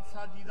ਸੱਚੇ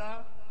ਪਾਤਸ਼ਾਹ ਜੀ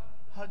ਦਾ।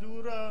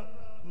 ਹਜੂਰ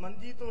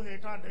ਮੰਜੀ ਤੋਂ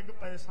ਹੇਠਾਂ ਡਿੱਗ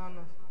ਪਏ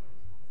ਸਨ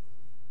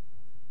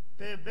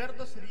ਤੇ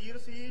ਬਿਰਧ ਸਰੀਰ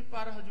ਸੀ,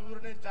 ਪਰ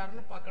ਹਜੂਰ ਨੇ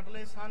ਚਰਨ ਪਕੜ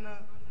ਲਏ ਸਨ।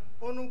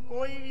 ਉਹਨੂੰ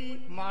ਕੋਈ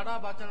ਵੀ ਮਾੜਾ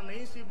ਬਚਨ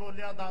ਨਹੀਂ ਸੀ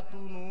ਬੋਲਿਆ ਦਾਤੂ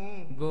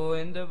ਨੂੰ।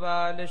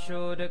 ਗੋਇੰਦਵਾਲ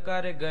ਸ਼ੋਰ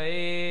ਕਰ ਗਏ।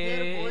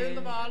 ਫਿਰ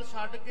ਗੋਇੰਦਵਾਲ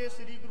ਛੱਡ ਕੇ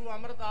ਸ੍ਰੀ ਗੁਰੂ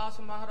ਅਮਰਦਾਸ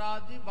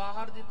ਮਹਾਰਾਜ ਜੀ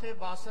ਬਾਹਰ ਜਿੱਥੇ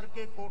ਬਾਸਰ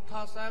ਕੇ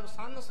ਕੋਠਾ ਸਾਹਿਬ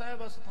ਸੰਨ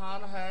ਸਾਹਿਬ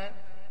ਸਥਾਨ ਹੈ,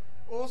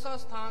 ਉਸ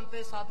ਸਥਾਨ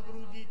ਤੇ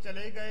ਸਤਿਗੁਰੂ ਜੀ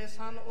ਚਲੇ ਗਏ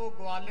ਸਨ। ਉਹ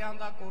ਗਵਾਲਿਆਂ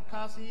ਦਾ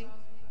ਕੋਠਾ ਸੀ।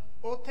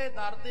 ਉੱਥੇ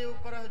ਦਰ ਦੇ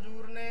ਉੱਪਰ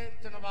ਹਜੂਰ ਨੇ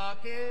ਚਿਣਵਾ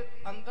ਕੇ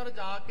ਅੰਦਰ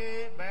ਜਾ ਕੇ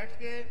ਬੈਠ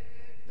ਕੇ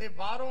ਤੇ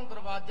ਬਾਹਰੋਂ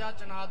ਦਰਵਾਜ਼ਾ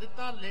ਚਿਣਾ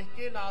ਦਿੱਤਾ, ਲਿਖ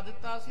ਕੇ ਲਾ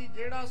ਦਿੱਤਾ ਸੀ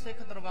ਜਿਹੜਾ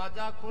ਸਿੱਖ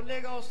ਦਰਵਾਜ਼ਾ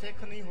ਖੋਲੇਗਾ ਉਹ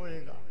ਸਿੱਖ ਨਹੀਂ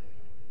ਹੋਏਗਾ।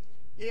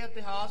 ਇਹ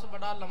ਇਤਿਹਾਸ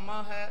ਬੜਾ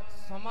ਲੰਮਾ ਹੈ,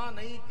 ਸਮਾਂ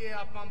ਨਹੀਂ ਕਿ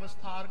ਆਪਾਂ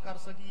ਵਿਸਥਾਰ ਕਰ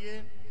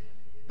ਸਕੀਏ।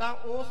 ਤਾਂ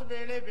ਉਸ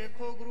ਵੇਲੇ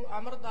ਵੇਖੋ ਗੁਰੂ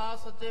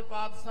ਅਮਰਦਾਸ ਸੱਚੇ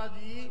ਪਾਤਸ਼ਾਹ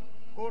ਜੀ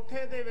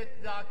ਕੋਠੇ ਦੇ ਵਿੱਚ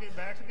ਜਾ ਕੇ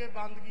ਬੈਠ ਗਏ,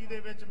 ਬੰਦਗੀ ਦੇ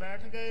ਵਿੱਚ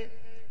ਬੈਠ ਗਏ,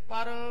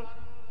 ਪਰ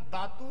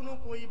ਦਾਤੂ ਨੂੰ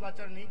ਕੋਈ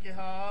ਬਚਨ ਨਹੀਂ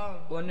ਕਿਹਾ।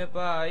 ਪੁਨ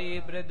ਭਾਈ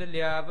ਬ੍ਰਿਧ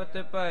ਲਿਆਵਤ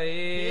ਭਏ।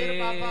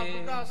 ਫਿਰ ਬਾਬਾ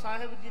ਬੁੱਢਾ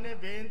ਸਾਹਿਬ ਜੀ ਨੇ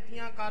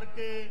ਬੇਨਤੀਆਂ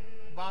ਕਰਕੇ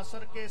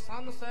ਬਾਸਰ ਕੇ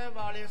ਸੰਨ ਸਾਹਿਬ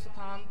ਵਾਲੇ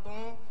ਸਥਾਨ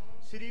ਤੋਂ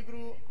ਸ੍ਰੀ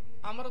ਗੁਰੂ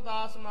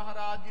ਅਮਰਦਾਸ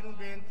ਮਹਾਰਾਜ ਜੀ ਨੂੰ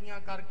ਬੇਨਤੀਆਂ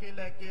ਕਰਕੇ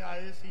ਲੈ ਕੇ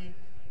ਆਏ ਸੀ।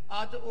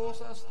 ਅੱਜ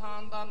ਉਸ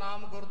ਸਥਾਨ ਦਾ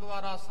ਨਾਮ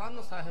ਗੁਰਦੁਆਰਾ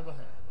ਸੰਨ ਸਾਹਿਬ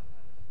ਹੈ।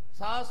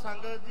 ਸਾਧ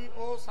ਸੰਗਤ ਜੀ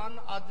ਉਹ ਸੰਨ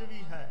ਅੱਜ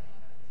ਵੀ ਹੈ।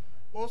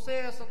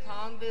 ਉਸੇ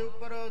ਸਥਾਨ ਦੇ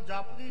ਉੱਪਰ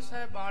ਜਪਜੀ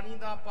ਸਾਹਿਬ ਬਾਣੀ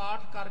ਦਾ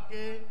ਪਾਠ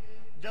ਕਰਕੇ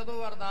ਜਦੋਂ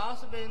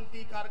ਅਰਦਾਸ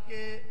ਬੇਨਤੀ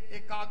ਕਰਕੇ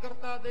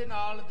ਇਕਾਗਰਤਾ ਦੇ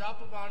ਨਾਲ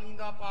ਜਪ ਬਾਣੀ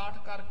ਦਾ ਪਾਠ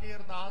ਕਰਕੇ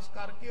ਅਰਦਾਸ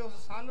ਕਰਕੇ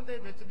ਉਸ ਸੰਨ ਦੇ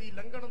ਵਿੱਚ ਦੀ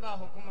ਲੰਘਣ ਦਾ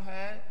ਹੁਕਮ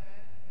ਹੈ।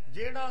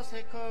 ਜਿਹੜਾ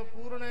ਸਿੱਖ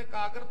ਪੂਰਨ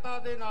ਇਕਾਗਰਤਾ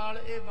ਦੇ ਨਾਲ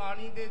ਇਹ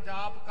ਬਾਣੀ ਦੇ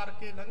ਜਾਪ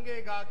ਕਰਕੇ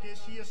ਲੰਘੇਗਾ,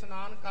 ਕੇਸ਼ੀ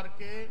ਇਸ਼ਨਾਨ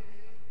ਕਰਕੇ,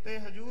 ਤੇ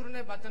ਹਜੂਰ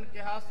ਨੇ ਬਚਨ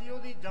ਕਿਹਾ ਸੀ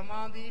ਉਹਦੀ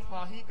ਜਮਾਂ ਦੀ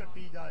ਫਾਹੀ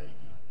ਕੱਟੀ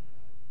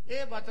ਜਾਏਗੀ।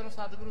 ਇਹ ਬਚਨ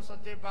ਸਤਿਗੁਰੂ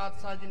ਸੱਚੇ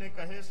ਪਾਤਸ਼ਾਹ ਜੀ ਨੇ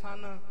ਕਹੇ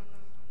ਸਨ।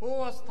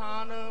 ਉਹ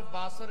ਅਸਥਾਨ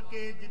ਬਾਸਰ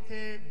ਕੇ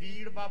ਜਿੱਥੇ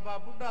ਬੀੜ ਬਾਬਾ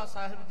ਬੁੱਢਾ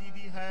ਸਾਹਿਬ ਜੀ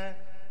ਦੀ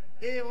ਹੈ,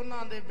 ਇਹ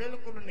ਉਹਨਾਂ ਦੇ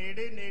ਬਿਲਕੁਲ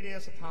ਨੇੜੇ ਨੇੜੇ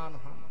ਅਸਥਾਨ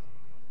ਹਨ।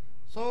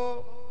 ਸੋ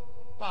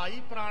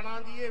ਭਾਈ ਪ੍ਰਾਣਾ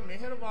ਜੀ ਇਹ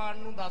ਮਿਹਰਬਾਨ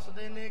ਨੂੰ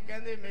ਦੱਸਦੇ ਨੇ,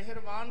 ਕਹਿੰਦੇ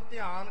ਮਿਹਰਬਾਨ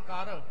ਧਿਆਨ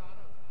ਕਰ,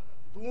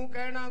 ਤੂੰ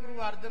ਕਹਿਣਾ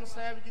ਗੁਰੂ ਅਰਜਨ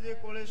ਸਾਹਿਬ ਜੀ ਦੇ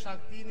ਕੋਲੇ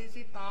ਸ਼ਕਤੀ ਨਹੀਂ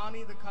ਸੀ ਤਾਂ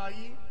ਨਹੀਂ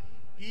ਦਿਖਾਈ।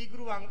 ਕੀ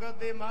ਗੁਰੂ ਅੰਗਦ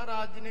ਦੇਵ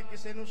ਮਹਾਰਾਜ ਜੀ ਨੇ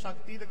ਕਿਸੇ ਨੂੰ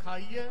ਸ਼ਕਤੀ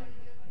ਦਿਖਾਈ ਹੈ?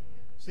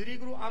 ਸ੍ਰੀ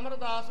ਗੁਰੂ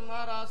ਅਮਰਦਾਸ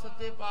ਮਹਾਰਾਜ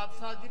ਸੱਚੇ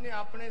ਪਾਤਸ਼ਾਹ ਜੀ ਨੇ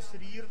ਆਪਣੇ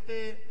ਸਰੀਰ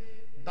ਤੇ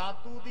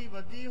ਦਾਤੂ ਦੀ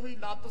ਵੱਜੀ ਹੋਈ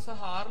ਲੱਤ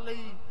ਸਹਾਰ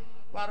ਲਈ,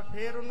 ਪਰ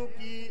ਫਿਰ ਉਹਨੂੰ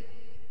ਕੀ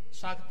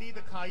ਸ਼ਕਤੀ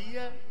ਦਿਖਾਈ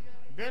ਹੈ?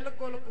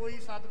 ਬਿਲਕੁਲ ਕੋਈ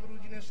ਸਤਿਗੁਰੂ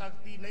ਜੀ ਨੇ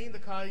ਸ਼ਕਤੀ ਨਹੀਂ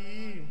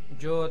ਦਿਖਾਈ।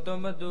 ਜੋ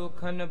ਤੁਮ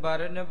ਦੁਖਨ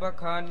ਬਰਨ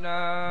ਬਖਾਨਾ।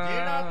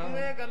 ਜਿਹੜਾ ਤੂੰ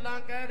ਇਹ ਗੱਲਾਂ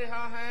ਕਹਿ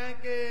ਰਿਹਾ ਹੈ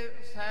ਕਿ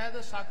ਸ਼ਾਇਦ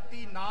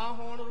ਸ਼ਕਤੀ ਨਾ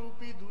ਹੋਣ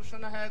ਰੂਪੀ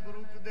ਦੂਸ਼ਣ ਹੈ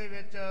ਗੁਰੂ ਦੇ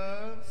ਵਿੱਚ,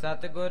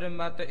 ਸਤਿਗੁਰ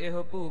ਮਤ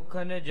ਇਹੋ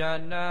ਭੂਖਨ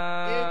ਜਾਨਾ।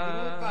 ਇਹ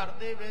ਗੁਰੂ ਘਰ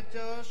ਦੇ ਵਿੱਚ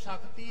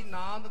ਸ਼ਕਤੀ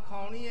ਨਾ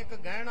ਦਿਖਾਉਣੀ ਇੱਕ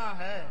ਗਹਿਣਾ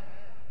ਹੈ।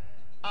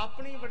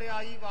 ਆਪਣੀ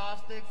ਵਡਿਆਈ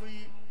ਵਾਸਤੇ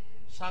ਕੋਈ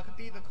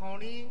ਸ਼ਕਤੀ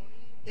ਦਿਖਾਉਣੀ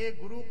ਇਹ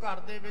ਗੁਰੂ ਘਰ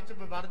ਦੇ ਵਿੱਚ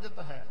ਵਿਵਰਜਿਤ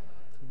ਹੈ।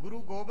 ਗੁਰੂ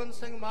ਗੋਬਿੰਦ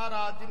ਸਿੰਘ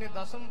ਮਹਾਰਾਜ ਜੀ ਨੇ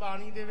ਦਸਮ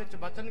ਬਾਣੀ ਦੇ ਵਿੱਚ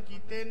ਬਚਨ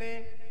ਕੀਤੇ ਨੇ,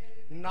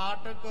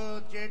 ਨਾਟਕ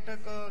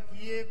ਚੇਟਕ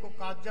ਕੀਏ ਕੋ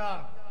ਕਾਜਾ,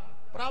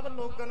 ਪ੍ਰਭ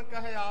ਲੋਗਨ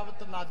ਕਹਿ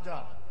ਆਵਤ ਲਾਜਾ।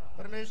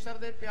 ਪਰਮੇਸ਼ਰ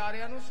ਦੇ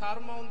ਪਿਆਰਿਆਂ ਨੂੰ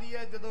ਸ਼ਰਮ ਆਉਂਦੀ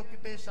ਹੈ ਜਦੋਂ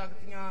ਕਿਤੇ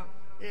ਸ਼ਕਤੀਆਂ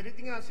ਇਹ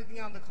ਰਿੱਧੀਆਂ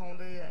ਸਿੱਧੀਆਂ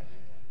ਦਿਖਾਉਂਦੇ ਐ।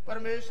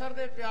 ਪਰਮੇਸ਼ਰ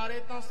ਦੇ ਪਿਆਰੇ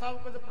ਤਾਂ ਸਭ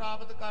ਕੁਝ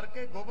ਪ੍ਰਾਪਤ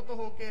ਕਰਕੇ ਗੁਪਤ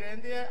ਹੋ ਕੇ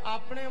ਰਹਿੰਦੇ ਐ,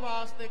 ਆਪਣੇ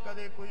ਵਾਸਤੇ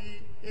ਕਦੇ ਕੋਈ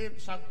ਇਹ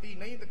ਸ਼ਕਤੀ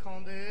ਨਹੀਂ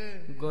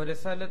ਦਿਖਾਉਂਦੇ। ਗੁਰ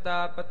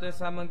ਸਲਤਾਪਤ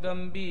ਸਮ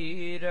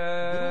ਗੰਭੀਰ।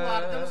 ਗੁਰੂ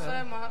ਅਰਜਨ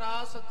ਸਾਹਿਬ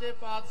ਮਹਾਰਾਜ ਸੱਚੇ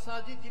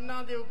ਪਾਤਸ਼ਾਹ ਜੀ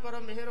ਜਿਨ੍ਹਾਂ ਦੇ ਉੱਪਰ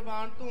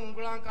ਮਿਹਰਬਾਨ ਤੂੰ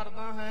ਉਂਗਲਾਂ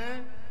ਕਰਦਾ ਹੈ,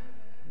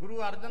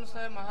 ਗੁਰੂ ਅਰਜਨ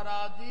ਸਾਹਿਬ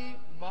ਮਹਾਰਾਜ ਜੀ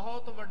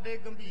ਬਹੁਤ ਵੱਡੇ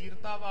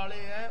ਗੰਭੀਰਤਾ ਵਾਲੇ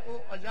ਐ।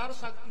 ਉਹ ਅਜਰ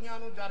ਸ਼ਕਤੀਆਂ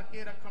ਨੂੰ ਜਰ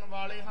ਕੇ ਰੱਖਣ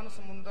ਵਾਲੇ ਹਨ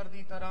ਸਮੁੰਦਰ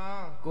ਦੀ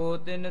ਤਰ੍ਹਾਂ। ਕੋ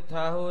ਤਿਨ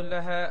ਥਾਹੁ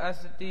ਲਹੈ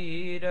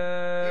ਅਸਤੀਰ।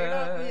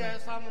 ਜਿਹੜਾ ਕੋਈ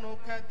ਐਸਾ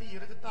ਮਨੁੱਖ ਹੈ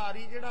ਧੀਰਜ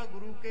ਧਾਰੀ ਜਿਹੜਾ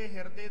ਗੁਰੂ ਕੇ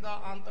ਹਿਰਦੇ ਦਾ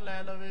ਅੰਤ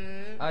ਲੈ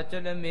ਲਵੇ।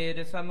 ਅਚਲ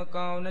ਮੇਰ ਸਮ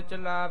ਕੌਣ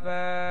ਚਲਾਵੈ।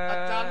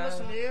 ਅਚਲ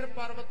ਸਮੇਰ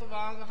ਪਰਬਤ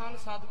ਵਾਂਗ ਹਨ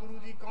ਸਤਿਗੁਰੂ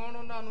ਜੀ, ਕੌਣ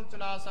ਉਹਨਾਂ ਨੂੰ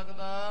ਚਲਾ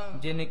ਸਕਦਾ?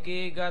 ਜਿਨ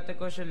ਕੀ ਗਤ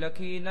ਕੁਛ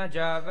ਲਖੀ ਨ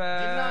ਜਾਵੈ।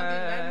 ਜਿਨ੍ਹਾਂ ਦੀ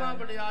ਮਹਿਮਾ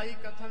ਵਡਿਆਈ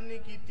ਕਥਨ ਨਹੀਂ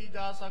ਕੀਤੀ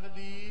ਜਾ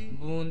ਸਕਦੀ।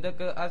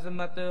 ਬੂੰਦਕ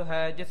ਅਜ਼ਮਤ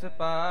ਹੈ ਜਿਸ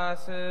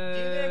ਪਾਸ।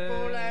 ਜਿਹਦੇ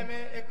ਕੋਲ ਐਵੇਂ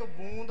ਇੱਕ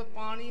ਬੂੰਦ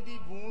ਪਾਣੀ ਦੀ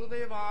ਬੂੰਦ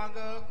ਦੇ ਵਾਂਗ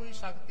ਕੋਈ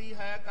ਸ਼ਕਤੀ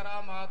ਹੈ,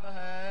 ਕਰਾਮਾਤ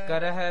ਹੈ।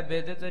 ਕਰਹਿ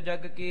ਬਿਦਤ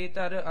ਜਗ ਕੀ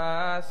ਧਰ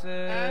ਆਸ।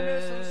 ਐਵੇਂ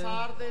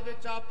ਸੰਸਾਰ ਦੇ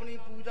ਵਿੱਚ ਆਪਣੀ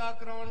ਪੂਜਾ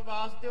ਕਰਾਉਣ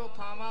ਵਾਸਤੇ ਉਹ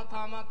ਥਾਵਾਂ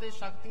ਥਾਵਾਂ ਤੇ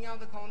ਸ਼ਕਤੀਆਂ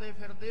ਦਿਖਾਉਂਦੇ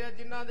ਫਿਰਦੇ ਆ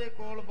ਜਿਨ੍ਹਾਂ ਦੇ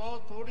ਕੋਲ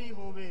ਬਹੁਤ ਥੋੜੀ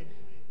ਹੋਵੇ।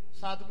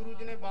 ਸਤਿਗੁਰੂ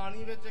ਜੀ ਨੇ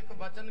ਬਾਣੀ ਵਿੱਚ ਇੱਕ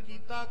ਬਚਨ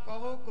ਕੀਤਾ,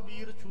 ਕਹੋ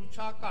ਕਬੀਰ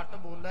ਛੂਛਾ ਘੱਟ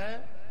ਬੋਲੇ,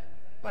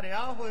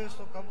 ਭਰਿਆ ਹੋਏ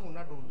ਸੋ ਕਭੂ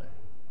ਨਾ ਡੋਲੇ।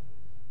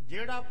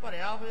 ਜਿਹੜਾ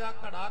ਭਰਿਆ ਹੋਇਆ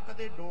ਘੜਾ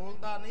ਕਦੇ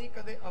ਡੋਲਦਾ ਨਹੀਂ,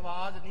 ਕਦੇ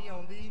ਆਵਾਜ਼ ਨਹੀਂ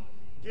ਆਉਂਦੀ।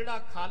 ਜਿਹੜਾ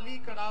ਖਾਲੀ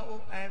ਘੜਾ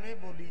ਉਹ ਐਵੇਂ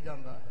ਬੋਲੀ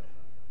ਜਾਂਦਾ ਹੈ।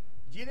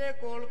 ਜਿਹਦੇ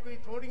ਕੋਲ ਕੋਈ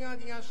ਥੋੜੀਆਂ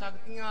ਜੀਆਂ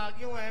ਸ਼ਕਤੀਆਂ ਆ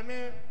ਗਈਆਂ ਉਹ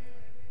ਐਵੇਂ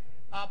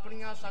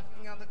ਆਪਣੀਆਂ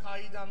ਸ਼ਕਤੀਆਂ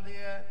ਦਿਖਾਈ ਜਾਂਦੇ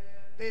ਐ।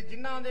 ਤੇ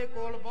ਜਿਨ੍ਹਾਂ ਦੇ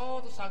ਕੋਲ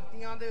ਬਹੁਤ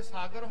ਸ਼ਕਤੀਆਂ ਦੇ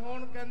ਸਾਗਰ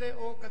ਹੋਣ, ਕਹਿੰਦੇ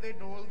ਉਹ ਕਦੇ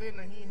ਡੋਲਦੇ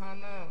ਨਹੀਂ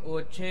ਹਨ।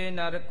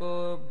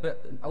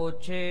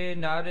 ਓਛੇ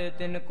ਨਰ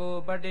ਤਿਨ ਕੋ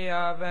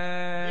ਵਡਿਆਵੈ।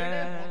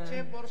 ਜਿਹੜੇ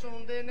ਓਛੇ ਪੁਰਸ਼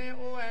ਹੁੰਦੇ ਨੇ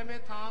ਉਹ ਐਵੇਂ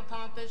ਥਾਂ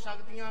ਥਾਂ ਤੇ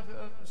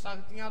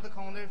ਸ਼ਕਤੀਆਂ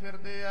ਦਿਖਾਉਂਦੇ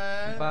ਫਿਰਦੇ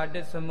ਐ।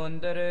 ਵੱਡ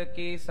ਸਮੁੰਦਰ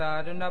ਕੀ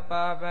ਸਾਰ ਨ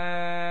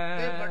ਪਾਵੈ।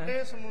 ਤੇ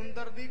ਵੱਡੇ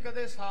ਸਮੁੰਦਰ ਦੀ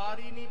ਕਦੇ ਸਾਰ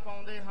ਹੀ ਨਹੀਂ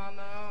ਪਾਉਂਦੇ ਹਨ।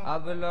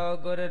 ਅਬ ਲੋ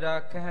ਗੁਰ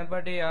ਰਾਖੈ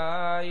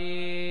ਵਡਿਆਈ।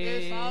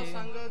 ਇਹ ਸਾਧ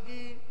ਸੰਗਤ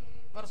ਜੀ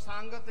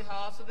ਪ੍ਰਸੰਗ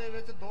ਇਤਿਹਾਸ ਦੇ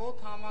ਵਿੱਚ ਦੋ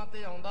ਥਾਵਾਂ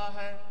ਤੇ ਆਉਂਦਾ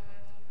ਹੈ।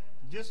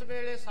 ਜਿਸ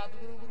ਵੇਲੇ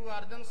ਸਤਿਗੁਰੂ ਗੁਰੂ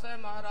ਅਰਜਨ ਸਾਹਿਬ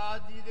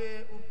ਮਹਾਰਾਜ ਜੀ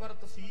ਦੇ ਉੱਪਰ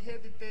ਤਸੀਹੇ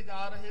ਦਿੱਤੇ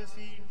ਜਾ ਰਹੇ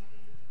ਸੀ,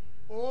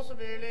 ਉਸ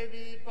ਵੇਲੇ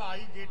ਵੀ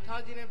ਭਾਈ ਜੇਠਾ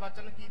ਜੀ ਨੇ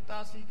ਵਚਨ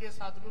ਕੀਤਾ ਸੀ ਕਿ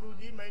ਸਤਿਗੁਰੂ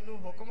ਜੀ ਮੈਨੂੰ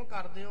ਹੁਕਮ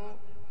ਕਰ ਦਿਓ,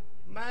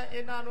 ਮੈਂ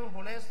ਇਹਨਾਂ ਨੂੰ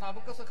ਹੁਣੇ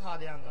ਸਬਕ ਸਿਖਾ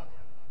ਦਿਆਂਗਾ।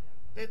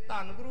 ਤੇ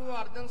ਧੰਨ ਗੁਰੂ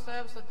ਅਰਜਨ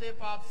ਸਾਹਿਬ ਸੱਚੇ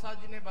ਪਾਤਸ਼ਾਹ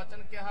ਜੀ ਨੇ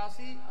ਵਚਨ ਕਿਹਾ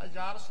ਸੀ,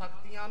 ਹਜ਼ਾਰ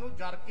ਸ਼ਕਤੀਆਂ ਨੂੰ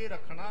ਜਰ ਕੇ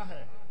ਰੱਖਣਾ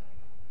ਹੈ।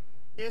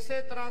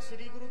 ਇਸੇ ਤਰ੍ਹਾਂ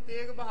ਸ੍ਰੀ ਗੁਰੂ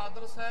ਤੇਗ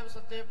ਬਹਾਦਰ ਸਾਹਿਬ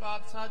ਸੱਚੇ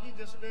ਪਾਤਸ਼ਾਹ ਜੀ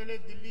ਜਿਸ ਵੇਲੇ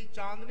ਦਿੱਲੀ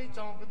ਚਾਂਦਨੀ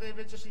ਚੌਂਕ ਦੇ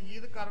ਵਿੱਚ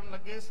ਸ਼ਹੀਦ ਕਰਨ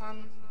ਲੱਗੇ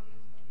ਸਨ,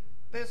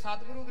 ਤੇ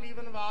ਸਤਿਗੁਰੂ ਗਰੀਬ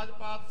ਨਵਾਜ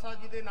ਪਾਤਸ਼ਾਹ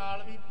ਜੀ ਦੇ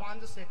ਨਾਲ ਵੀ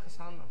 5 ਸਿੱਖ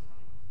ਸਨ।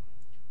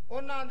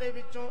 ਉਹਨਾਂ ਦੇ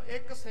ਵਿੱਚੋਂ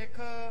ਇੱਕ ਸਿੱਖ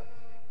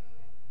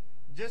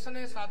ਜਿਸ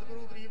ਨੇ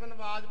ਸਤਿਗੁਰੂ ਗਰੀਬ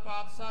ਨਵਾਜ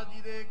ਪਾਤਸ਼ਾਹ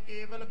ਜੀ ਦੇ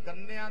ਕੇਵਲ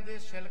ਗੰਨਿਆਂ ਦੇ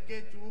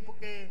ਛਿਲਕੇ ਚੂਪ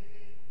ਕੇ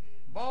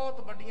ਬਹੁਤ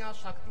ਵੱਡੀਆਂ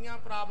ਸ਼ਕਤੀਆਂ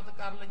ਪ੍ਰਾਪਤ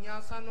ਕਰ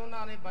ਲਈਆਂ ਸਨ।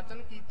 ਉਹਨਾਂ ਨੇ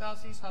ਵਚਨ ਕੀਤਾ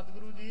ਸੀ,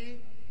 ਸਤਿਗੁਰੂ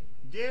ਜੀ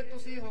ਜੇ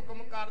ਤੁਸੀਂ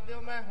ਹੁਕਮ ਕਰ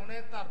ਦਿਓ, ਮੈਂ ਹੁਣੇ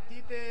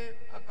ਧਰਤੀ ਤੇ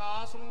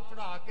ਆਕਾਸ਼ ਨੂੰ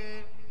ਪੜਾ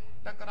ਕੇ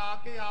ਟਕਰਾ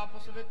ਕੇ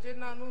ਆਪਸ ਵਿੱਚ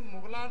ਇਹਨਾਂ ਨੂੰ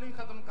ਮੁਗਲਾਂ ਨੂੰ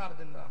ਖਤਮ ਕਰ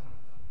ਦਿੰਦਾ ਹਾਂ।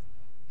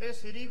 ਤੇ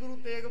ਸ੍ਰੀ ਗੁਰੂ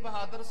ਤੇਗ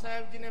ਬਹਾਦਰ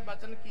ਸਾਹਿਬ ਜੀ ਨੇ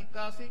ਵਚਨ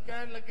ਕੀਤਾ ਸੀ,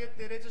 ਕਹਿਣ ਲੱਗੇ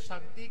ਤੇਰੇ 'ਚ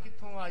ਸ਼ਕਤੀ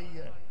ਕਿੱਥੋਂ ਆਈ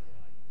ਹੈ?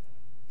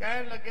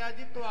 ਕਹਿਣ ਲੱਗਿਆ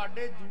ਜੀ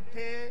ਤੁਹਾਡੇ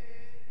ਝੂਠੇ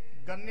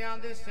ਗੰਨਿਆਂ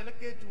ਦੇ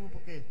ਸਿਲਕੇ ਚੂਪ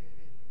ਕੇ।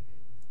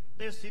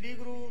 ਤੇ ਸ੍ਰੀ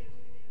ਗੁਰੂ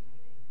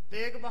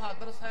ਤੇਗ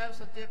ਬਹਾਦਰ ਸਾਹਿਬ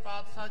ਸੱਚੇ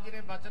ਪਾਤਸ਼ਾਹ ਜੀ ਨੇ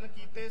ਵਚਨ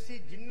ਕੀਤੇ ਸੀ,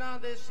 ਜਿਨ੍ਹਾਂ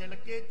ਦੇ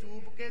ਛਿਲਕੇ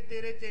ਚੂਪ ਕੇ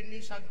ਤੇਰੇ 'ਚ ਇੰਨੀ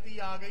ਸ਼ਕਤੀ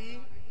ਆ ਗਈ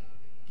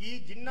ਕਿ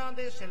ਜਿਨ੍ਹਾਂ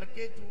ਦੇ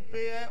ਛਿਲਕੇ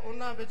ਚੂਪੇ ਐ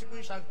ਉਹਨਾਂ ਵਿੱਚ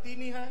ਕੋਈ ਸ਼ਕਤੀ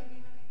ਨਹੀਂ ਹੈ।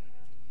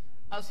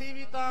 ਅਸੀਂ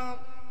ਵੀ ਤਾਂ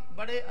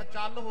ਬੜੇ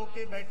ਅਚਲ ਹੋ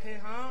ਕੇ ਬੈਠੇ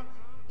ਹਾਂ।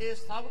 ਇਹ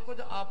ਸਭ ਕੁਝ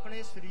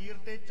ਆਪਣੇ ਸਰੀਰ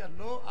ਤੇ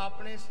ਝੱਲੋ,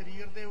 ਆਪਣੇ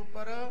ਸਰੀਰ ਦੇ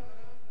ਉੱਪਰ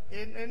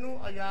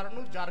ਇਹਨੂੰ ਅਯਾਰ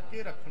ਨੂੰ ਜਰ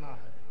ਕੇ ਰੱਖਣਾ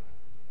ਹੈ।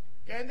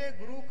 ਕਹਿੰਦੇ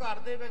ਗੁਰੂ ਘਰ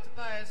ਦੇ ਵਿੱਚ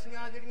ਤਾਂ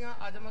ਐਸੀਆਂ ਜਿਹੜੀਆਂ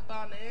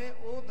ਅਜਮਤਾਂ ਨੇ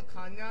ਉਹ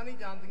ਦਿਖਾਈਆਂ ਨਹੀਂ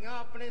ਜਾਂਦੀਆਂ,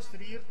 ਆਪਣੇ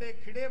ਸਰੀਰ ਤੇ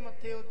ਖਿੜੇ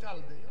ਮੱਥੇ ਉਹ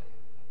ਚੱਲਦੇ ਆ।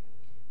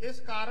 ਇਸ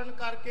ਕਾਰਨ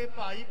ਕਰਕੇ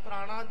ਭਾਈ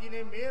ਪ੍ਰਾਣਾ ਜੀ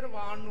ਨੇ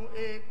ਮਿਹਰਬਾਨ ਨੂੰ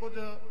ਇਹ ਕੁਝ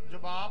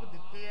ਜਵਾਬ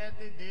ਦਿੱਤੇ ਐ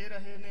ਤੇ ਦੇ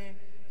ਰਹੇ ਨੇ।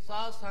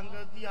 ਸਾਧ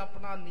ਸੰਗਤ ਜੀ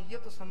ਆਪਣਾ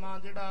ਨਿਯਤ ਸਮਾਂ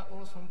ਜਿਹੜਾ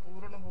ਉਹ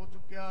ਸੰਪੂਰਨ ਹੋ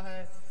ਚੁੱਕਿਆ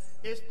ਹੈ।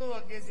 ਇਸ ਤੋਂ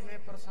ਅੱਗੇ ਜਿਵੇਂ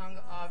ਪ੍ਰਸੰਗ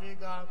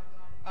ਆਵੇਗਾ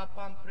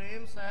ਆਪਾਂ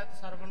ਪ੍ਰੇਮ ਸਹਿਤ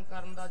ਸਰਵਣ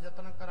ਕਰਨ ਦਾ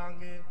ਯਤਨ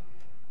ਕਰਾਂਗੇ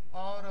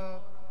ਔਰ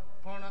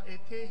ਹੁਣ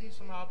ਇੱਥੇ ਹੀ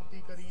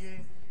ਸਮਾਪਤੀ ਕਰੀਏ।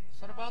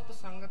 ਸਰਬੱਤ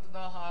ਸੰਗਤ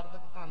ਦਾ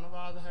ਹਾਰਦਿਕ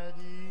ਧੰਨਵਾਦ ਹੈ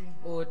ਜੀ।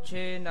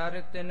 ਓਛੇ ਨਰ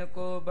ਤਿਨ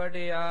ਕੋ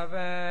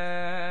ਵਡਿਆਵੈ,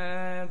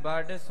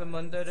 ਵੱਡ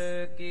ਸਮੁੰਦਰ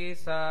ਕੀ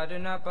ਸਾਰ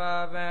ਨ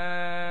ਪਾਵੈ।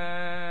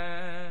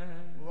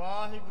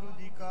 ਵਾਹਿਗੁਰੂ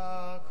ਜੀ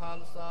ਕਾ ਖਾਲਸਾ।